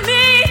to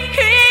me.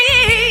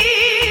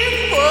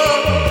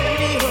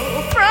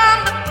 Whoa, from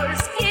the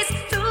first kiss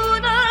to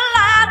the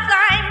last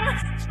I'm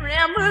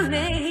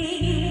trembling.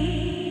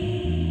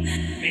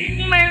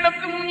 You may look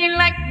at me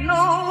like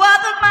no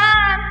other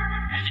man.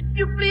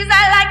 You please,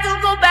 I like to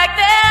go back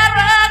there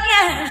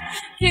again.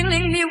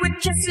 Killing me with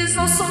kisses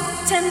oh so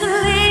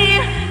tenderly.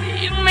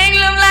 You make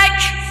love like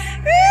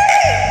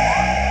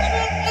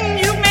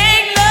you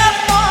make love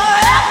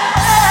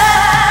forever.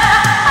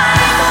 I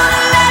ain't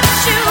gonna let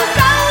you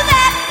go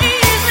that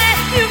easy.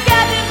 You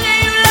got to say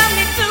you love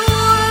me too.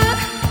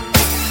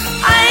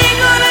 I ain't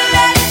gonna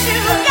let you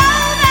go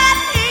that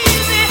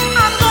easy.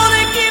 I'm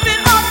gonna give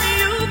it all to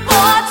you.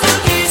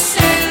 Portuguese,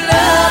 say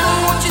love.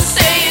 Won't you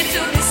say it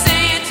to me?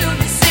 Say it to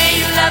me. Say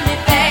you love me,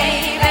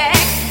 baby.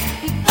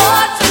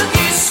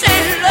 Portuguese,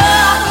 say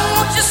love.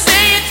 Won't you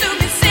say it to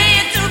me? Say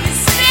it to me.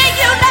 Say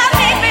you love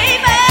me,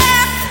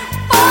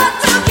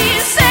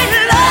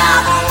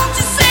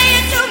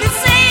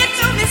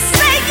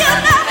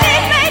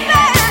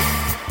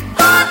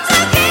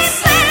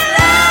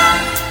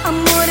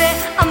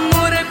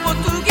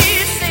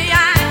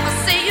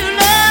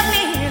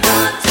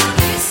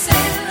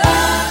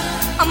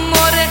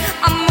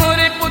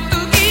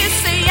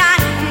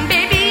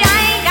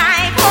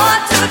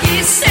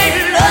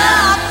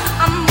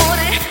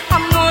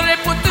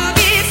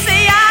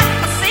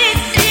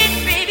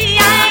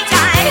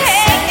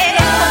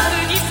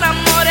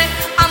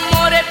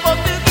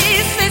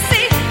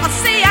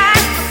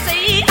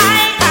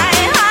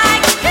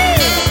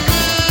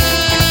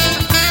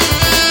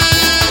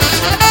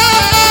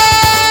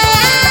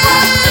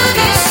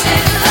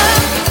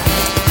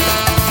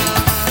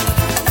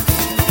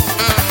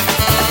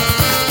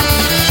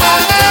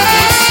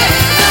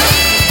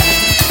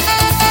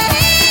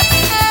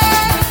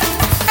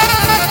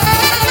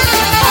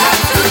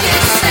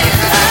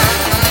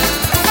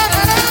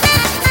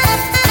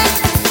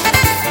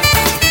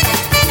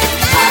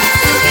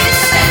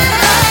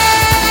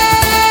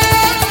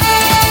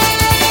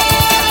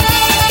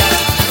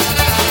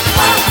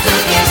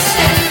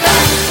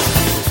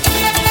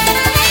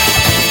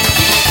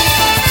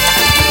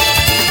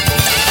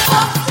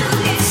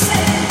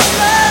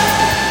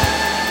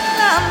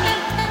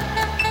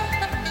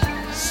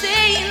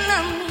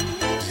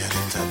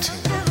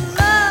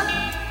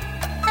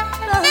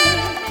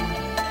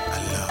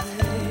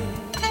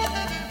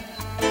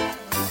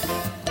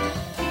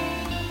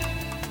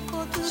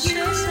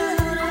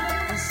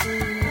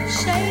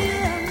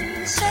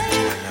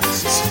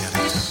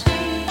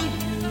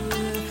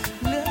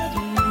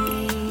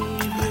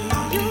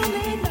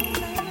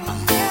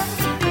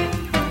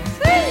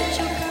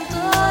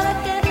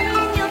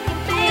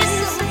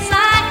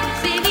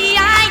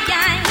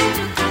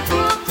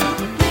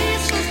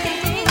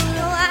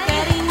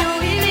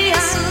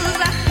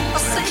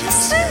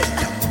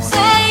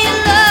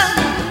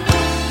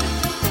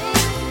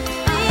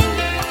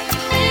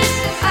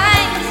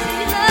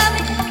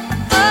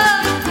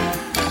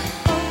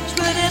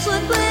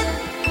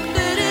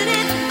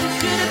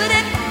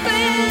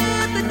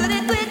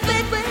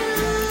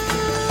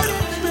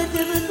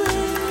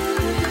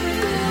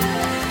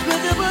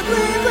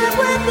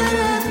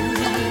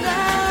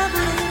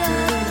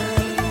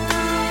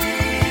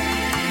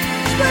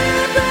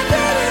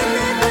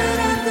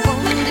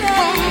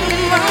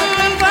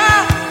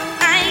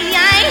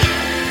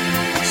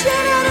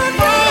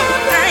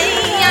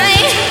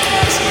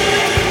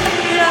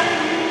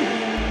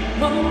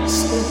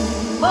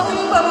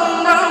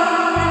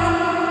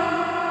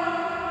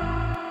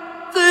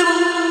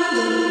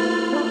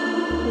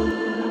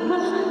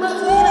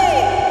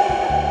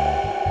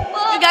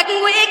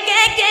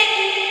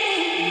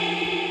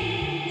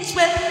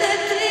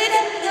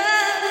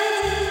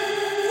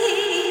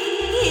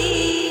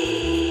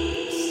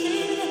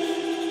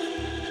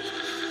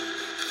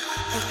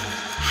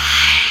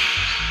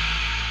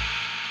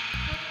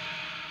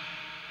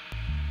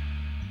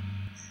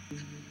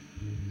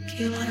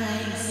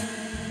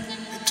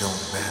 It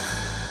don't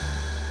matter.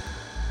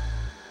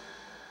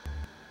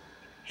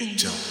 It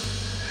don't.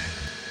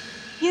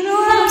 You know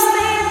what I'm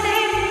saying,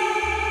 baby?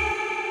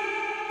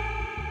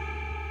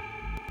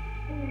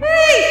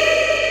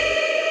 Hey!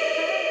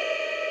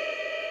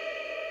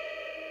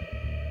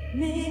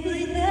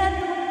 Maybe that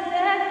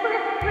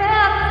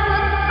breath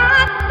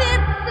I've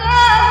been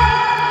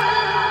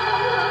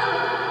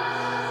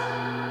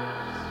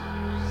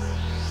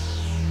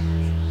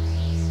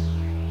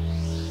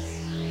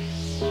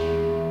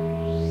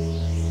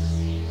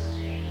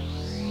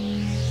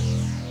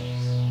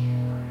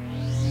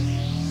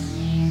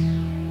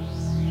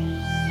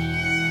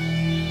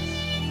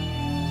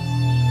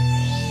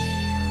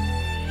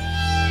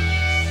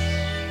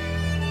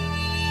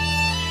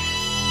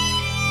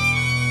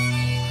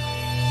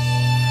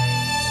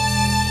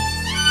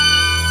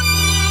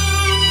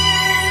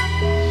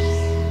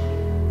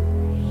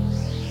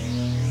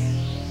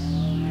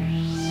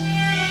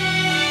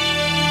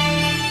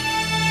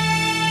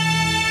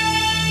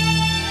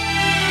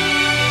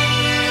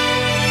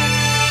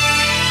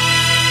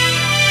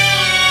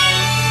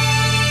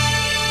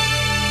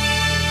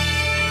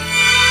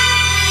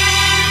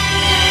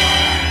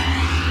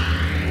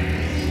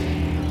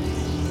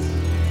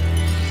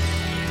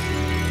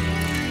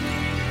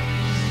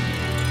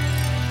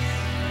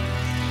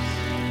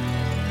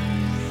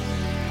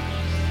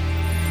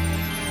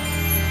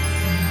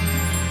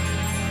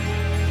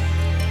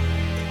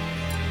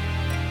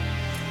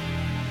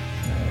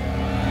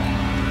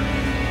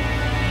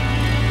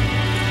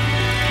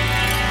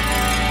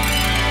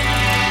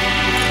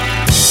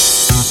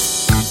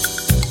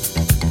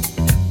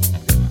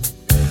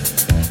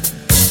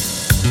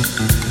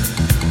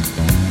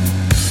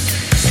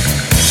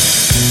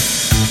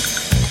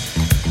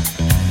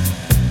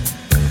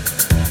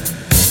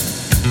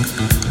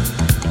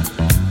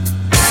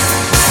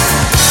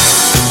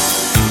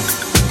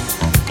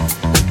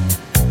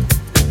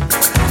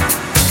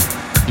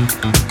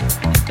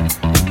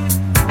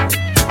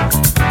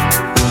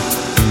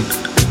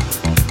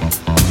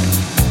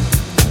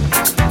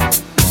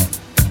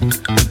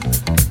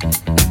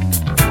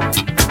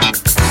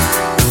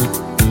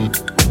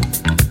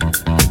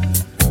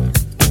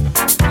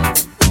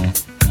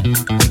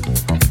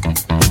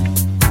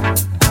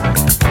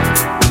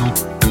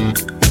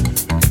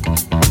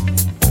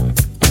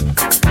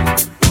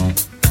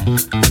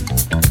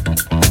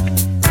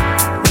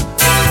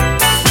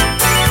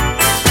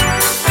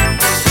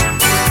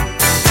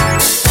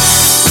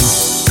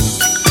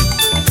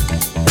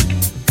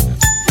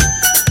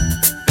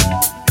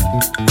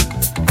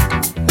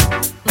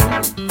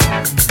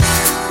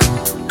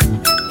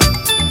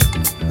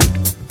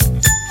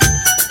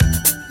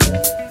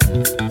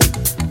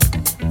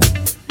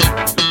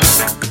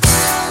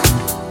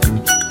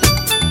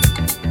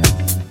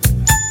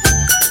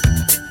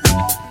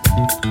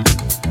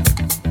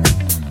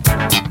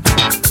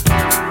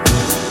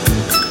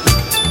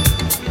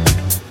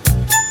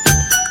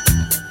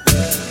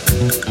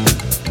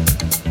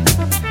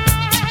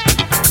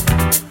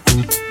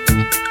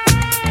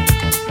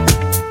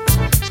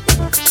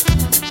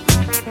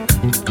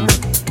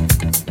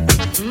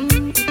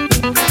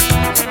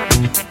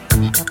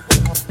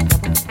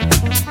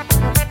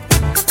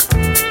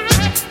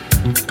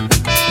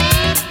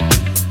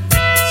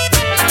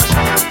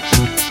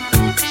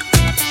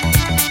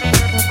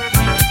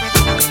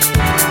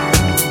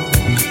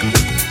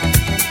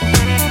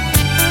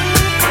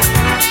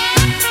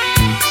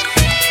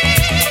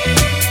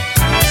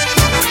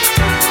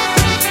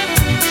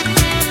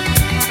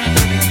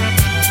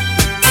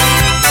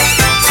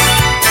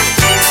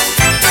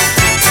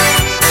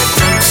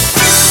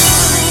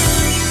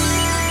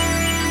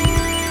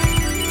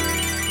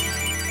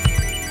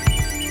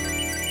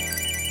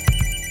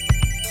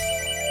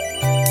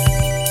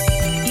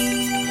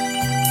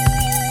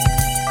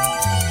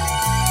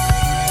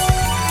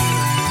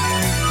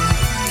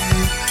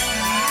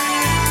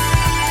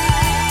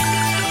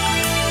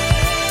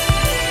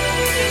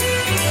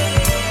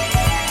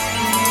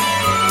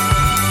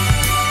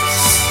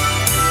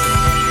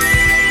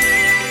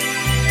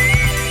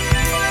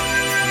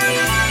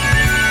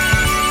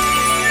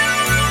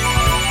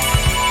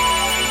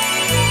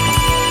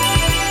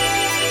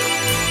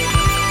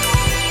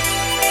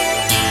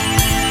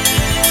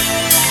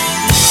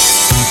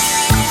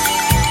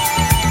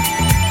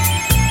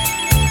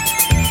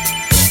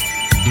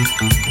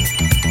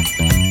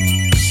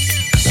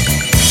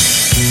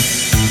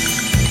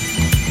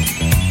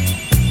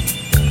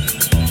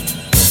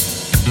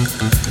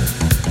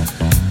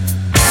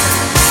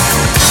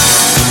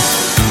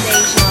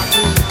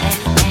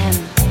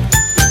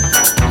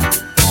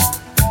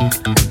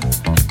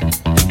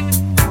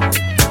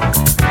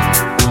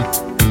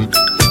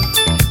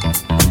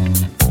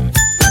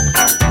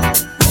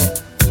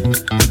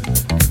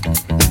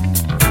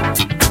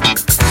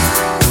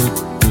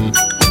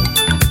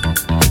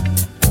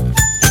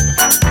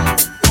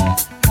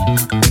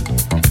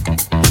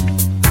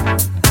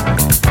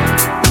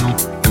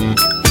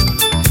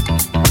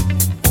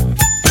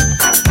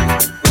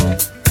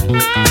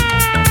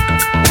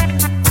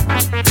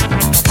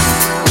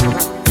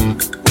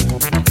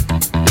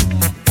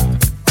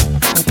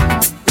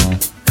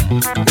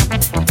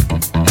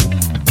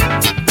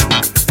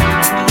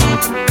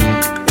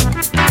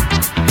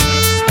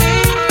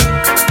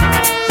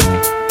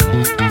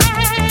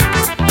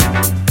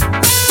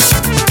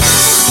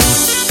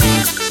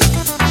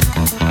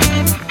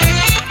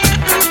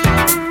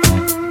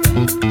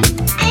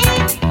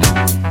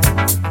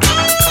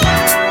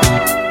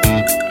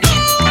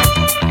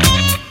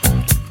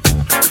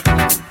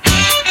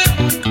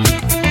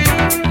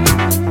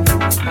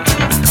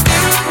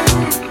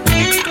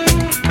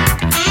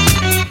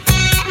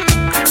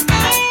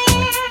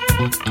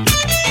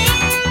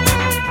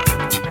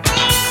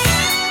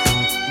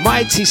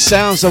mighty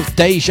sounds of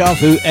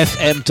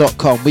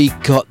dejavufm.com. We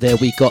got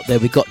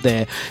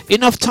there.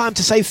 Enough time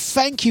to say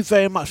thank you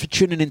very much for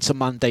tuning into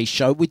Monday's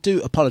show. We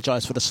do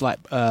apologise for the slight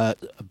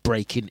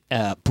break in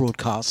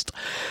broadcast.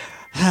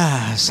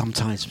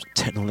 Sometimes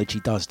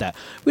technology does that.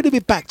 We're going to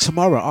be back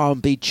tomorrow,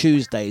 R&B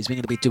Tuesdays. We're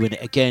going to be doing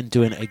it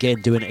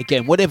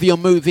again. Whatever your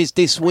move is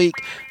this week,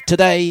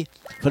 today,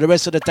 for the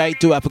rest of the day,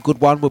 do have a good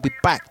one. We'll be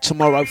back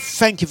tomorrow.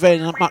 Thank you very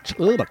much.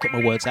 Oh, I'll get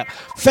my words out.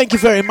 Thank you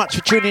very much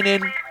for tuning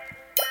in.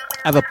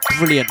 Have a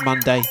brilliant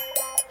Monday.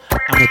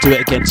 And we'll do it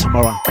again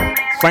tomorrow.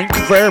 Thank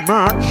you very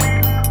much.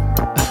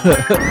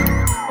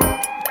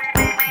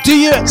 Do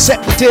you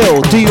accept the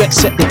deal? Do you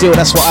accept the deal?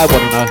 That's what I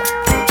want to know.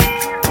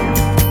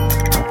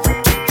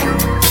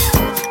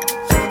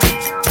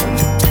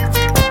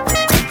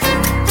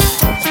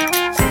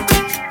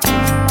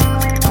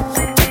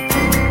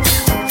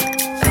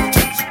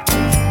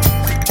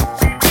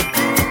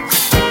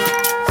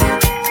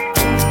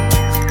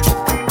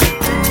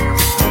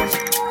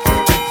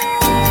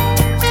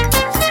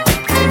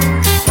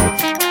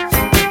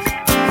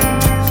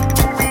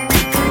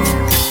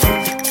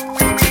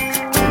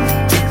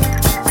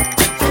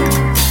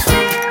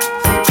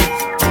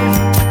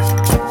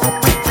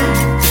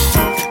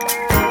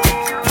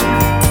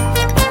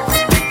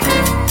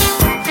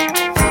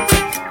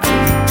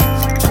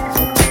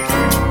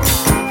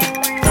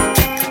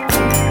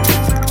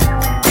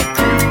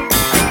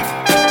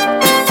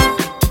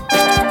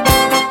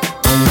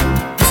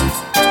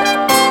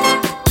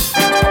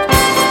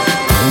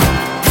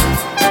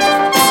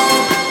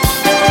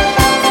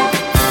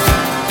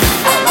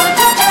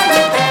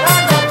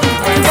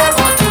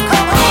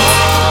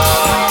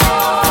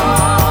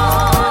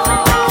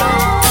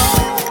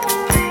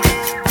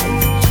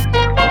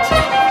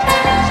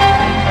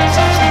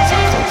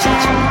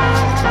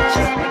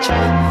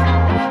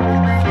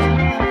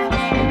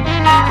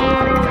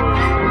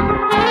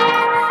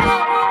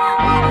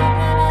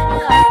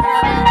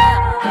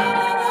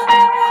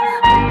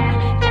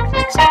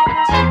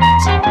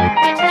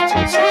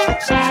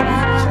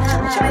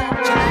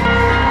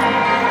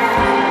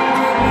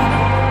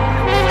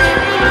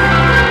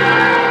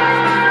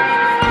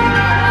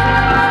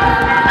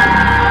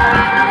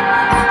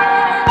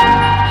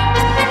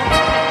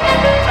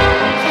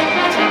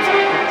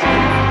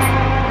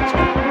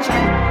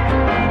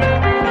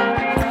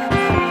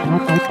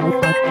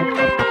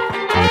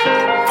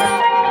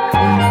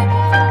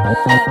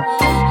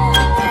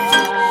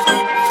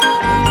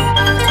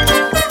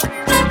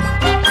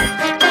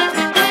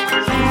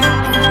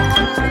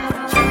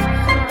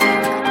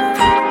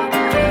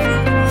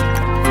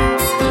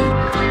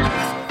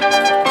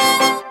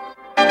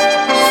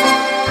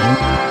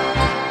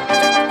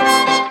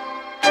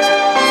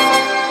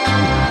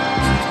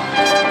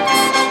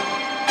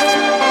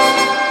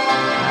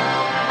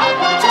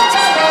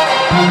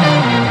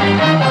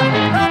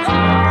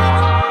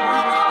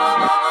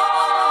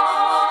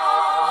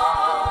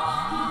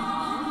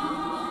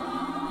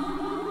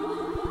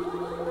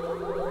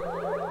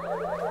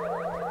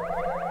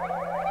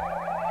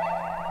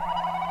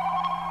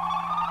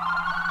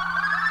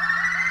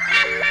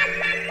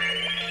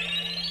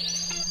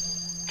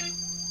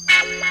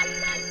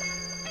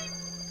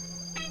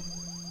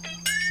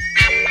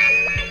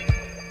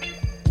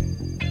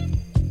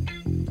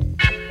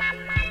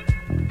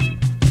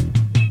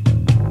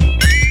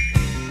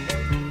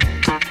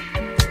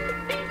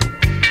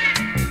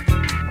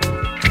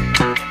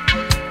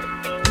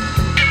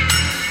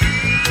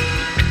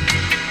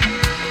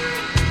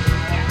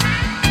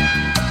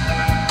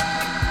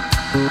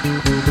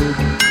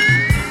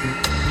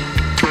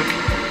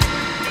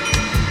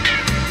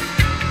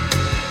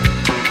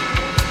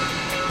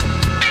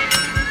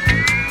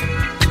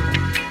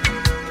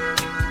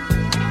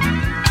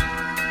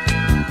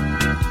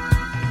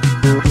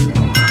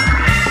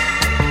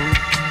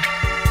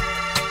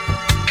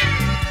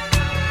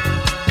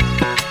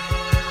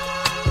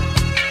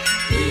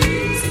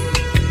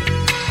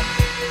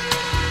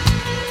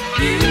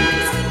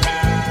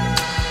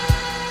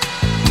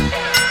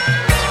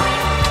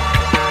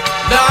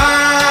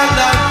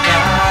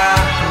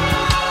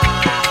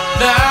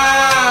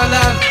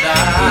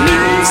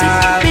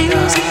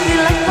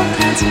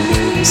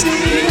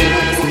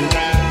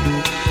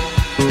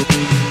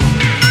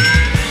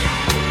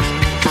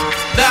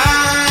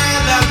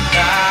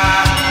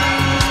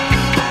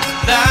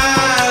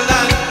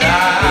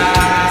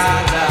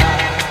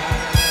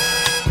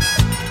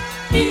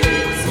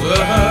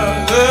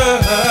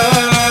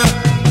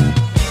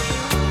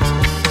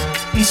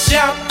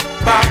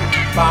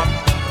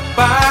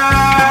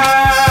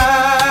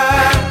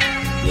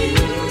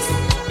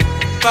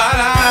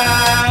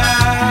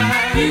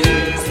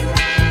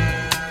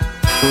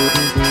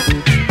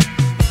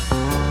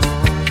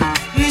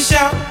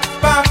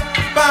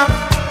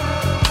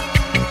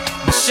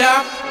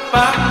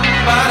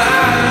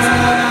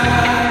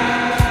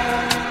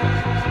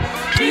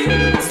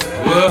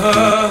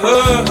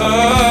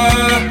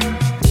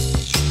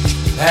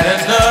 Had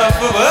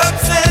enough of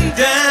ups and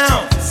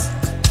downs.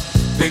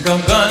 Think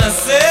I'm gonna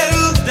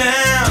settle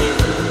down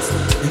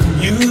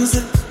in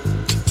music.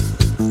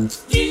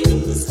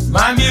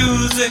 My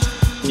music,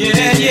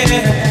 yeah,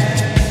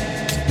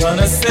 yeah.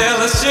 Gonna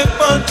sail a ship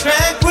on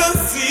tranquil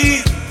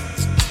seas,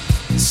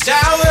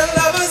 shower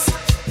lovers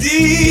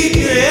deep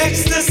in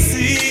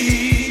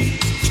ecstasy.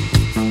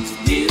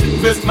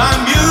 With my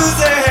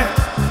music,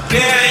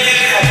 yeah,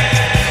 yeah.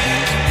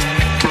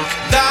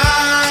 La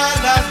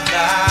la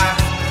la,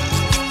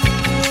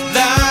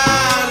 la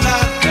la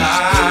la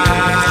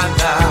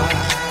la.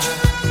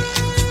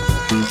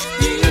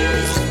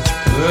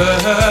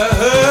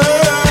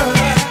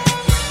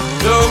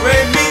 Do re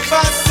mi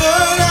fa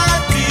sol la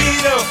ti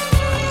do,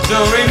 do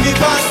re mi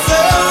fa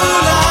sol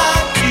la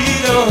ti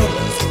do.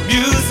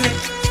 Music,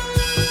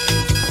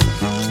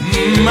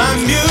 my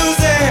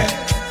music,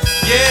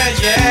 yeah,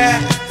 yeah.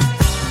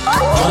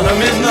 When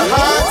I'm in the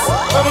hearts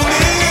of a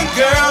million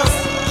girls,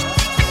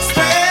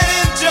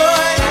 spreading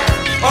joy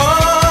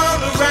all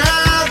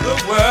around the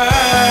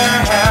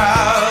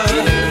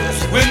world.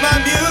 With my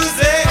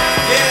music,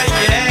 yeah,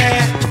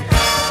 yeah.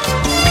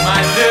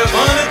 Might live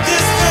on a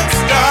distant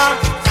star,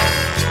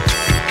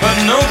 but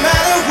no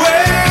matter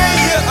where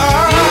you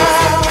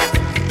are,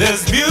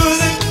 there's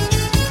music,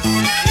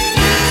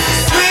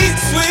 sweet,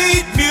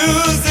 sweet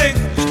music.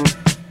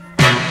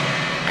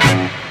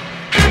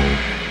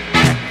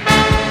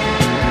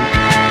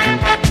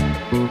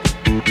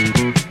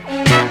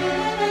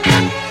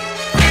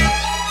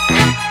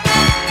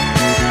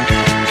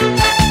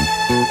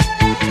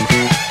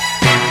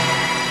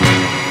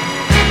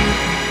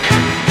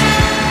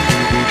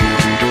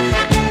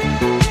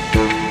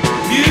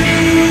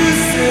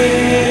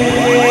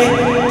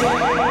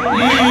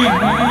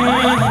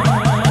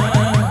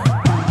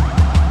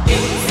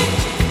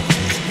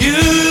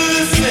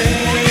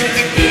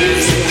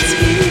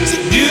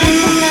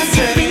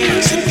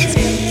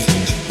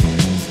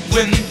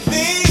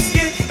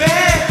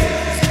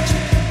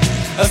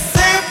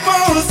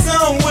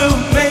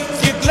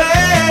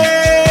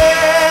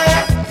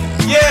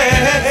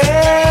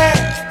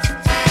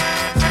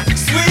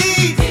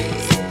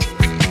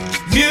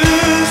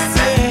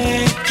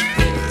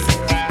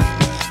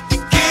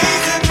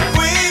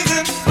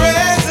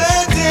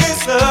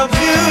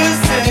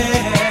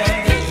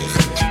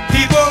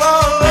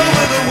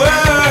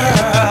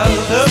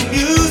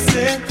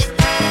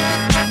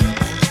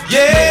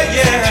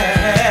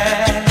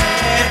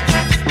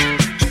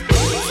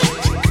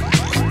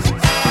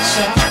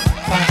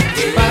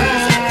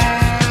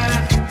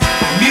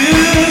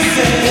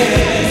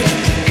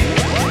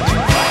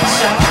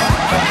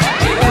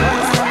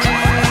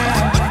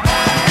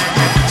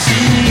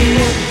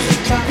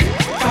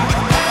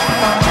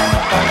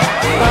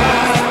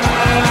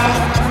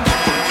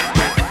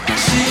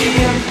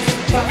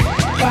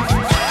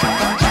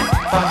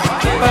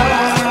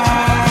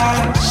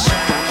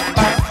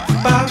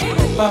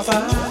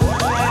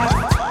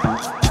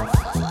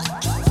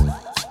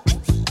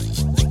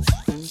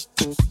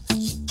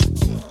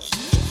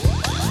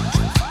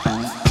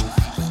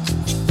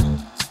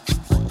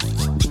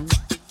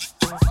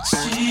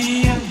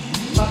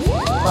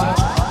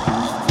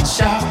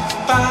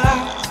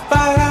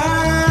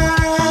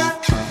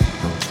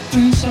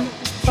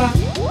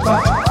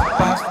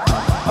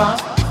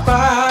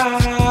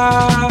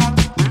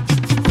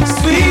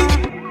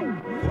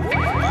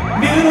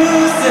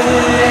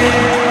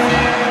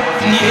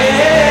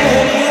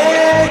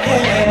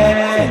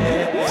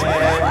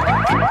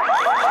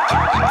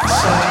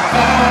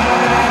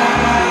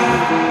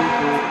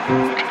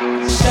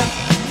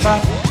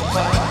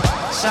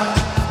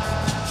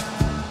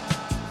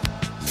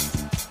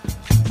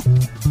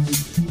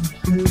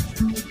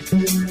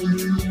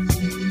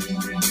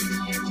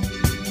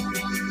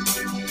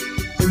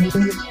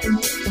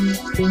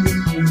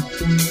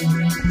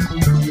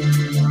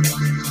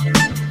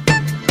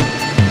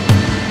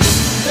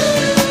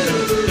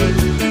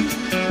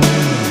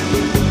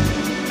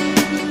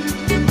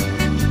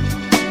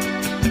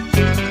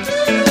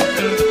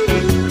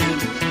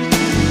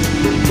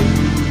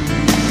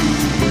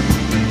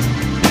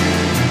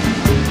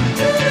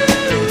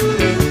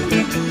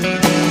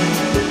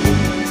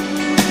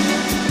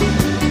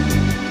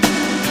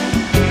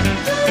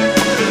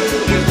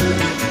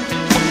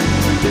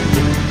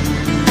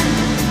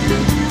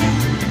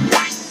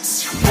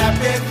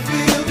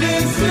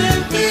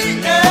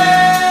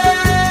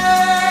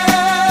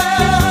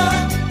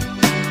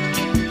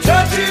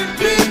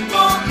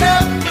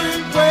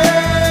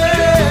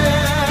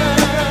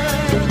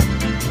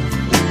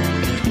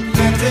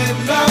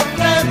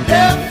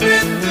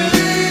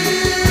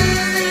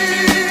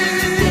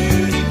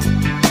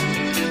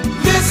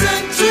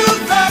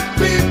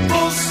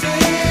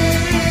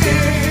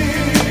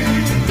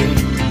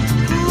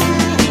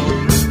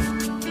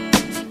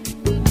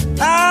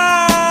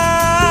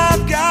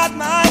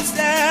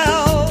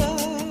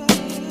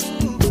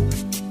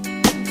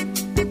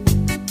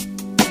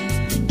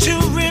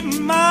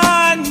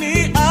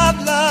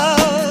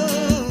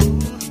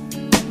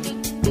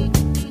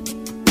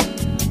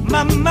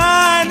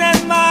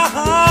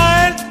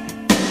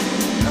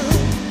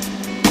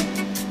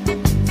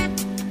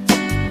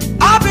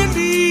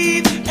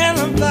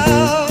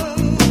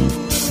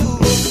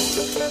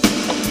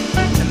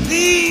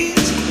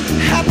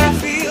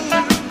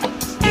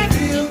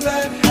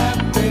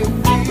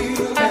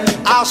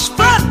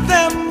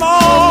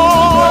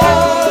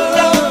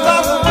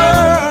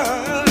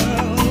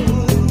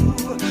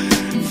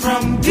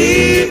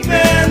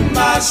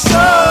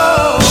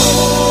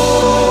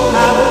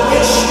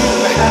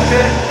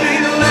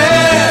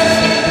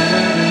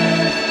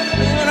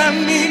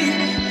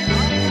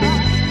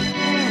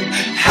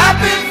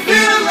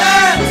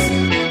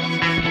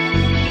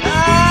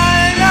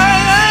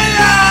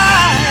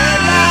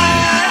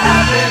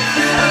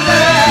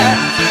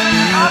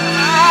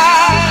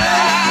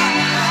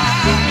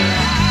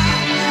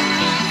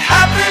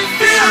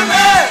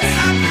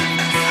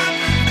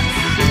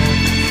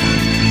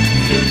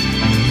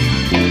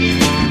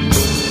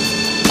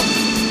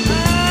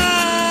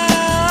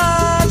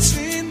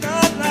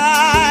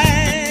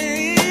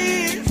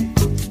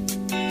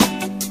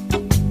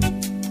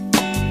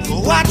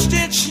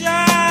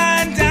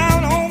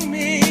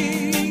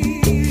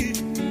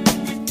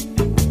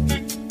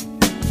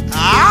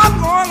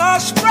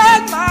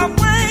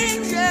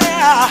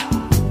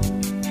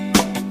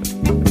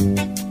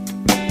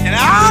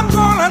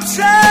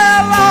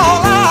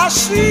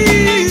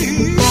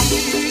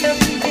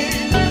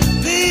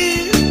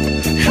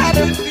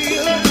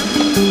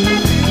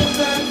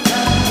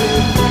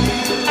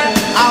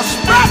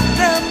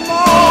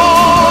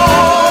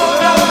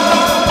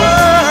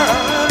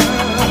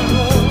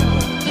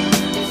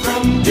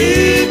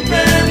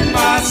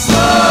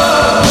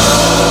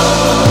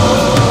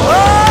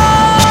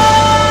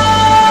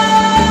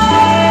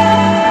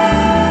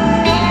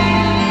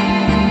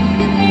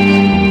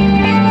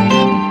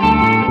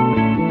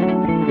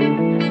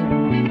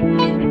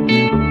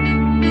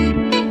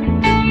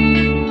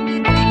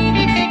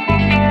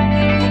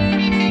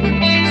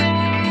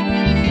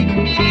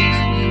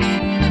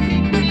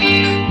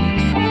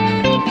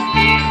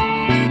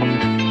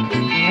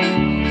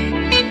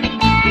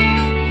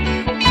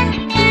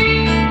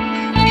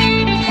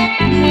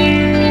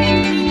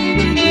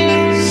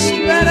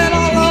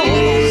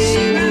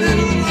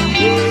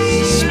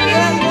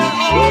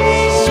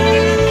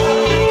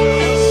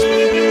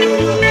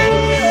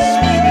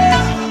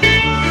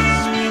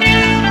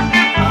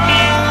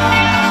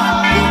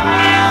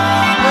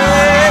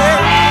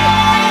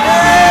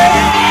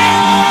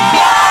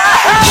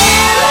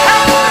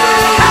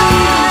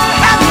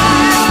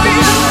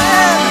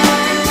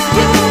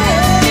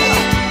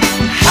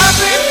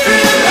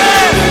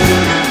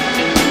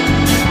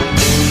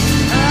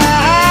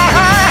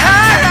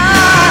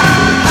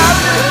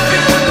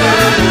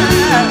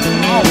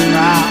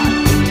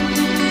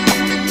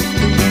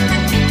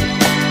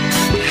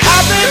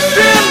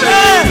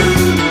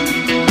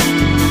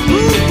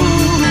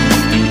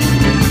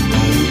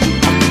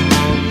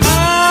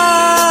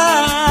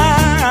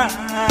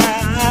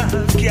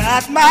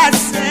 got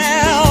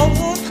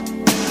myself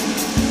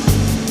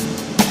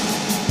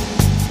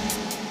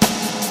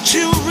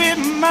to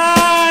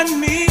remind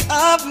me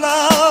of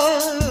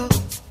love.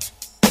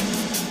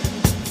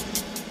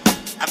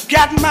 I've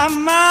got my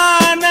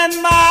mind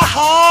and my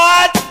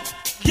heart,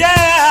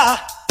 yeah.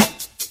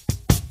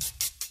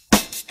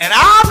 And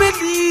I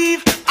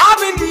believe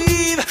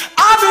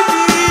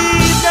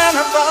that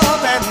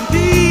above and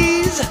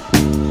these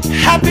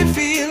happy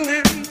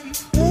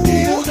feelings,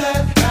 feel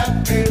that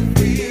happy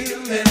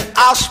feeling,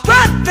 I'll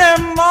spread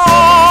them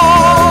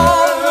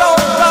all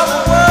over the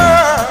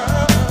world.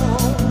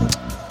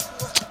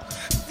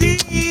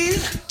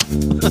 These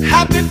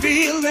happy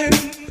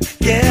feelings,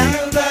 yeah,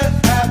 feel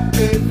that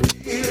happy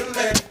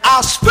feeling,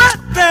 I'll spread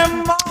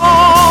them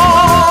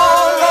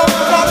all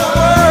over the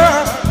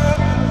world.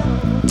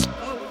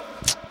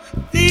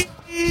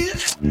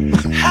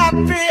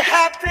 Happy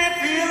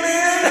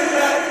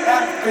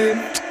feeling,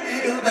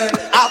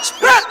 I'll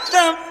spread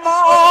them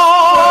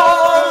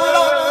all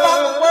over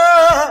the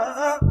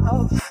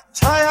world.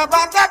 Tell you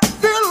about that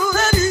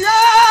feeling, yeah.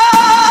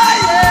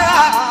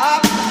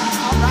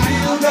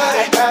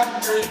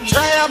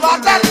 Tell you about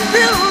that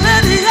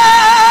feeling,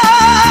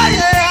 yeah.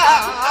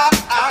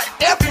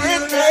 Every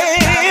day.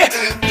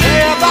 Tell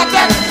you about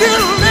that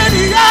feeling,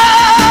 yeah.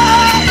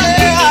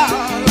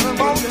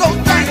 Those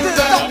things that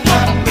don't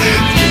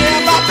tell you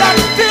about that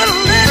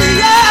feeling,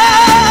 yeah.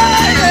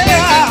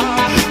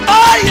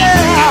 Oh yeah.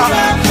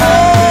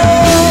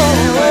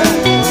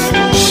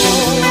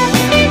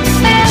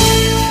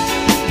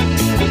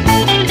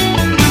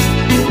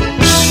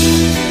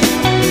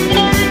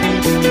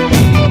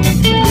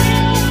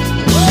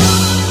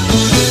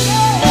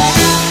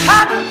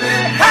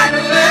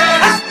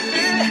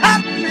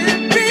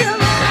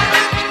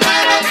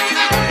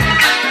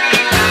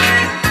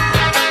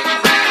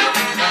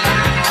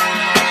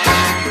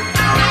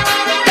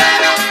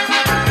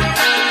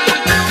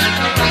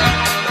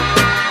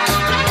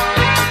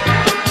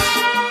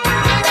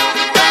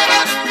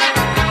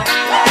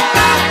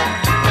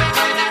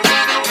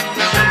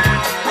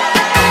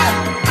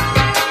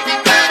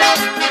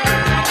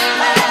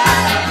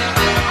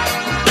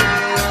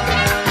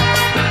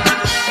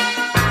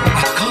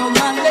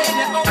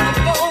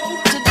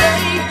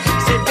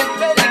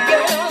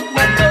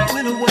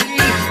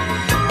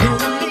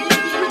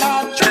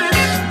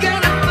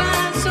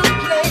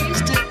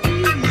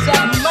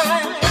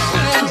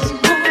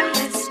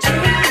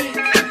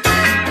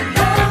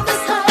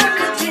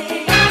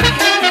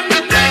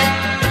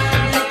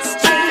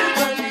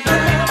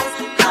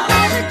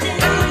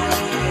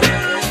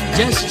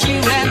 Just you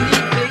and me,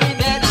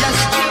 baby,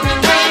 just you and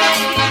me,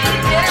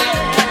 yeah.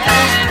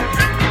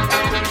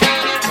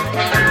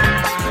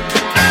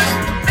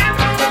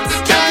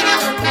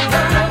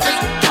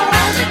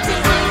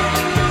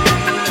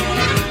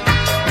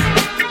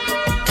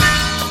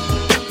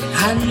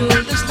 I know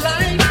this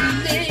life we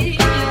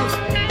live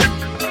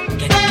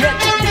can get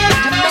to be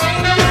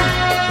demanding.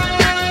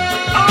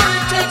 All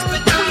it takes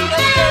between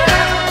us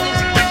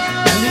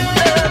is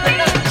love and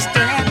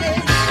understanding.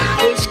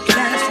 First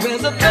class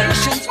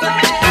reservations for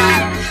two.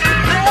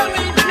 There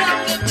ain't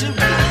nothing to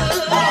do.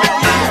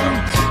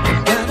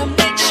 Gotta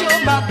make sure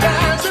my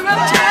prize are up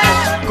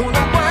tight.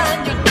 Gonna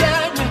wind you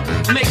down,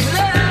 make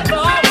love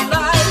all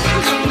night.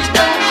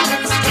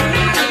 Let's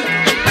take it.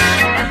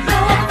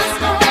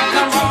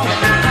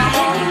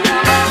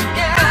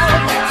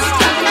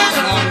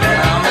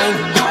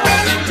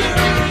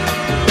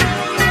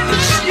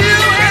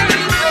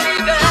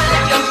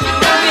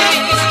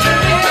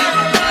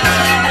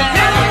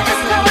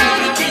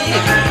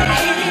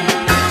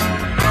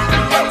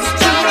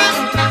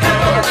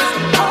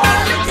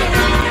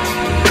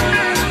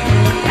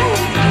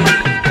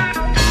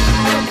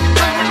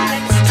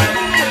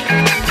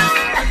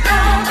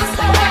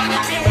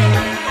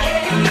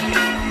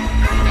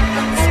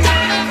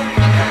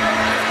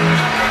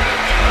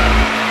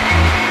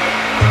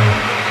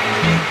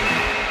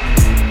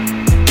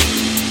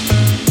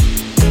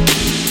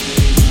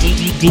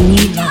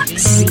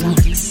 Dlux.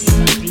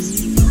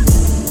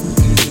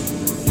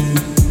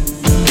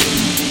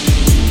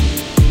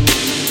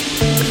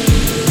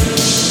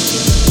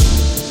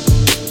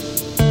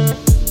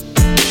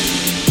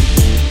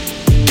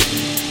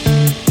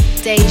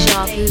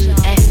 Deja Vu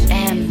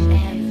FM.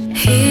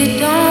 He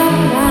don't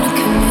wanna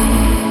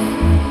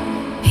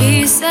commit.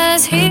 He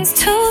says he's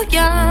too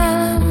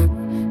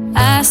young.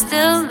 I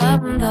still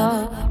love him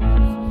though.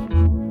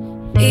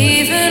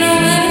 Even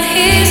when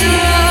he's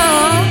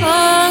wrong,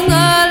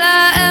 all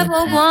I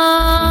ever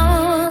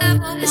want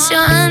is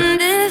your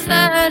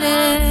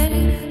undivided,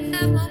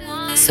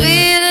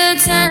 sweet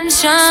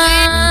attention.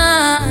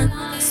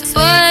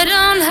 Boy,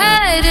 don't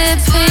hide it,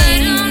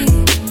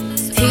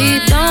 please. He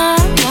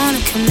don't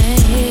wanna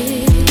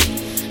commit.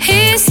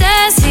 He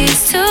says he's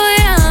too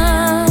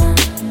young.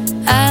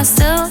 I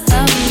still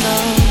love him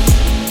though.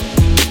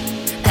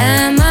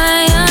 Am I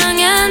young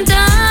and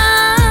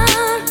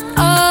dumb?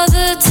 All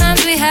the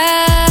times we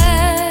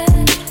had,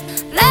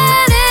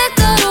 let it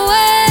go to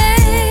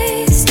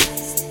waste.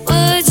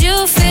 Would you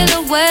feel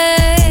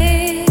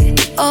away,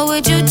 or would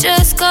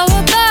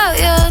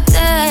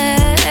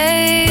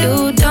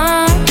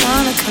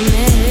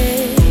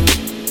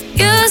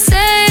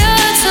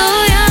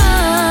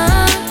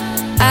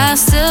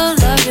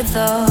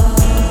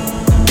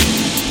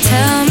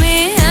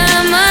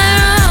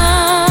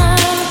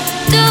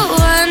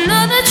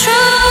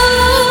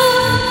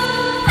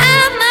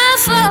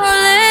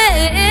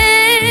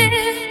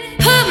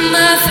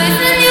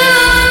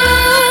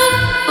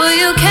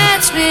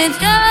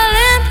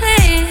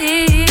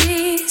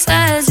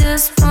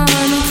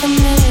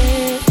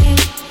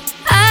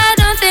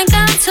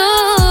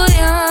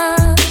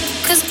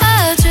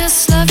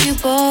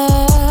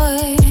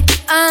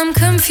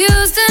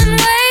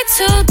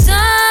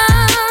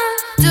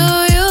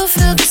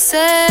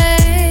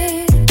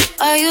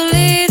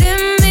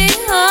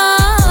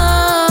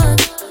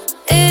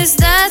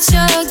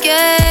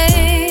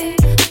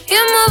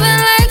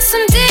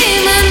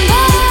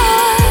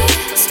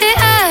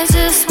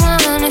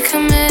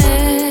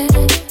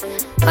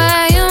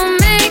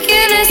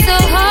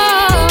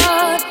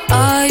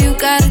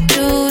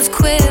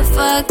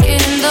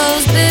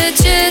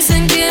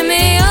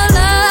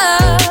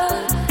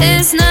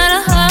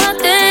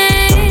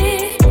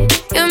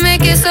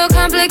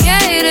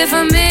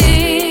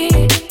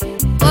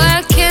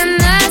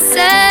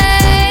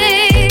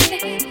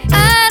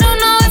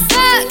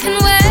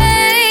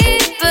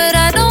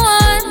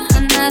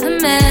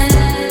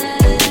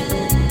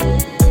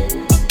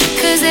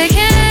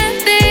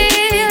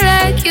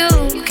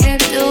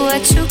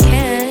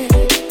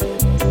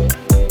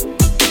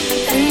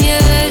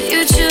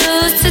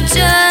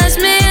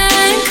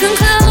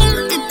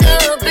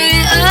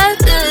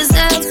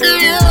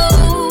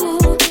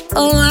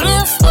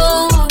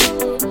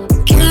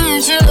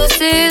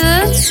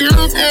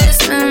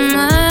spend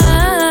my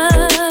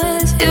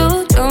eyes.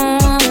 You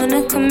don't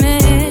wanna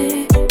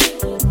commit.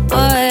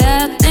 Boy,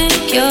 I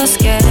think you're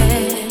scared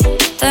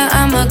that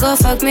I'ma go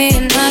fuck me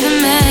another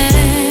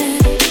man.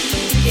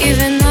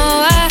 Even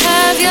though I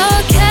have your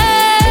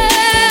care,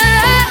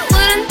 I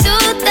wouldn't do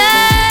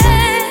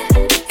that.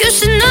 You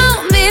should know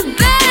me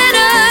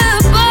better,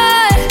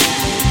 boy.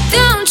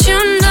 Don't you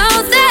know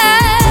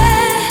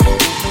that?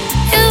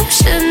 You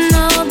should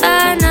know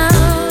by now.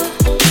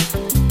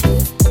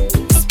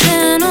 It's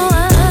been a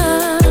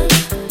while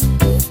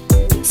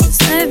since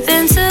we've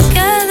been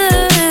together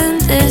in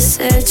this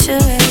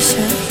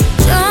situation.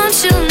 Don't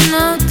you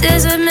know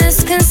there's a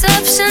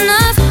misconception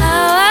of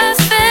how I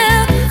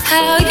feel,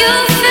 how you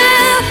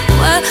feel,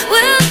 what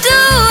we'll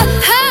do,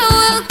 how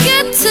we'll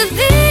get to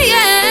the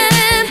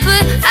end.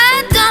 But I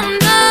don't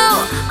know.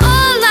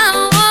 All I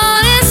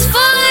want is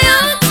for you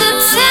to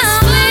tell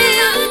me.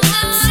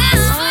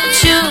 Aren't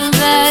you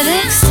that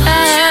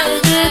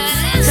excited?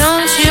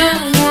 Don't you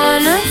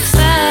wanna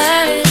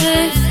fight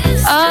it?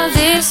 All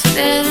these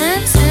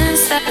feelings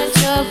inside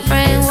your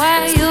brain, why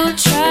you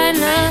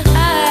tryna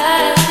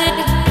hide it?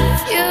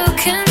 You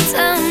can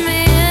tell me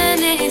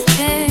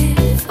anything,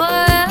 boy,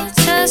 I'll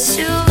trust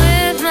you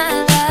with my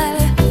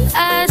life.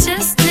 I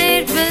just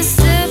need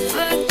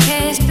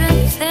reciprocation,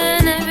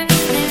 then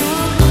everything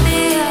will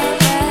be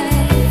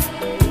alright.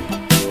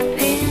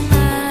 Be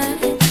mine,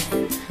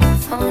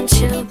 won't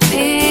you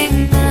be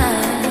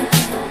mine?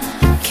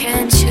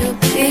 Can't you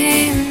be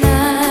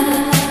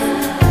mine?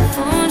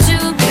 Won't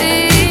you be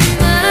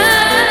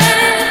mine?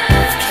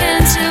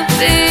 Can't you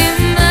be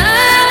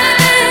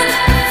mine?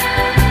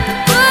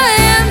 Boy,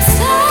 I'm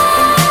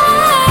tired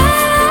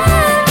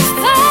of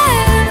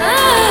fighting.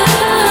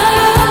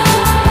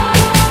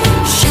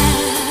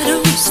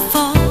 Shadows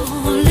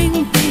falling,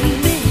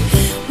 baby,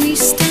 we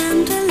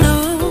stand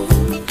alone.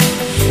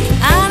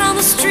 Out on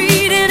the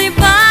street,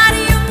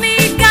 anybody you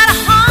meet got a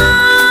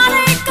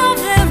heartache of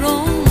their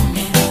own.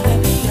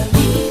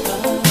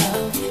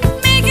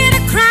 Make it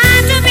a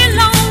crime to be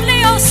lonely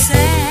or sad.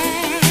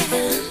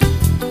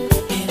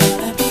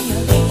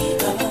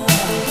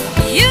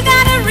 You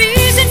got a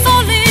reason for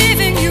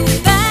living, you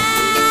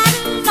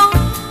battle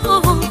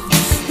on.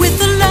 With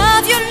the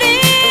love you're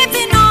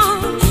living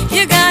on,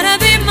 you gotta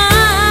be mine.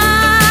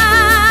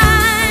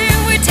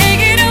 We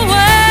take it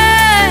away.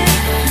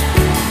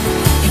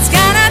 It's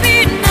gotta be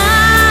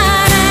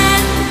night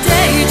and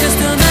day, just a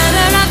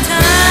matter of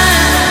time.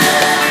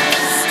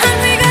 And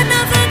we got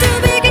nothing to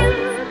be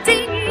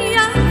guilty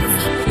of.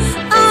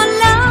 Our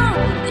love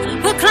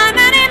will climb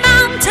any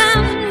mountain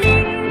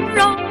near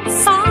or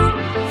far.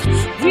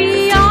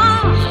 We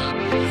are,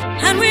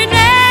 and we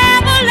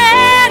never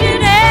let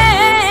it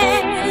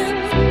end.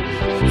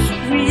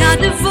 We are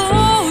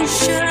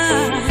devotion,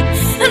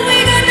 and we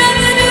got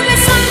nothing to be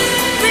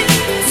sorry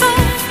for.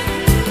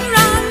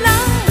 Our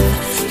love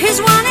is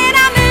one in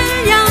a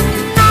million.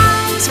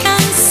 Eyes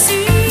can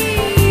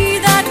see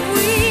that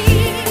we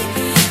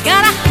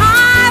got a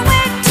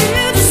highway to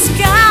the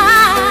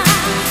sky.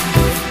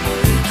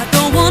 I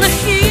don't wanna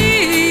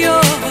hear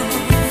your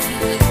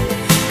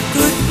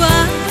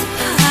goodbye.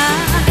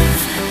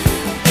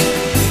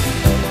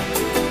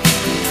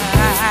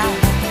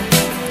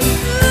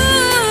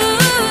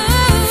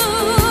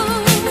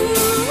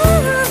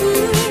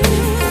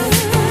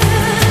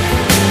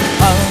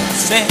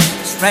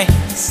 Oceans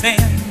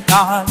racing,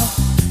 darling,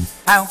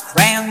 how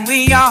grand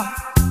we are.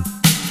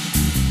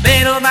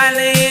 Little by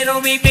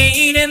little we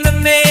meet in the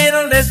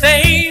middle. There's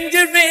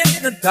danger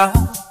in the dark.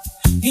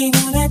 You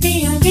gotta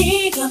be a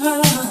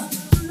leader.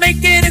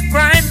 Make it a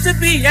crime to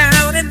be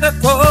out in the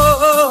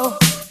cold.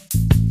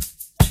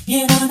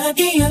 You gotta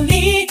be a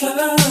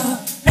leader.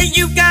 Hey,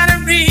 you got a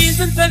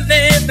reason to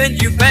live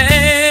and you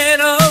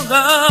better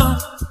run.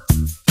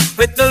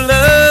 With the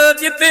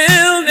love you're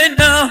building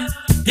up,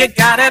 you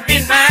gotta be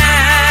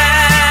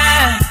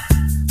mine.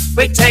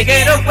 We take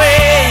it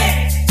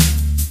away.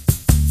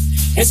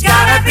 It's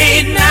gotta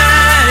be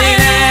night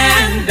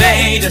and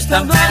day, just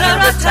a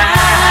matter of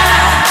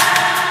time.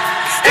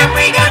 And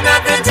we got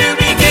nothing to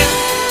be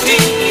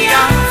guilty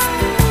of.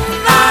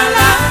 Our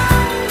love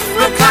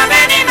will climb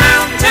any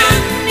mountain,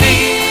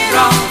 near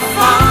or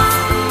far.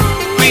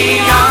 We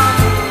are,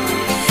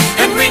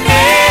 and we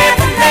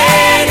never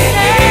let it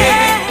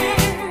end.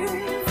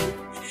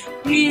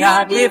 We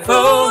are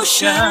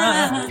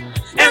devotion,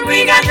 and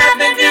we got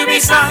nothing to be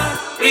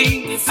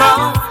sorry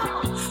for.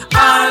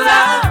 Our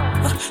love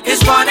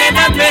is one in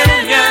a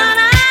million.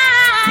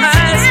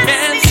 Eyes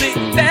can see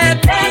that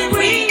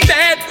we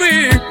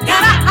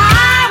got a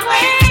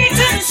highway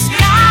to the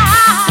sky.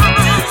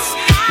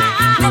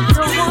 I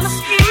don't wanna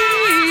hear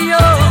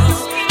your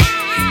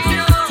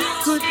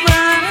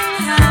goodbye.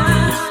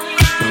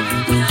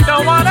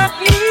 Don't wanna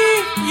hear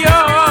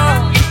your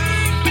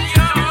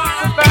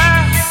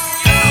goodbye.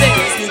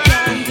 There's no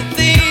time to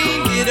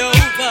think it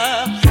over.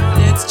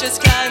 Let's just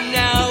climb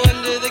now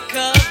under the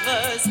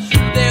covers.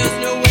 There's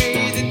no way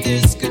that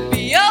this could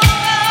be over.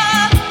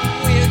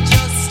 We're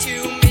just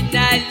two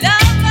midnight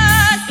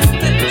lovers.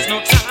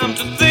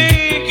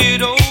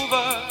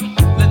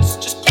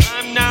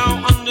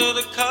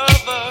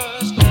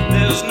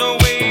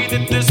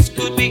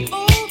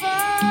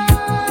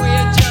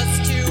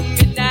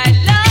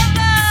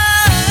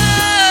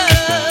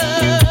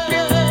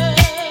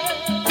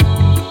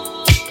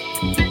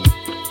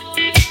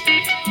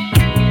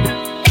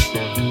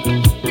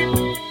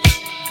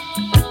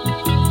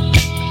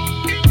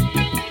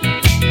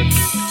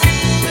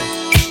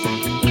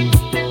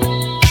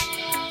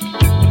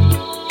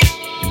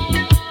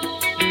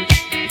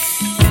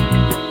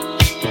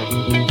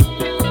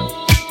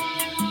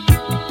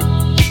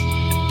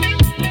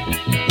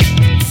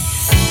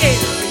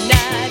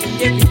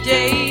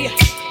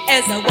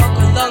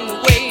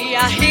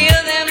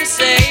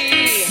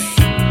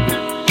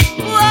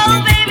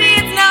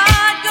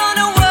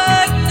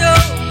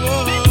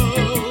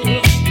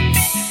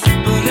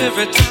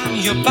 Every time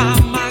you're by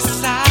my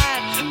side,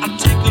 I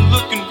take a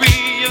look and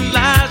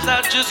realize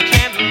I just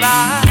can't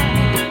lie.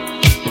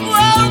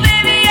 Whoa,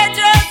 baby, I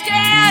just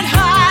can't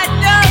hide,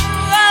 no.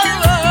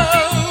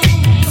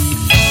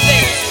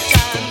 There's no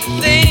time to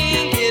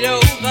think it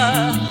over.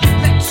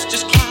 Let's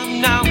just climb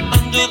now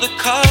under the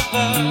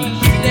covers.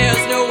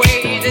 There's no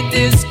way that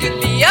this could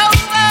be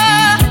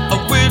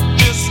over. We're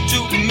just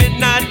two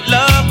midnight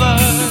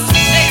lovers.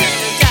 There's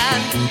no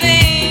time to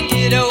think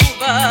it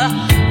over.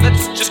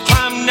 Let's just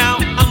climb now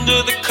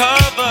under the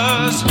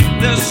covers.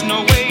 There's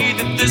no way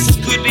that this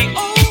could be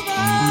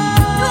over.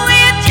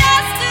 We're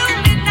just two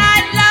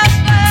midnight lovers.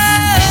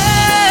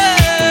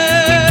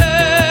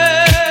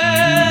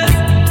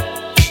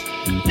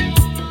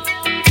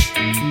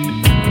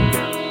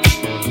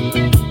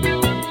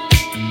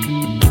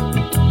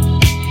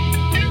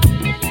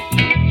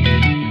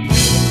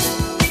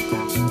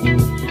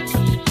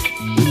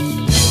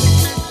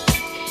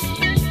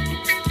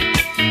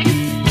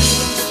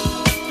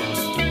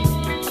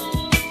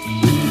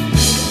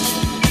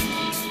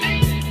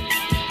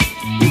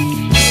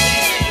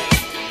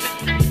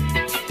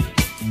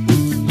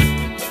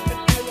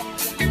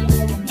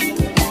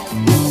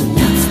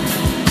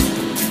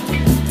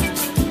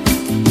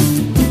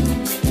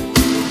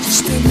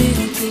 Just a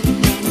little bit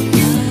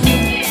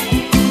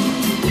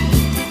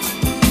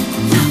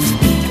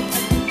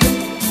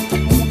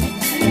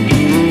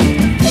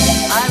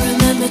I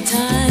remember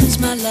times,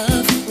 my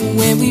love,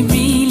 when we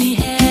really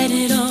had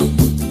it all.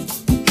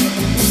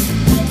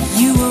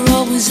 You were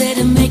always there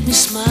to make me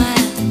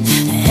smile,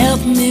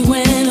 help me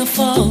when I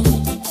fall.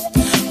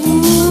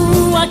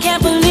 Ooh, I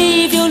can't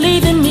believe you're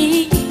leaving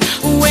me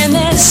when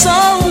there's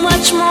so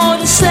much more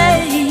to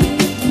say.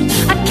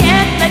 I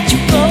can't let you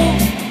go.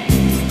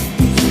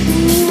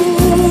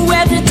 Ooh,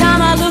 every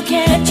time I look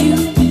at you,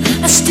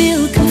 I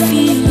still can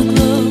feel the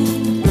glow.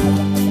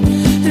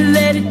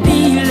 Let it be,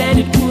 let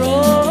it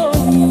grow.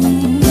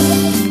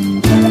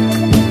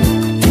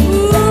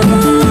 Ooh,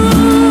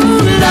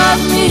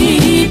 love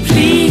me,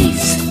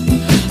 please.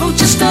 Oh,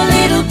 just a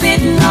little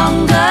bit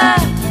longer.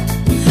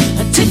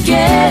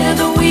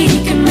 Together we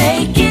can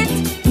make it.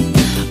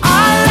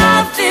 Our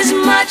love is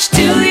much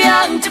too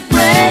young to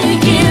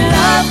break it.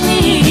 Love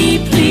me,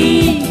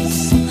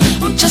 please.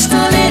 Oh, just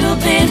a little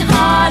bit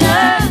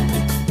harder.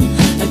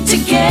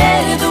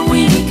 Together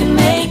we can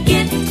make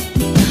it.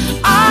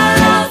 Our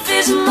love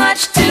is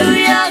much too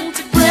young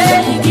to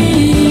break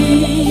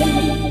it.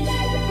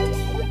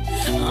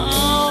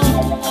 Oh,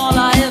 all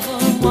I ever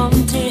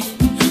wanted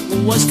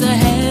was to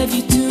have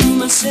you to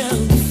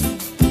myself.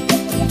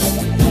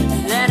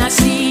 Then I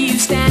see you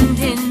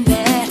standing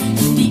there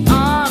in the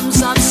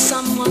arms of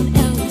someone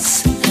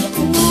else.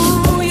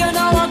 Ooh, you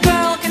know a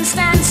girl can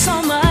stand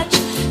so much,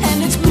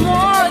 and it's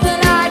more than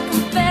I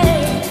can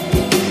bear.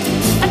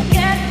 I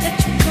can't let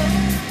you go.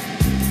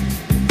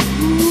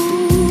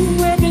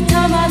 Ooh, every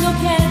time I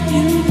look at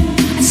you,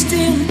 I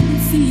still can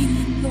feel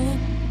it grow.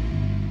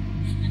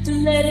 To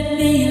let it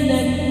be,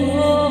 let it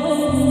grow.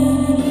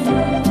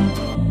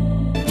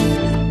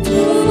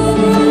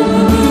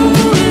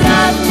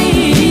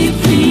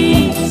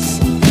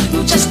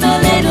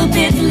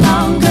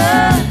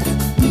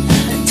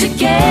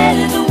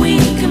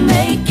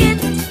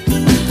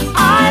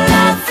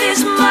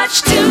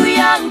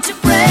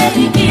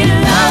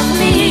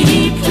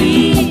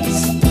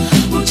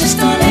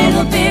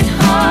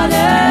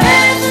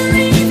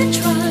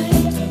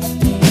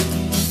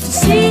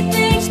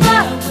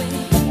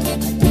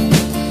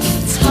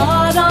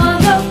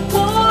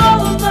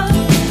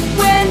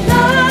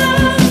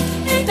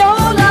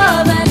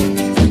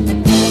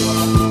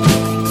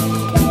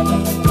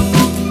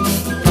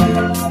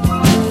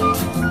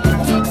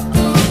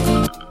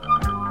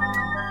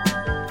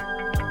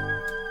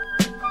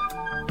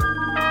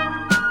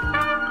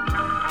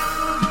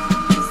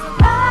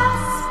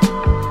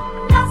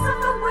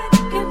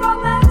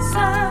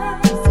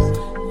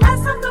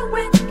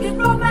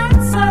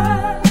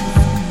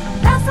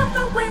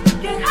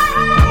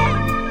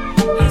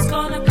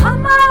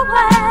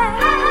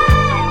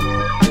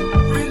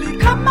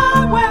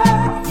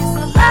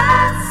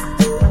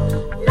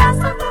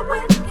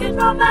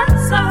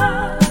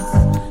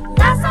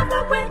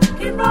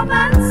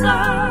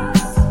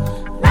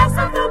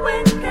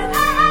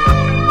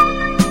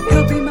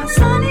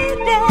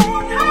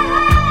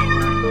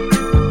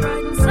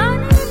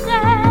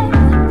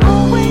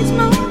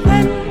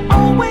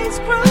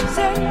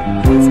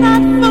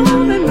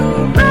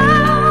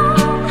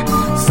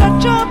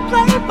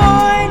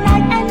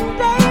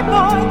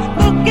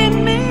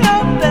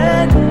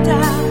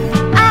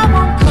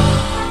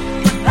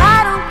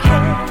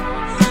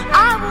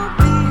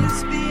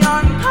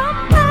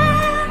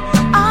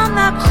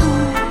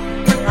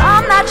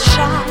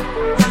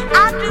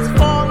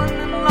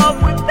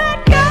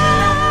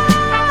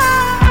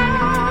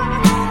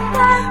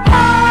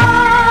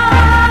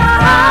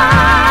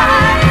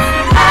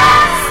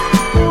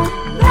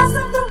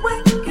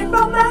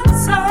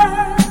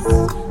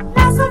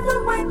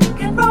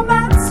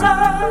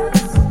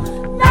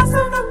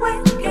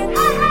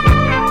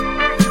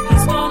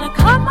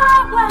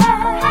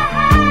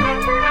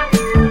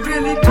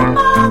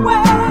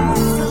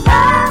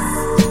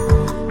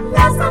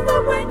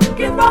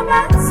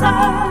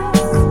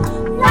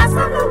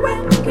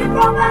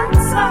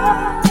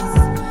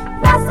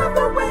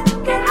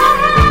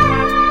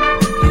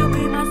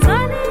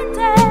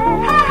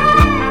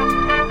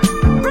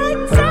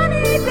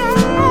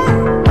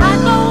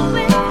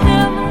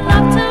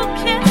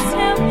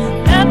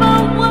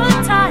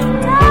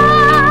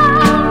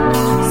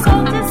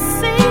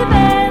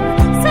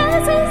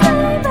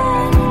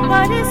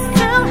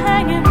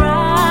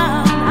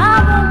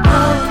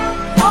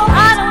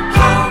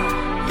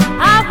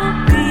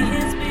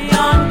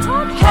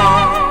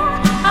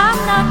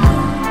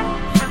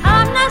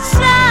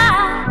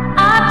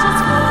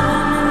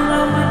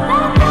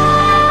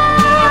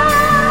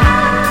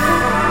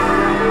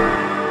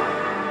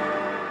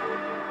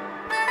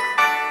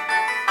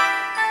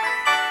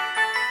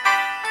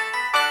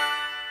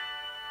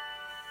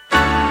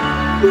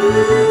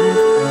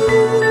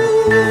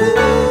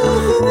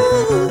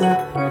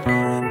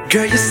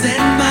 Girl, you set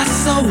my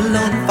soul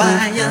on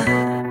fire.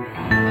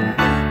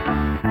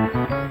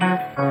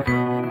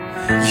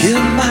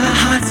 You're my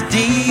heart's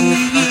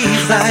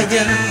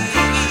desire.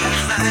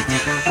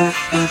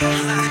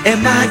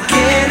 Am I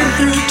getting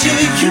through to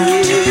you?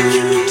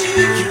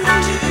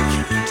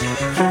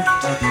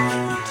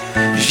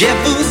 Je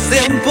vous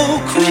aime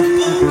beaucoup.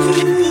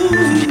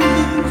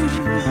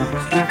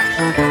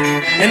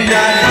 And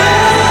I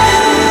know,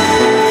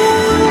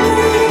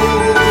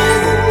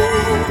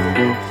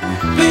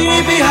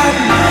 baby, I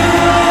know.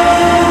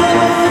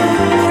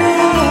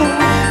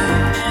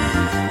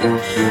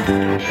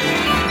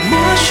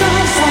 Moi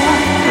chanson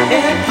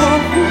est pour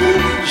vous.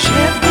 Je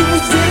vous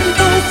aime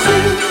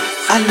beaucoup.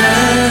 I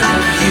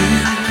love you.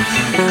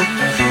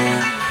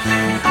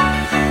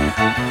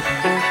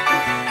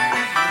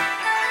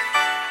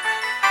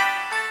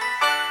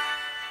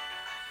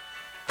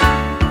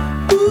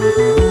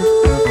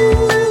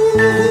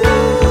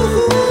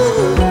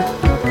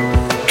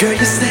 Girl,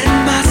 you set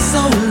my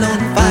soul on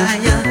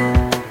fire.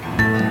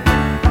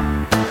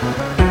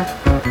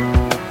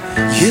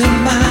 You're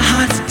my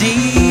heart's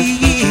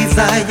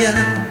desire.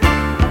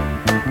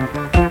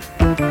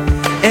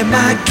 Am I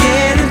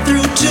getting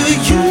through to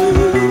you?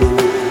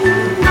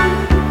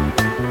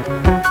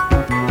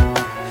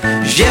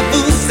 Je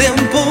vous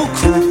aime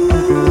beaucoup.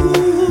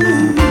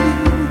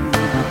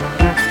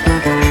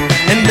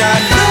 And I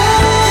know,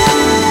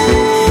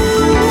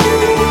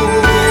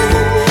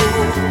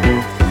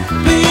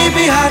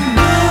 baby, I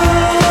know.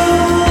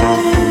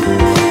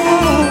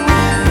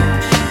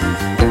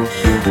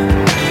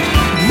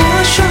 Ma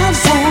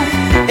chanson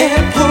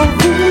est pour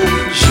vous.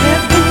 Je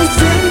vous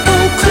aime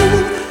beaucoup.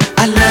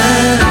 I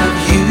love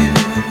you.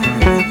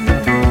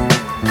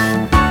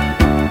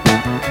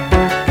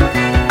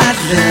 I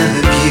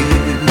love you.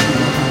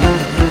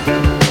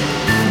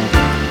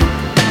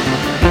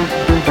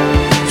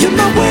 You're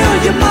my world,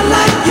 you're my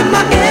life, you're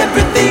my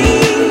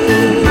everything.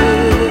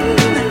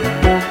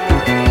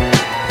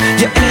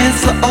 You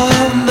answer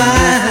all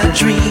my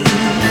dreams.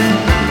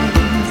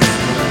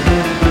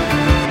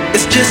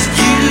 It's just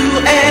you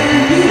and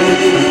me,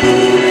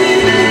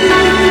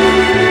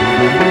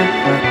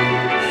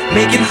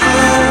 making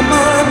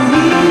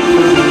harmony.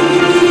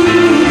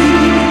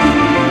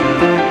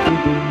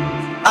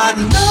 I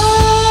know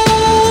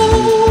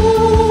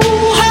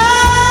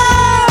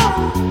how,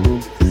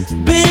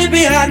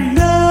 baby, I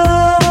know.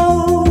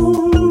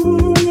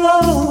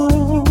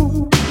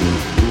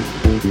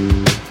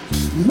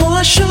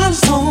 Ma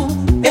chanson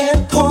est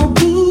pour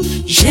vous.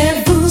 Je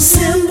vous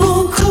aime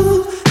beaucoup.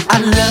 I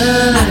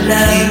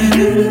love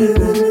you.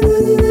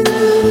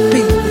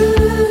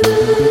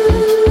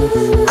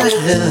 I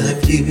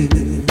love you.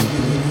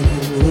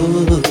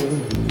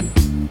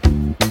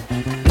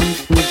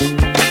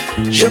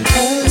 Je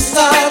pense à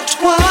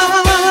toi.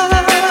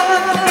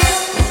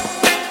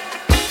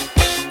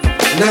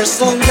 Le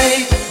soleil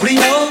brille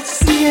au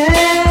ciel.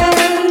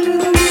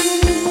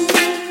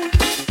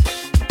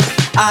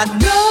 I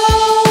know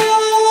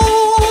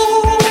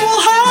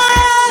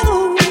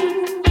how,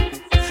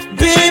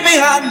 baby,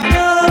 I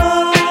know.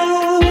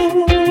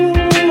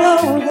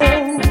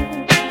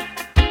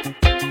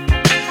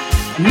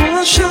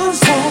 Ma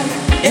chanson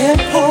est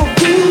pour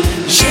vous.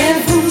 Je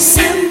vous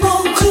aime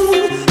beaucoup.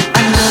 I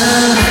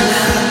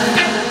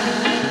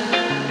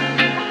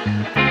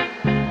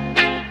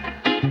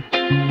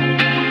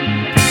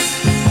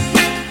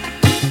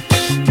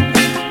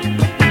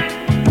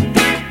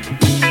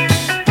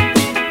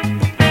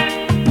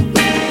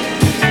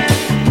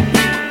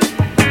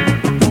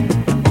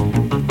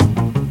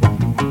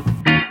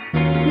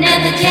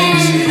Never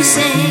can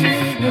say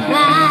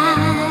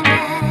goodbye.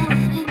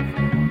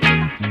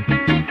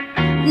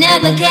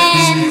 Never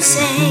can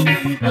say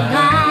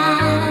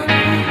goodbye.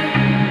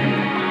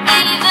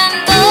 Even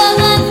though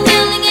the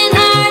feeling and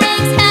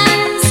heartaches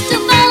has to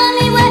follow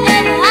me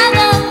wherever I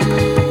go.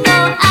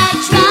 Though I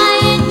try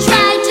and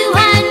try to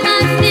hide my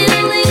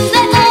feelings,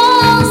 they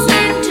all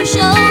seem to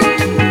show.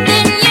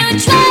 Then you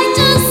try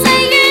to say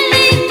you're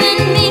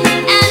leaving me,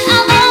 and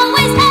I'll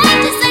always have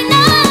to say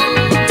no.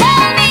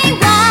 Tell me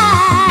why.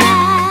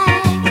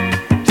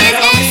 Is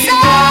it so?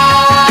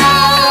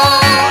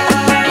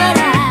 But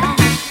I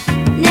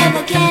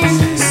never can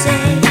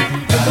say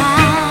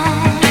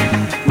goodbye.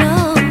 No,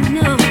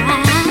 no,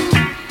 I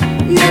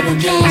never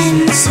can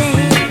say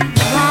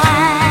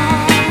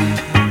goodbye.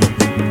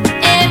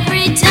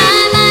 Every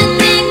time I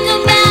think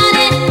about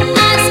it,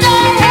 I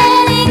start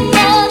heading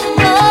for the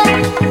door.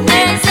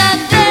 There's a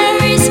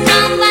very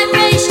strong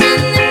vibration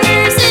that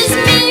pierces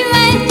me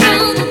right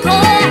through the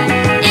core.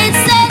 It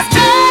says,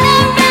 turn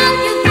around,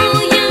 you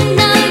fool, you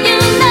know you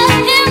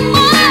love him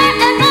more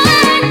and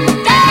more.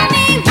 Tell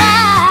me why.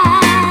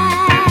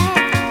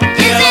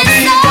 Is it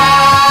so?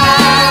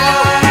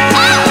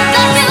 Oh,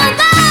 don't you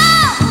know?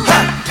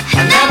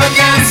 I never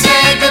can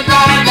say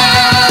goodbye.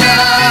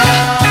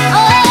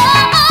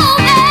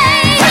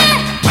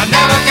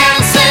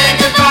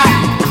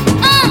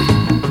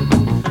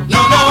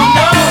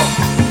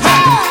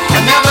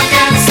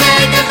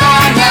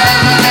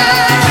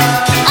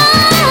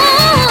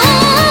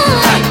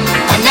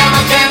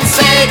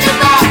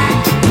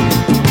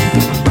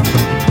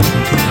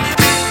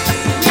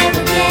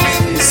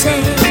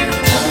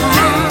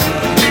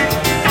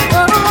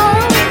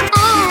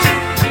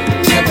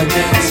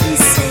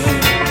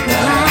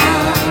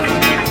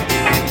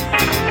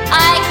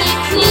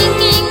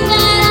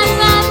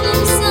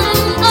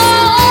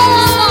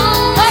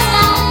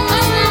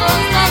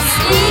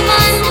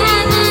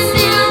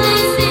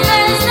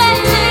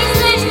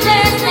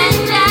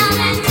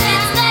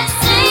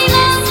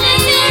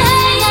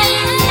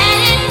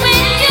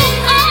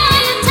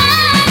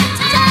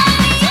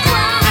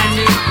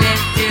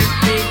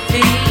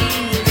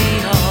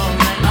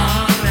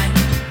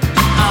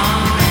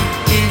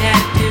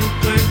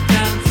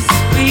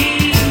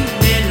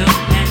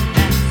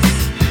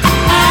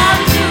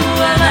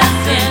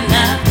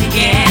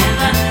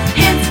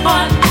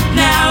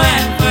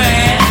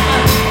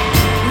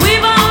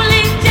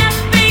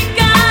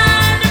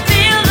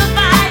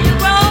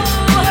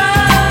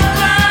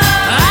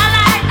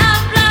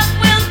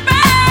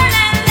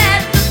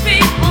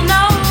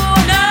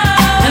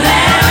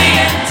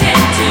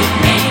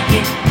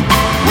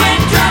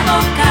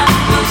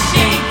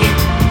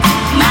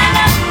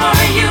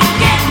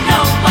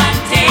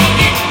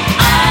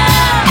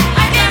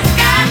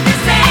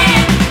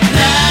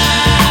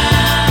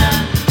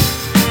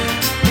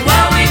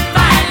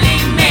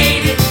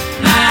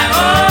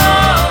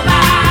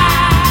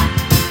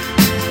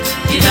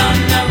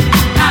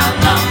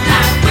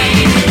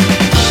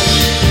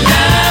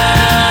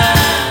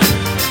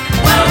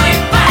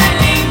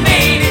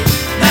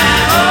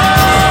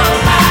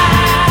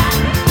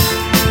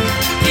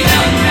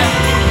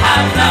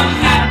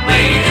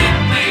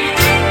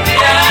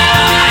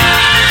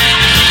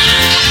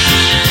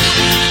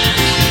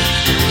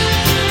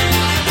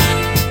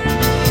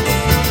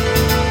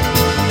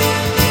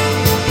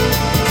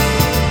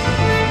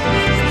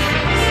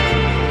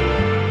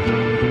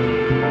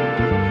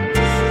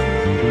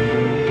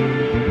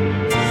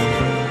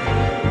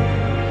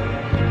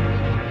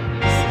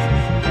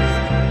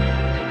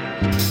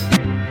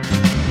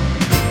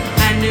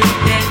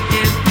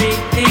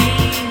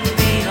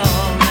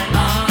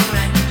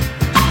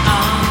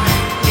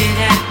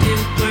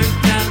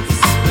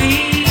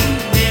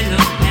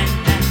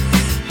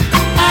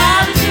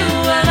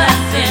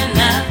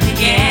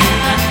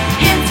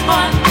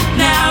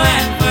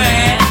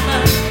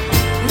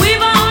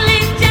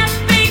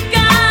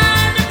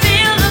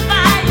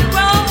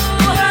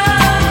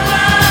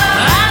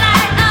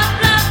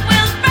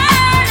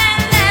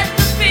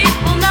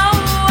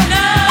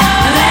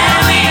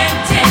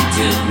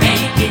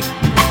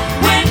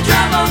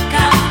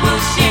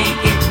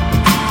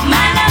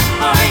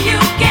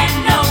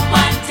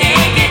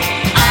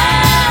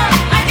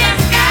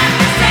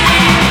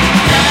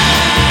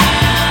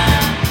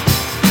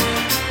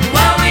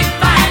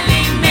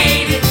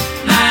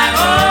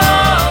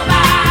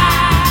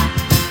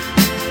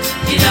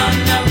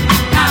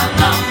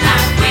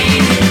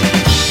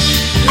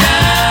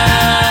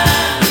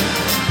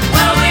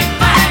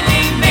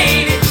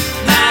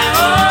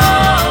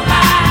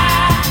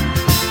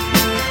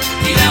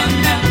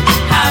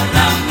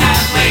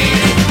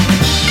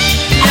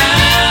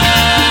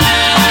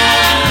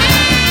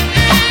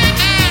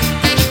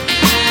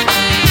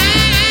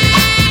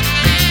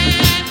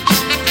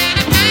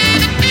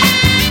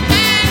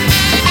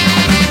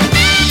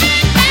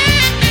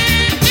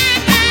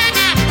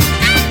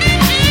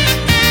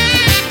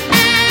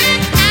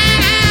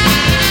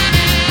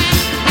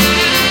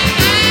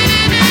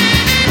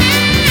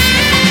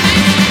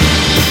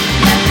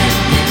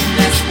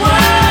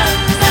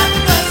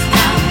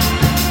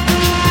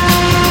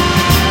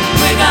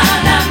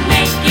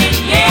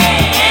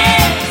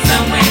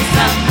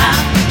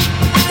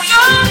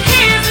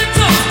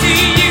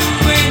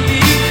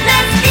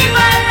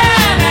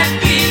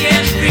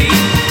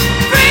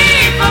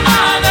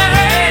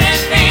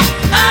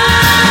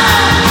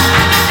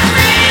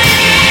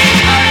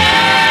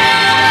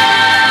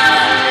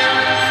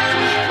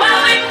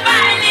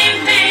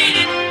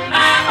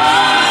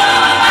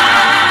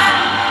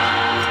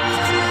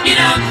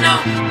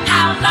 So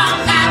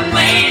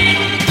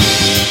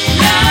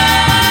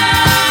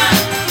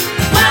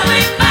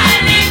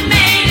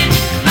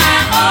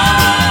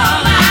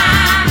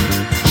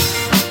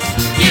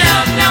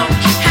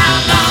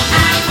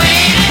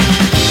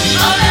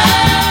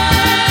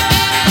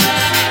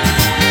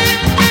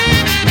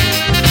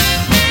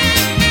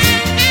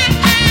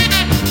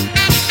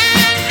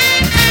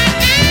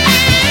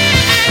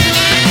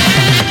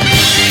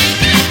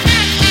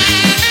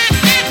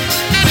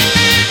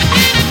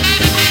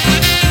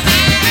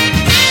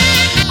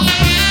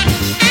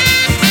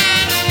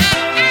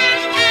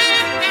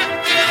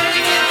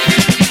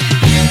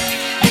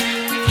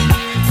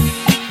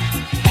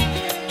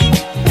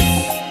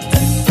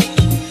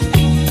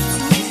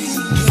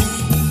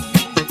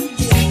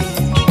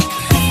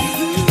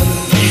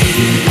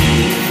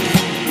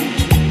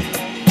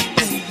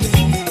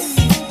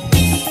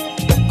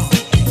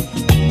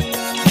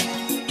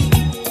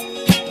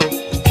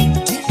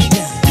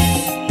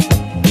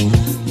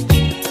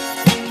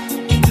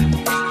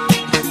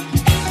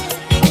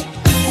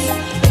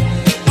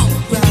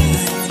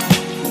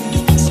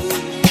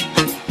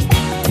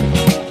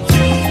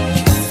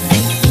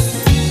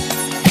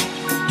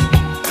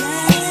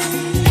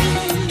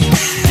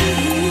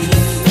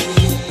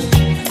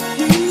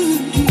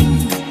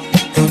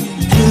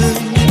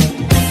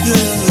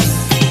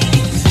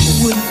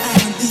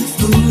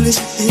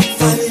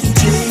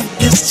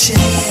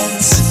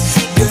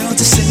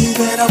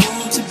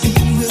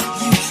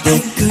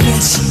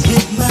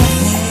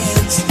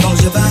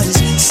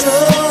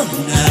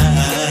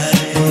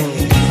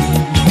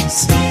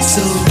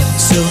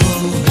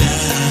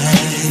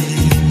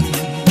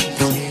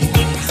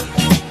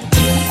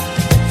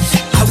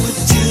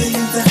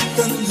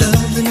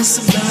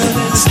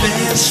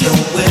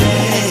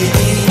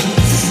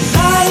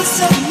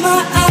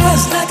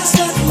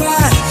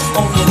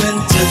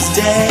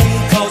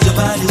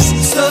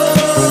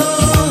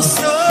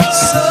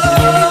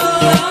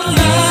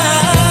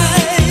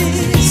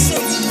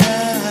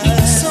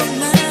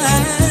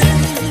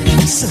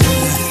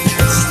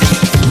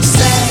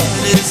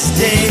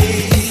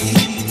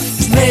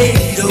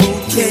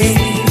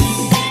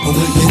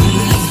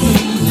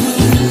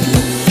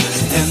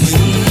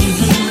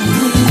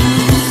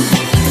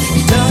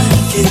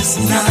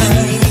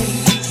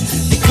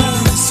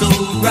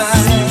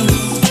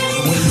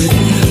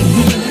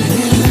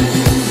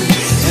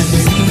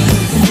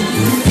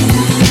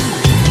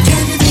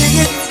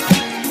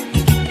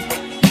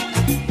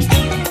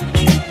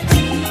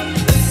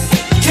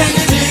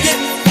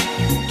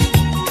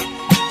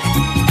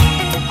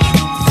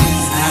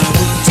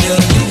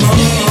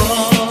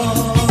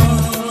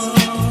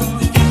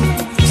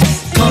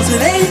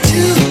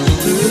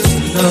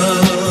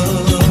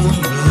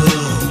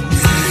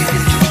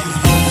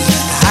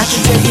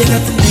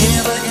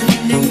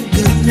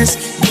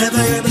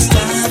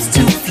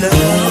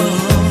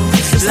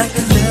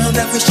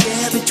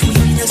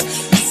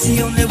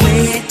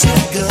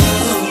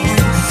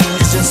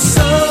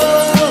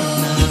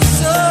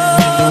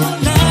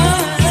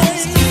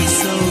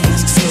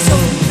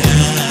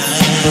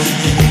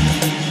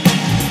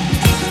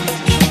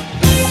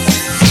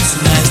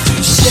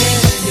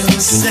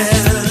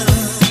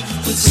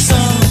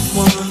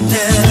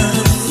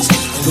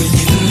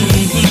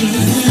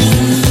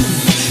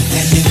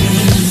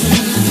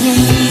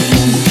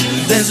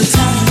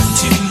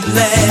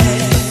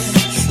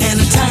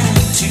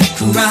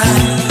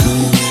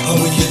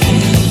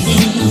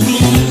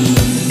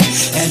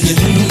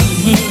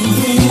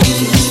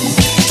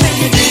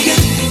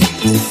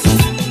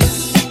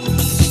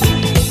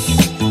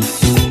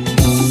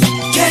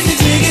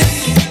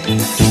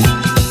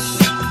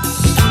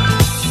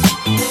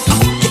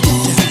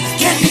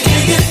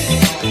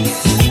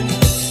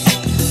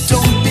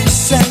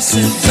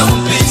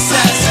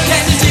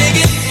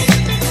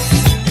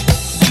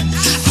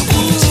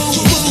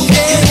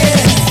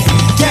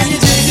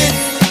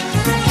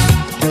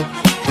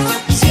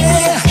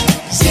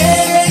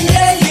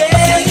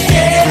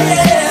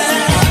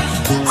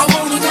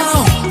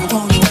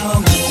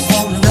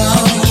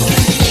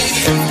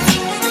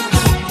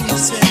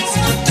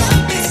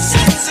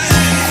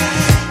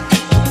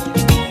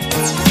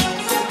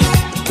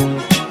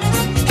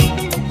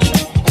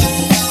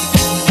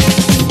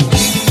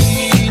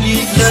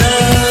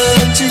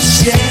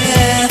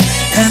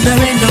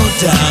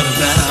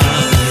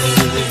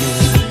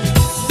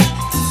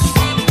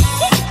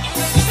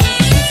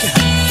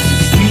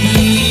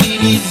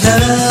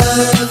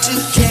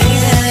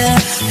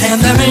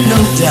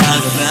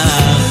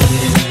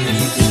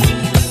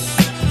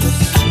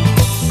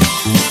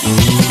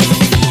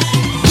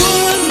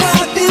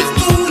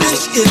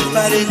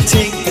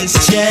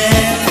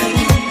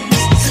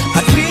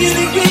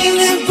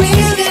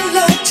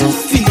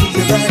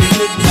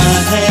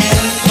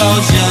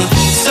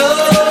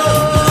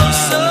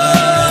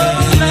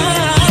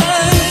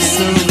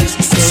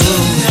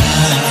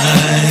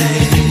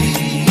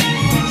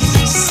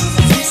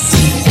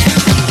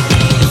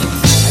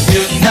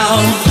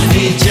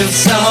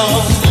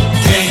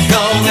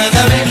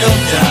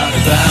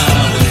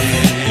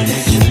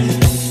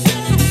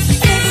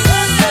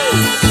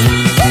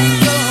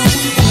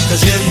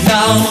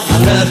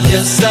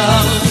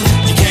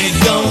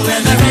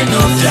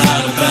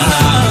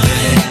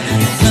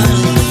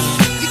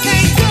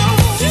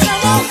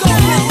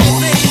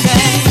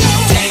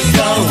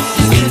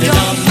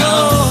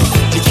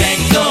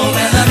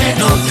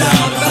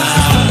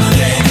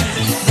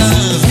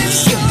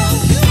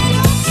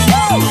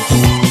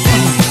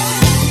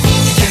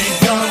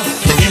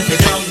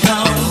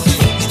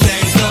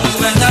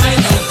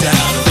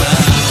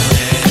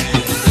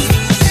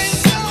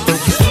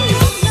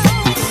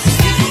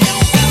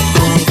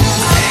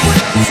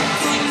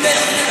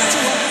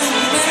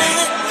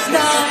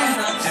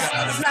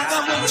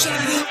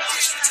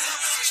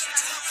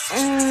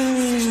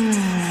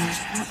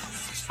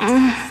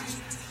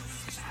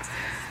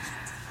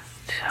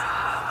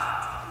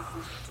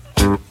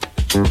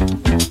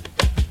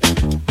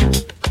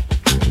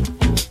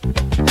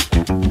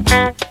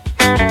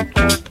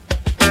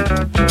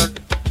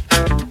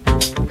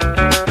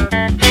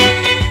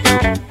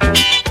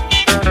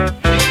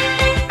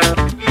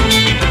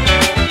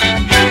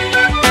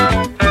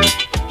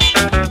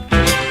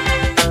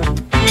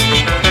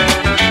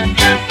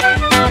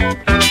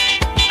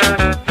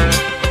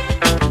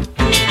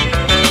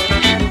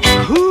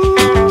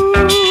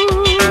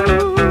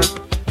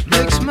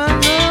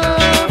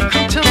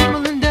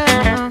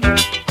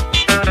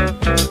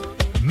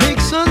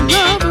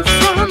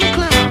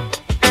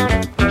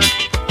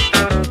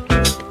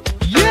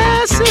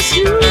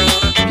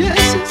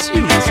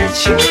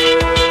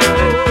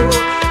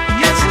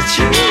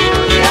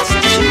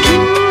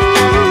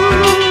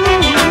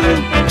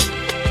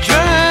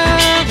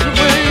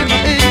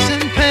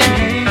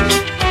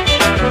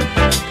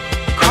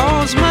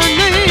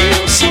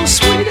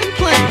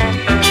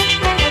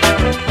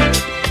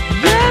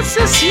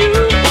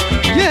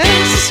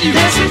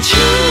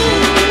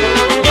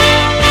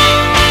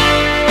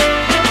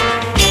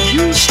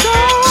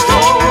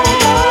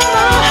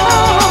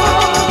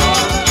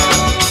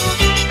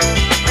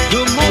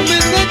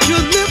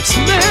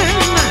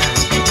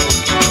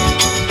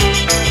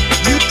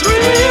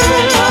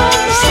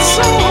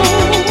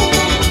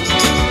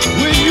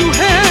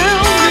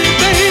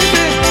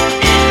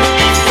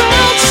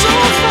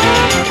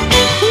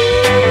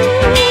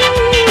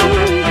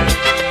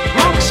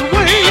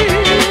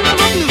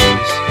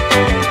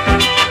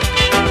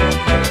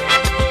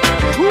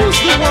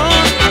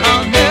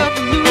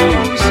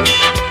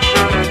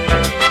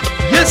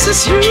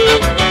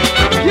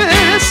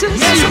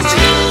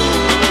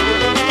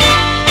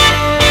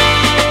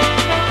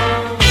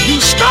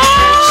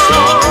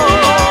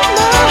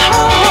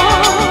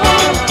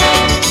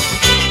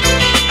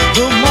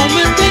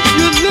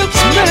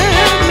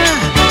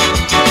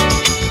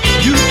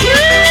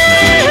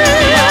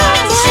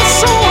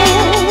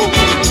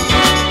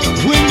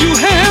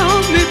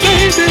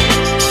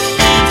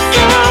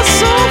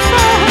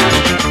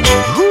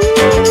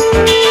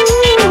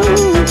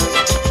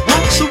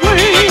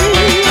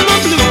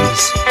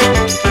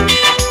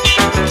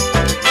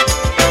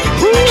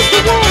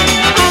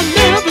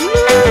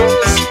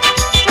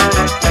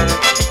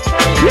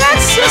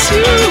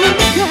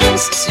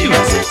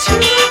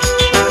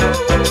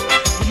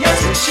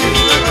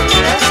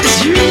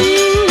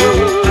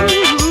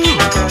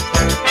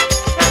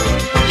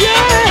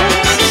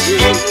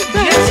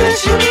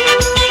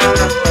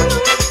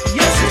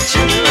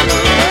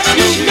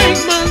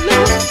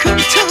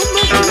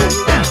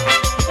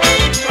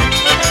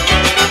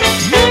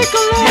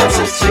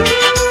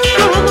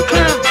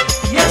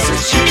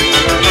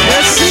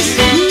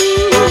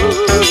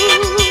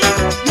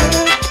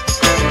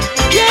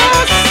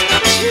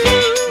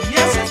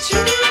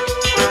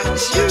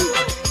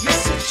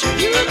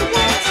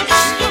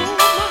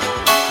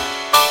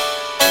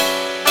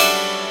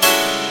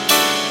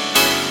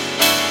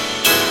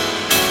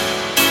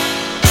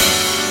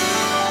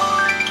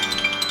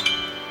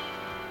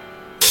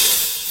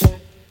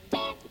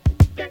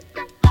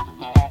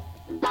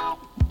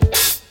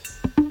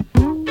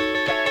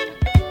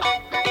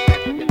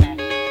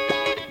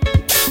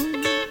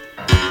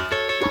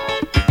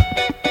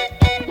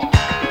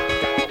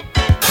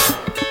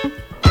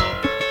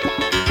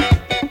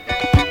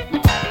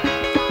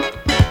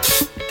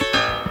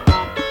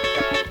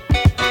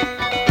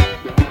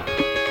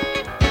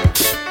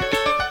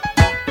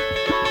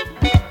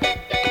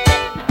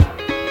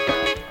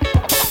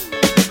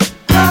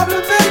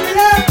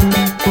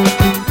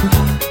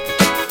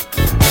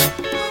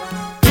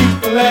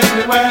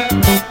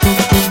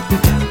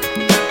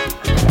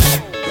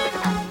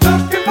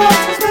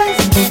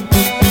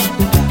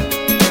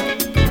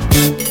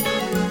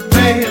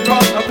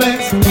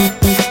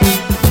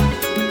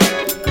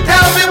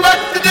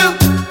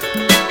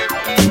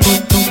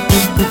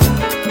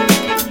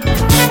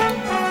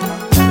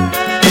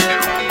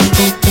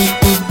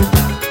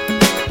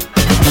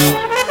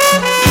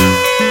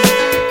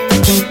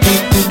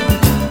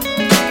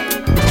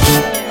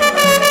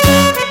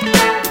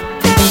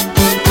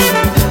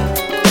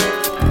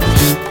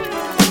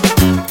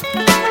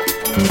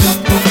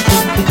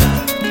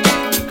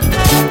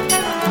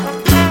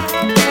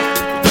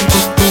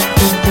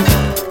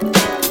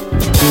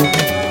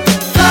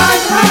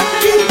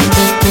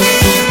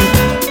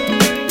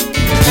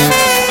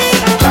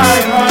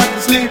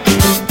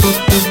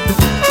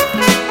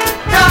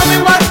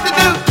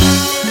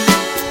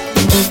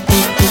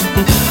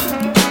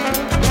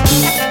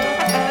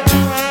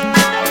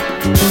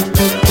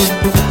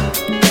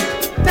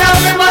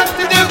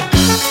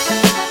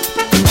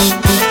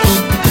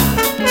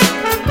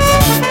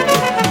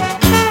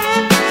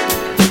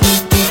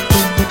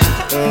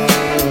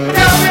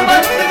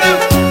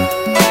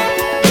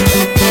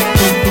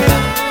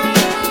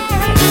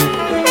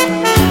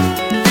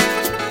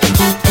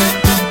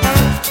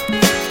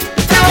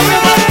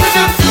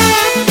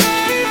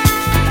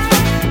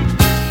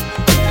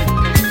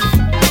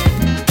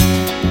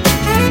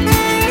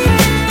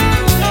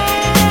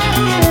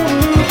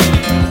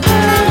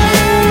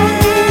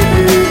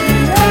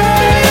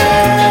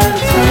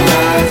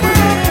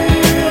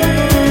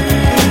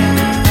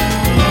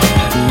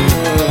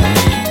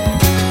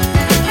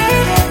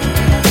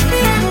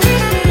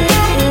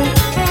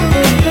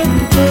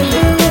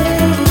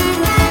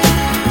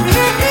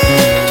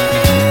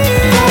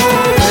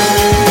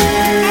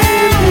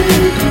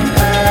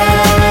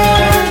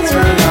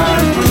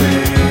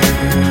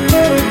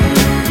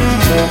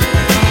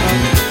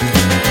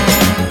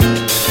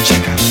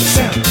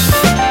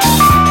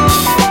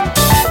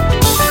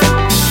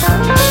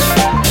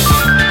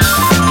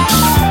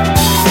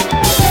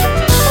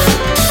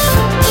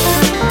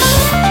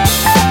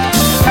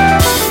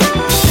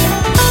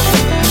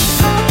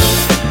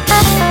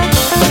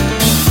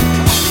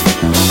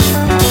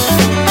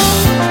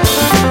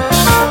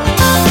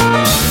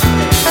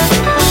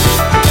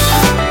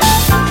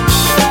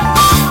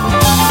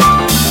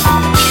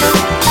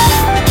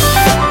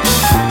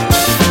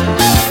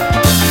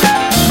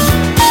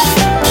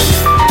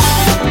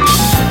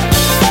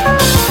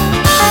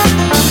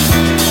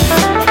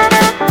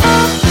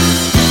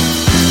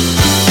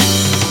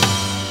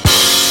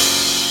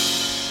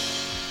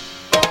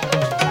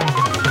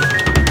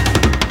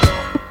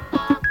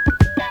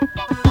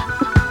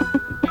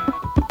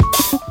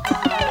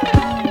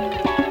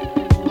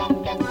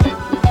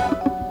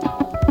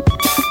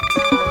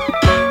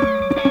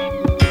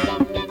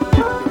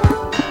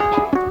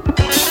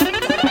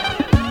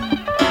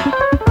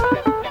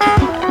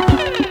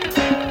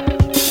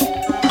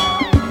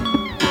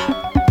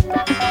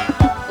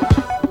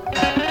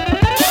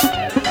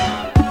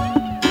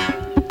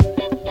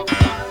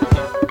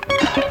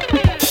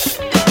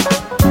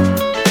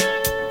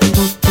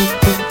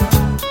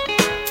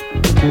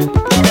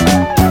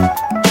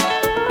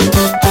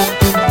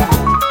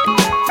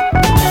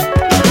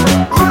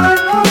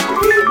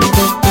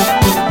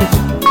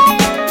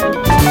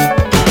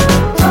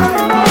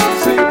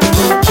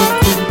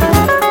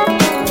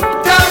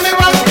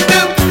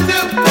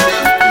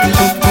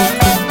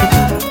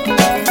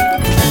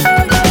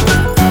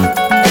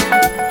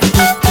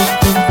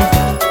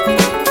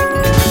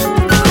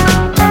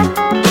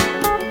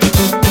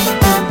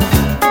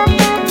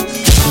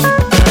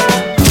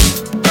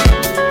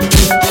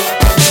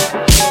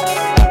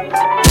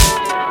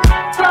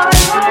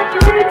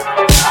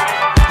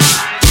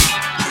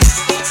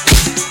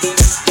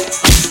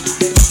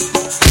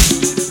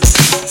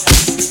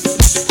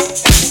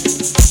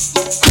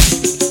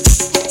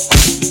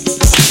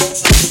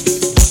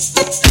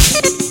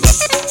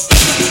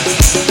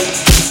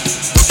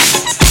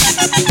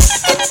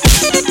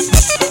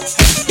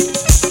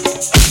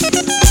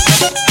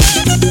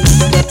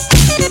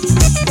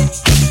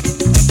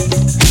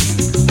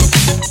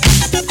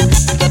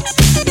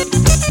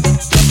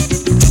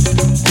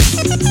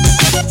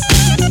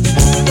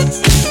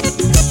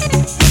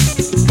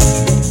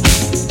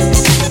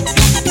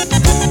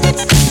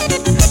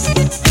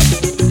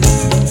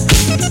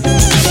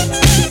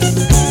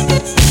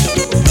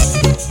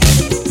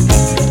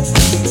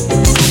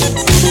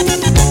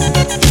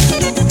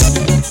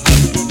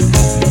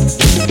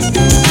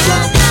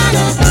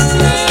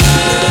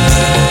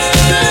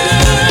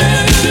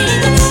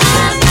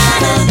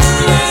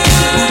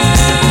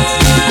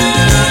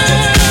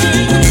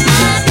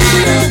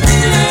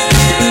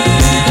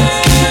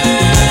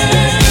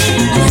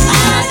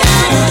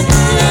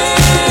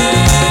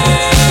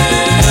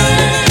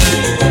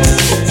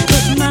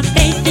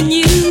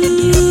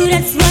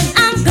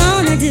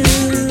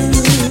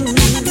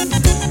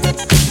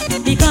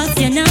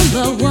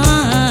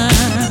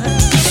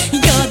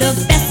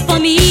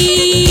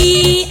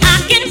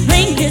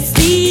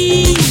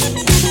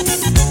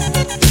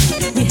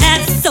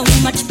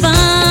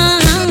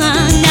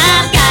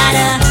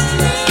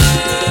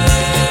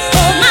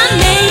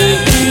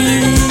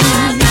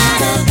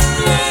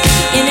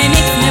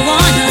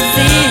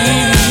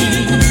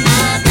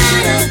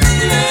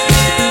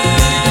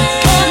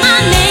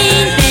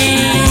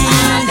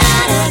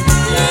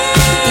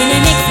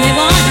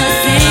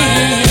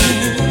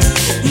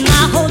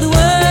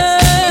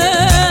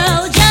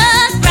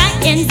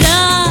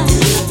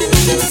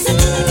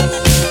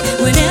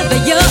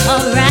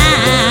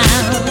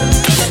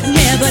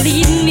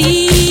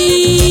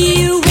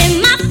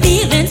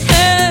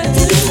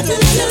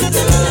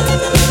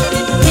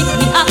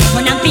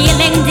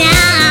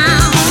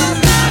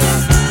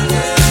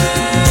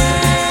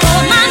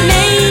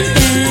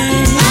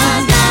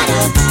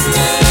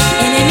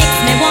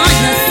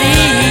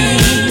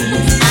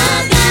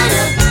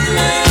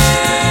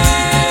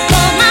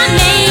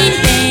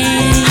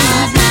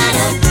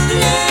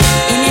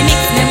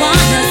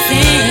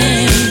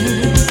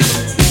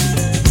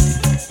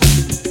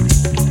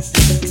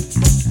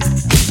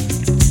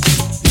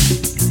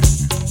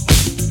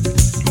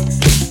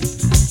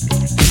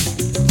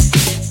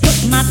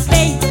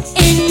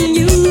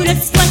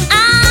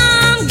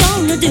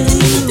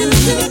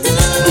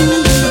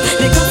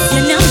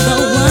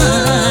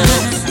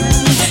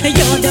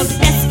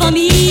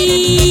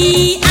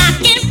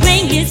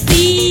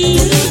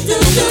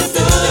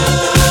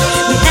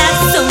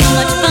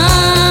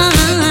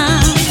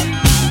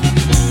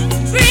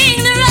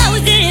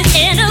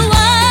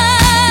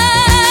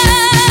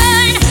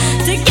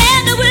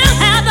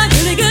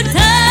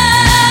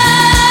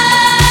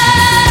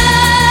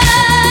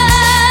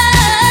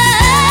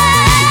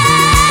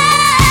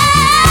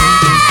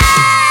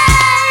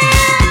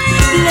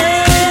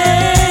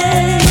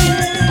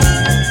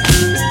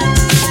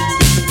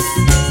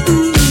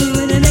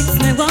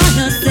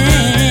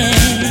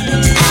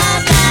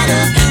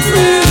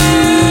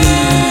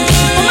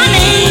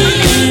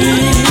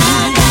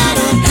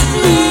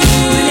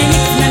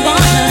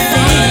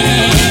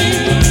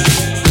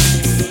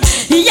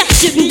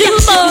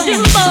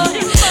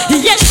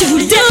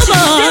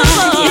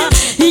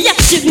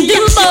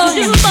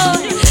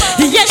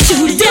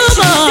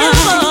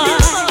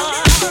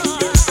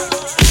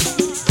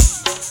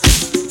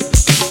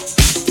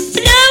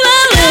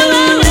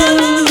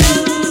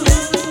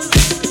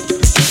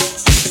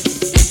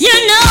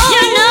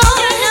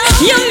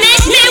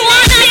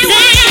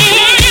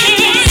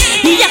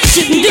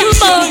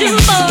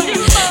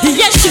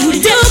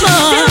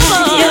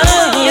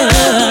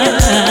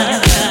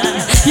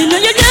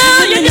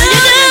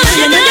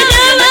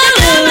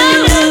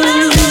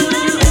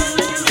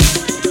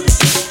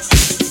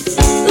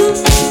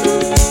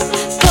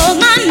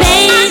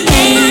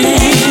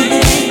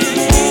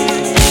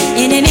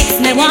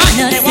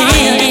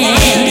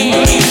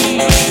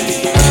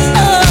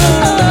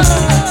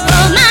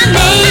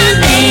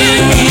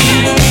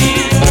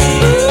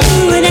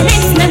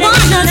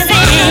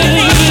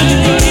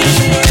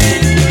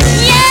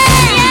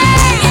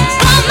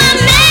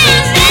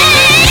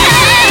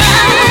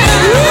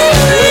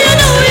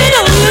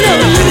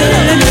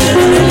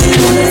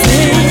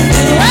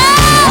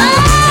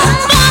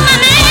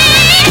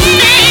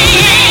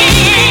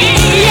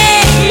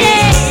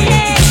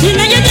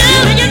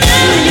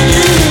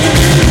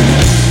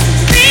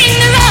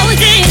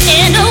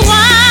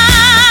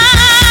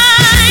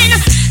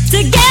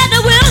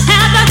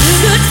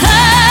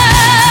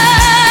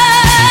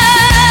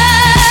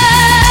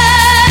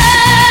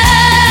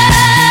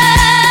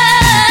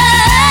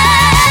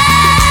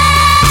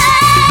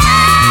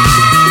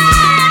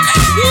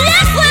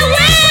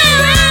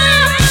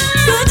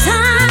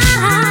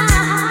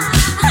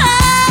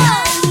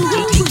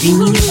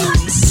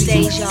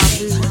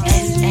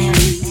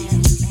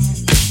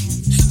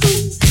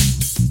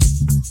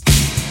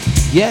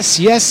Yes,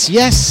 yes,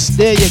 yes.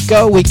 There you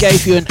go. We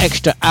gave you an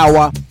extra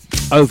hour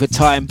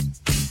overtime.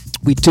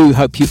 We do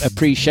hope you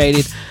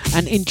appreciated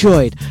and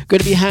enjoyed. Going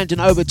to be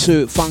handing over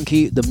to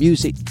Funky, the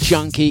music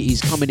junkie.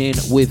 He's coming in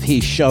with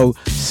his show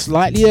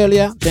slightly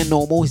earlier than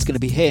normal. He's going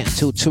to be here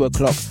until 2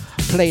 o'clock,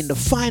 playing the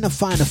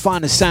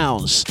finer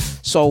sounds.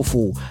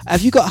 Soulful.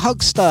 Have you got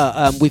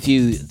Hugstar with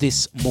you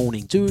this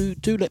morning? Do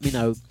let me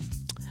know.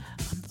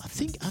 I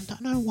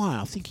don't know why.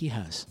 I think he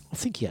has.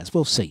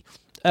 We'll see.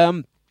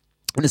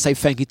 I'm going to say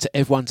thank you to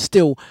everyone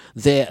still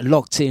there,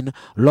 locked in,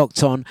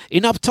 locked on.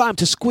 Enough time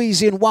to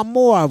squeeze in one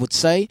more, I would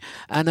say,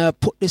 and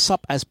put this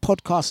up as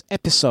podcast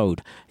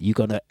episode. You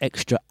got an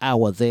extra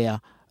hour there.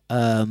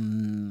 Yeah,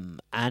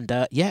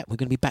 we're going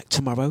to be back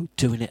tomorrow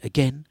doing it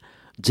again.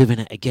 So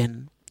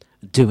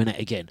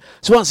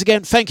once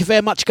again, thank you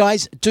very much,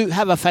 guys. Do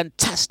have a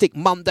fantastic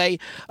Monday.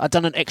 I've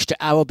done an extra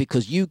hour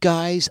because you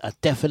guys are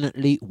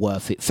definitely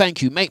worth it.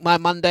 Thank you. Make my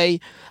Monday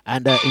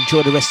and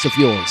enjoy the rest of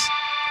yours.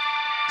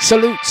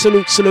 Salute.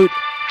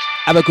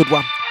 Have a good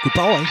one.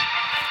 Goodbye.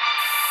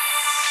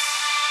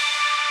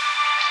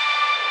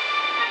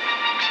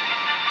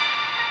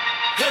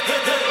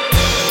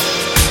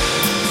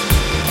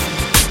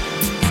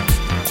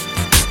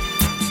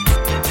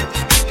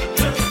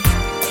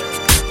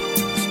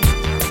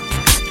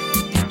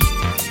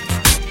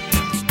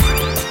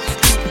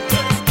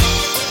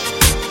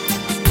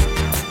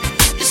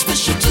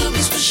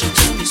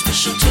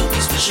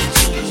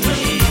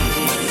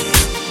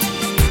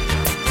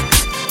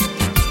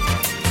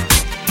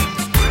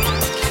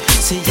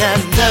 I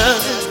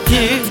love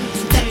you,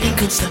 that ain't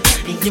good stuff.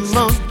 And you're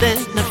more than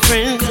a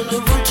friend.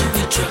 Gonna roll to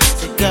we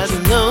trust. God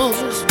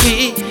knows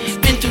we've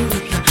been through a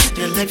lot.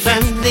 Feel like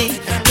family,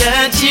 I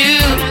got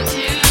you.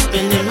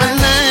 Been in my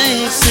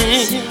life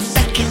since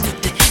back in the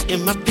day.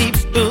 And my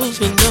peoples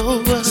will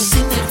know us.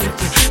 Seen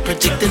everything,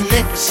 predict the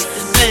next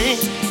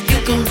thing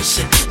you're gonna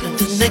say, and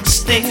the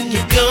next thing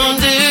you're gonna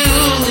do.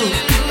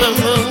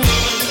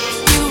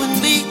 You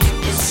and me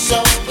is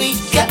all we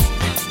got.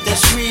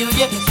 That's real,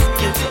 yeah.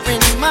 You're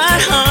in my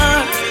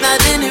heart.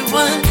 Not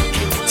anyone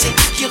can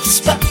take your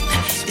spot.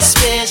 It's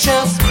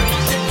special.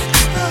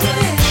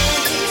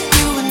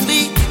 You and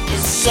me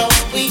is all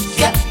we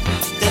got.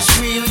 That's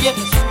real, yeah.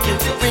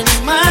 You're in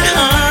my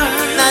heart.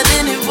 Not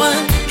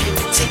anyone can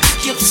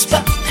take your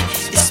spot.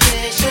 It's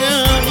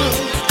special.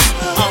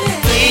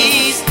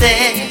 Always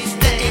there.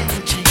 That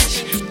ain't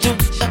change.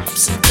 Through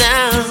ups and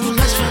downs,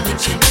 life's running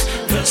change.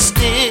 But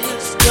still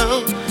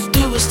go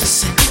do us the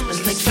same.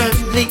 Like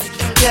family,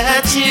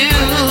 got you.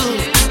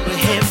 We're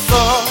here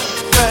for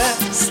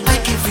us,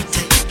 like every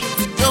day.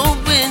 Know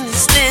when to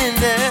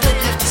stand up,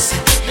 don't have to say.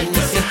 And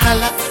if you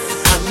holla,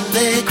 I'm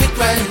there quick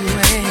right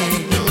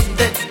away. Know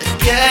that I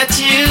got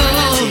you.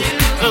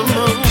 Come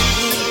on,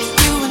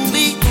 you and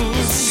me,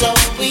 it's all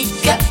we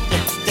got.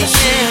 That's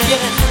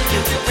yeah.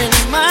 You're in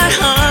my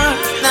heart.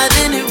 Not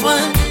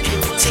anyone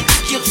can take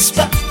your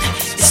spot.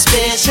 It's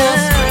special.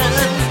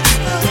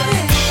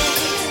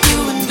 You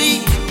and me,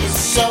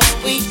 it's all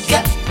we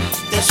got.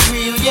 That's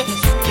real, yeah.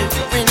 You're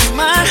in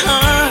my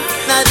heart.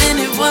 Not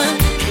anyone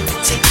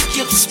can take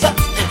your spot.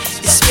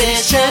 It's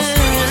special.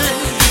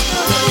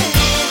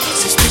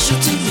 So special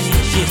to me,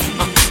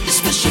 yeah. It's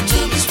special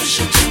to me,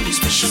 special to me,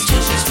 special to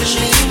me,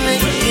 special to me,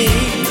 yeah.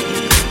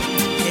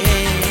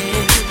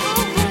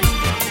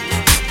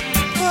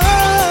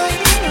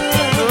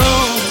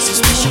 So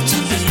special to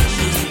me,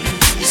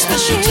 it's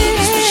special to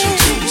me, special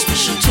to me,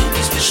 special to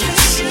me, special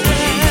to me.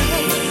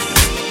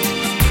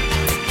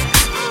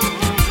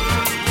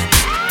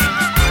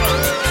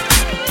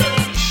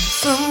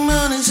 From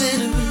morning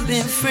till we've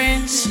been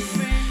friends, yeah.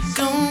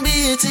 Gonna be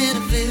here till the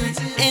very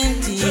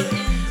end, yeah.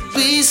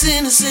 We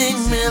sing the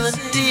same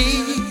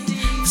melody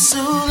for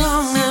so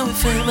long now we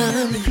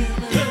family,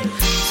 yeah.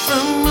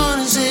 From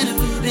morning till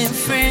we've been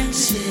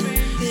friends,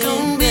 yeah.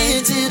 Gonna be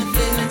here till the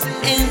very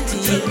end,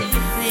 yeah.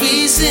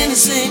 We sing the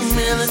same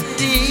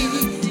melody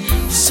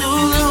for so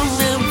long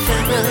now we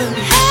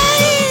family.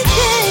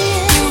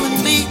 You and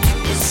me,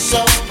 it's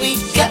all we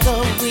got.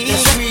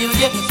 That's real,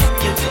 yeah.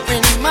 You're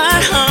in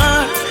my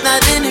heart.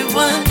 Not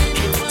anyone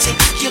can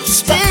take your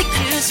spot.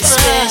 It's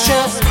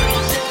special.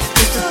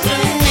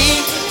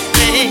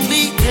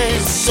 Me,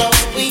 it's all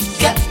we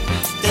got.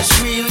 That's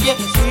real, yeah.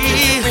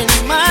 You're in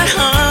my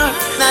heart.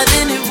 Not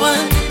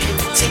anyone can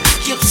take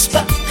your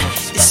spot.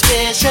 It's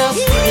special.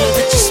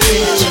 It's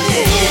special.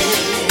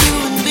 You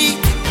and me,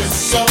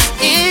 it's all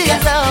we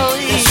got.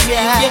 That's real,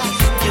 yeah.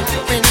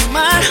 You're in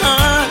my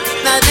heart.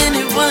 Not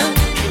anyone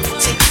can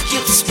take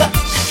your spot.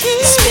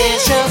 It's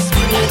special.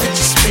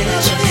 It's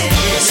special.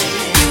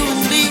 You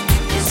and me,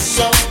 it's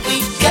all we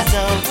got.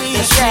 That's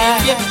real,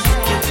 yeah.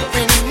 You're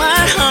in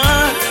my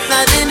heart.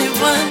 Not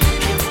anyone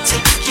can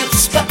take your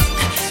spot.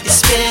 It's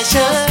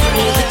special.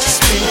 It's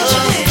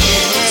special.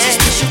 It's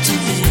special to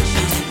me.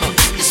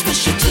 It's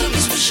special to me.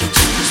 Special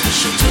to me.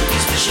 Special to me.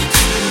 Special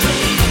to me.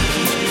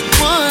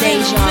 One in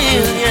a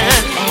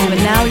million. You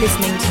are now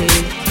listening to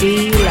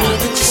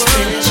Dlux. It's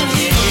special.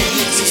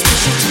 It's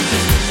special to me.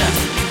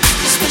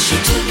 It's special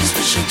to me.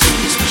 Special to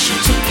me. Special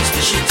to me.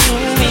 Special to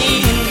me.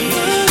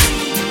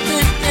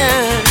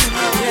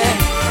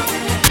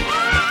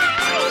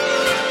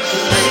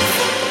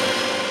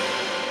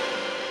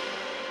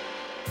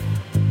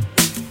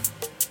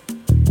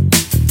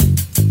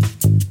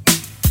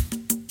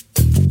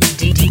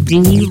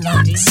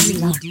 Dlux.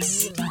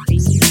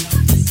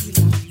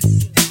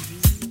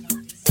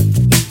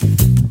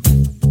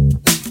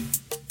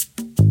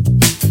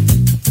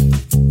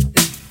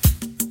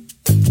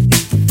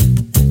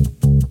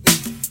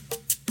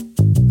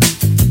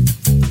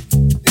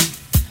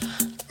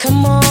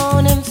 Come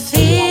on and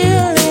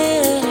feel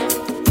it.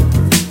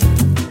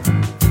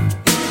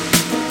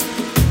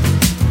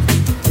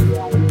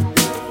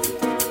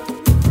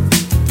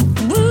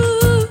 Woo.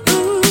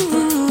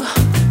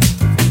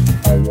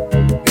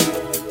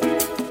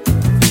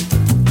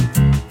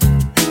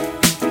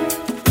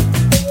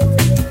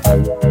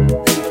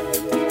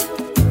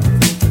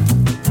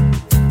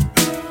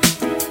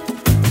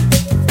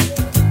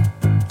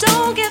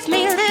 Don't give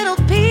me little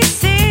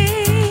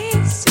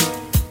pieces,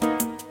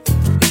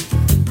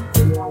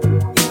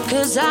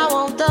 'cause I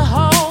want the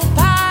whole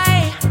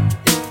pie.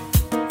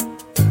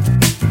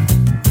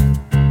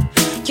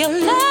 Your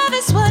love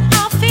is what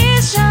I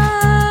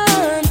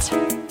visioned.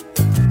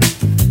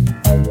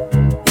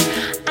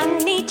 I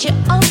need you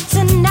all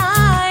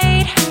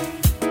tonight.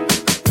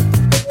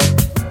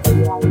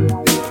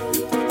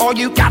 All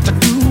you got to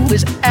do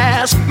is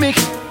ask me.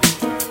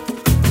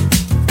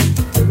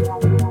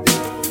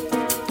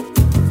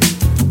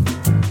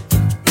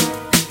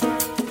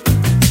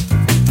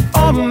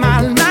 All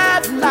my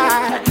life,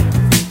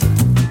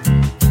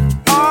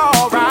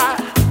 all right.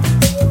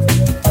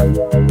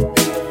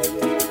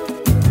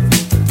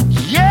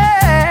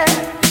 Yeah.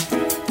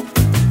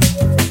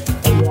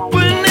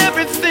 When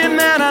everything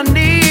that I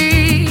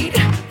need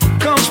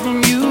comes from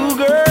you,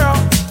 girl.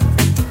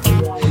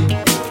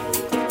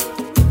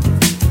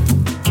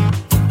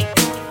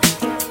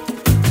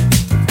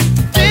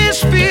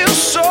 This feels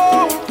so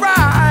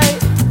right.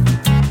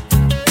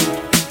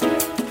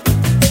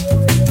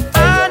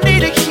 I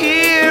need to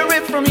hear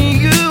it from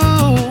you.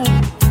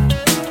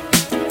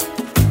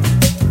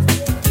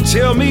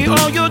 Tell me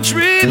all your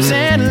dreams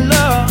and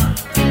love.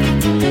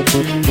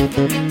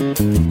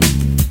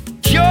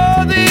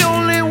 You're the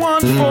only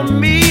one for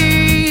me.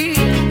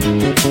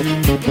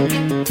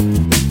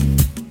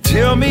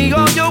 Tell me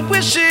all your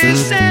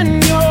wishes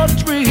and your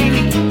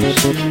dreams.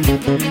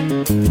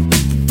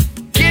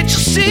 Can't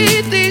you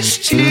see these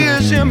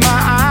tears in my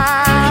eyes?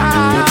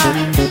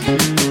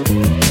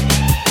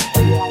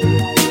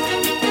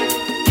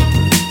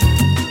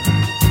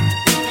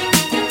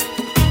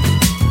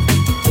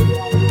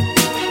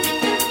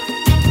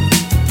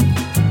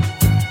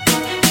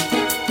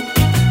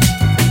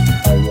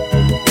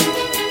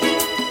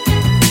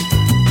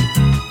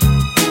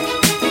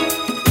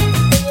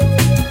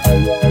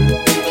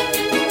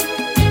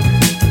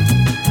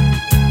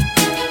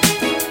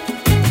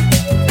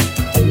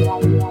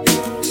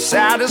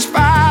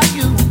 Satisfy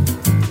you.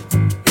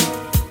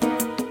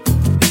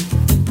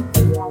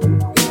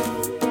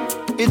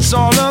 It's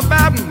all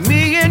about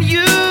me and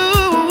you,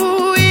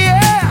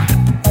 yeah,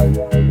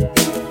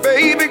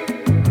 baby.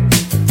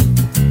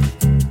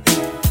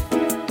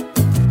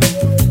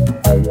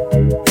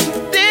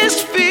 This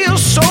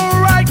feels so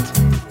right.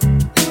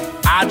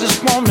 I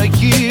just wanna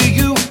hear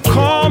you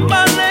call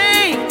my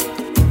name.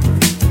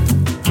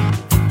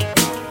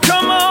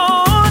 Come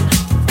on.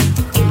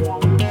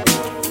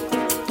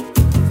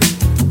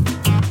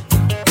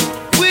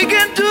 We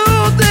can do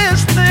this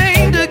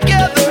thing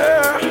together.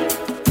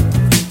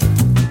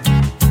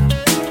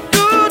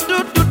 Do, do,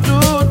 do, do,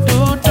 do,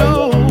 do,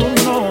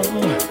 no.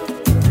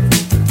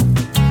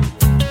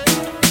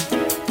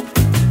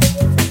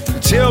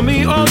 Tell me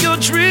all your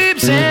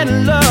dreams and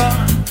love.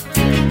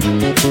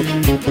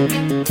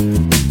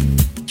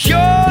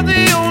 You're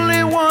the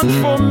only one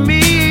for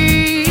me.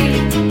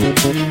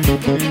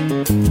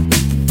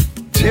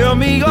 Tell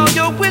me all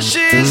your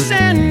wishes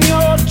and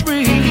your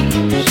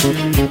dreams.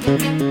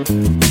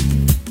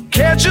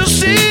 Can't you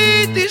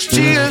see these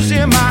tears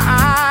in my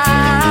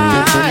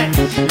eyes?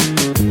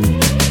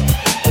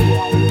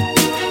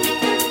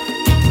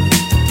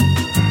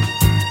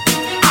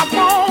 I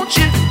want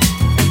you.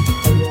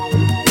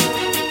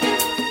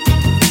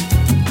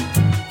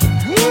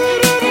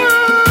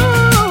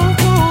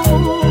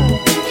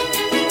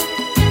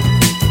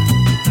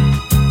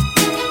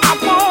 I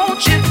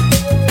want you.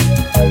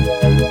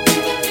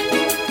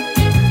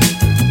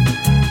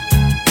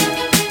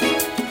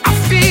 I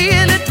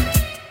feel it.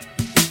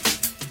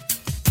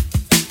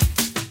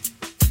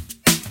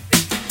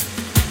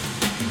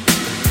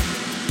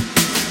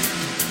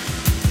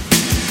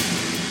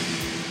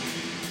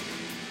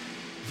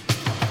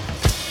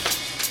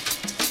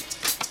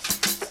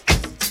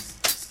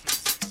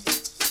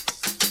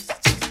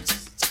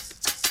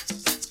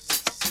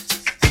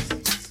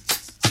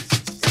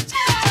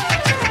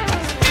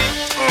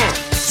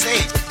 Say,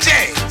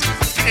 Jay.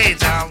 Hey,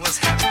 John, what's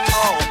happening?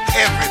 Oh,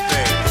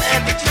 everything. Man,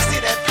 did you see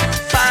that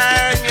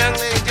fine young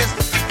lady just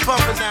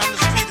bumping down the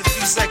street a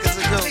few seconds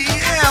ago?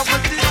 Yeah,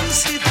 but did you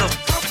see the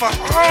bumper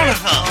on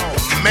her?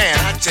 Oh, man,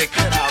 I checked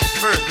that out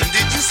first. And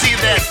did you see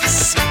that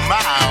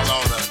smile on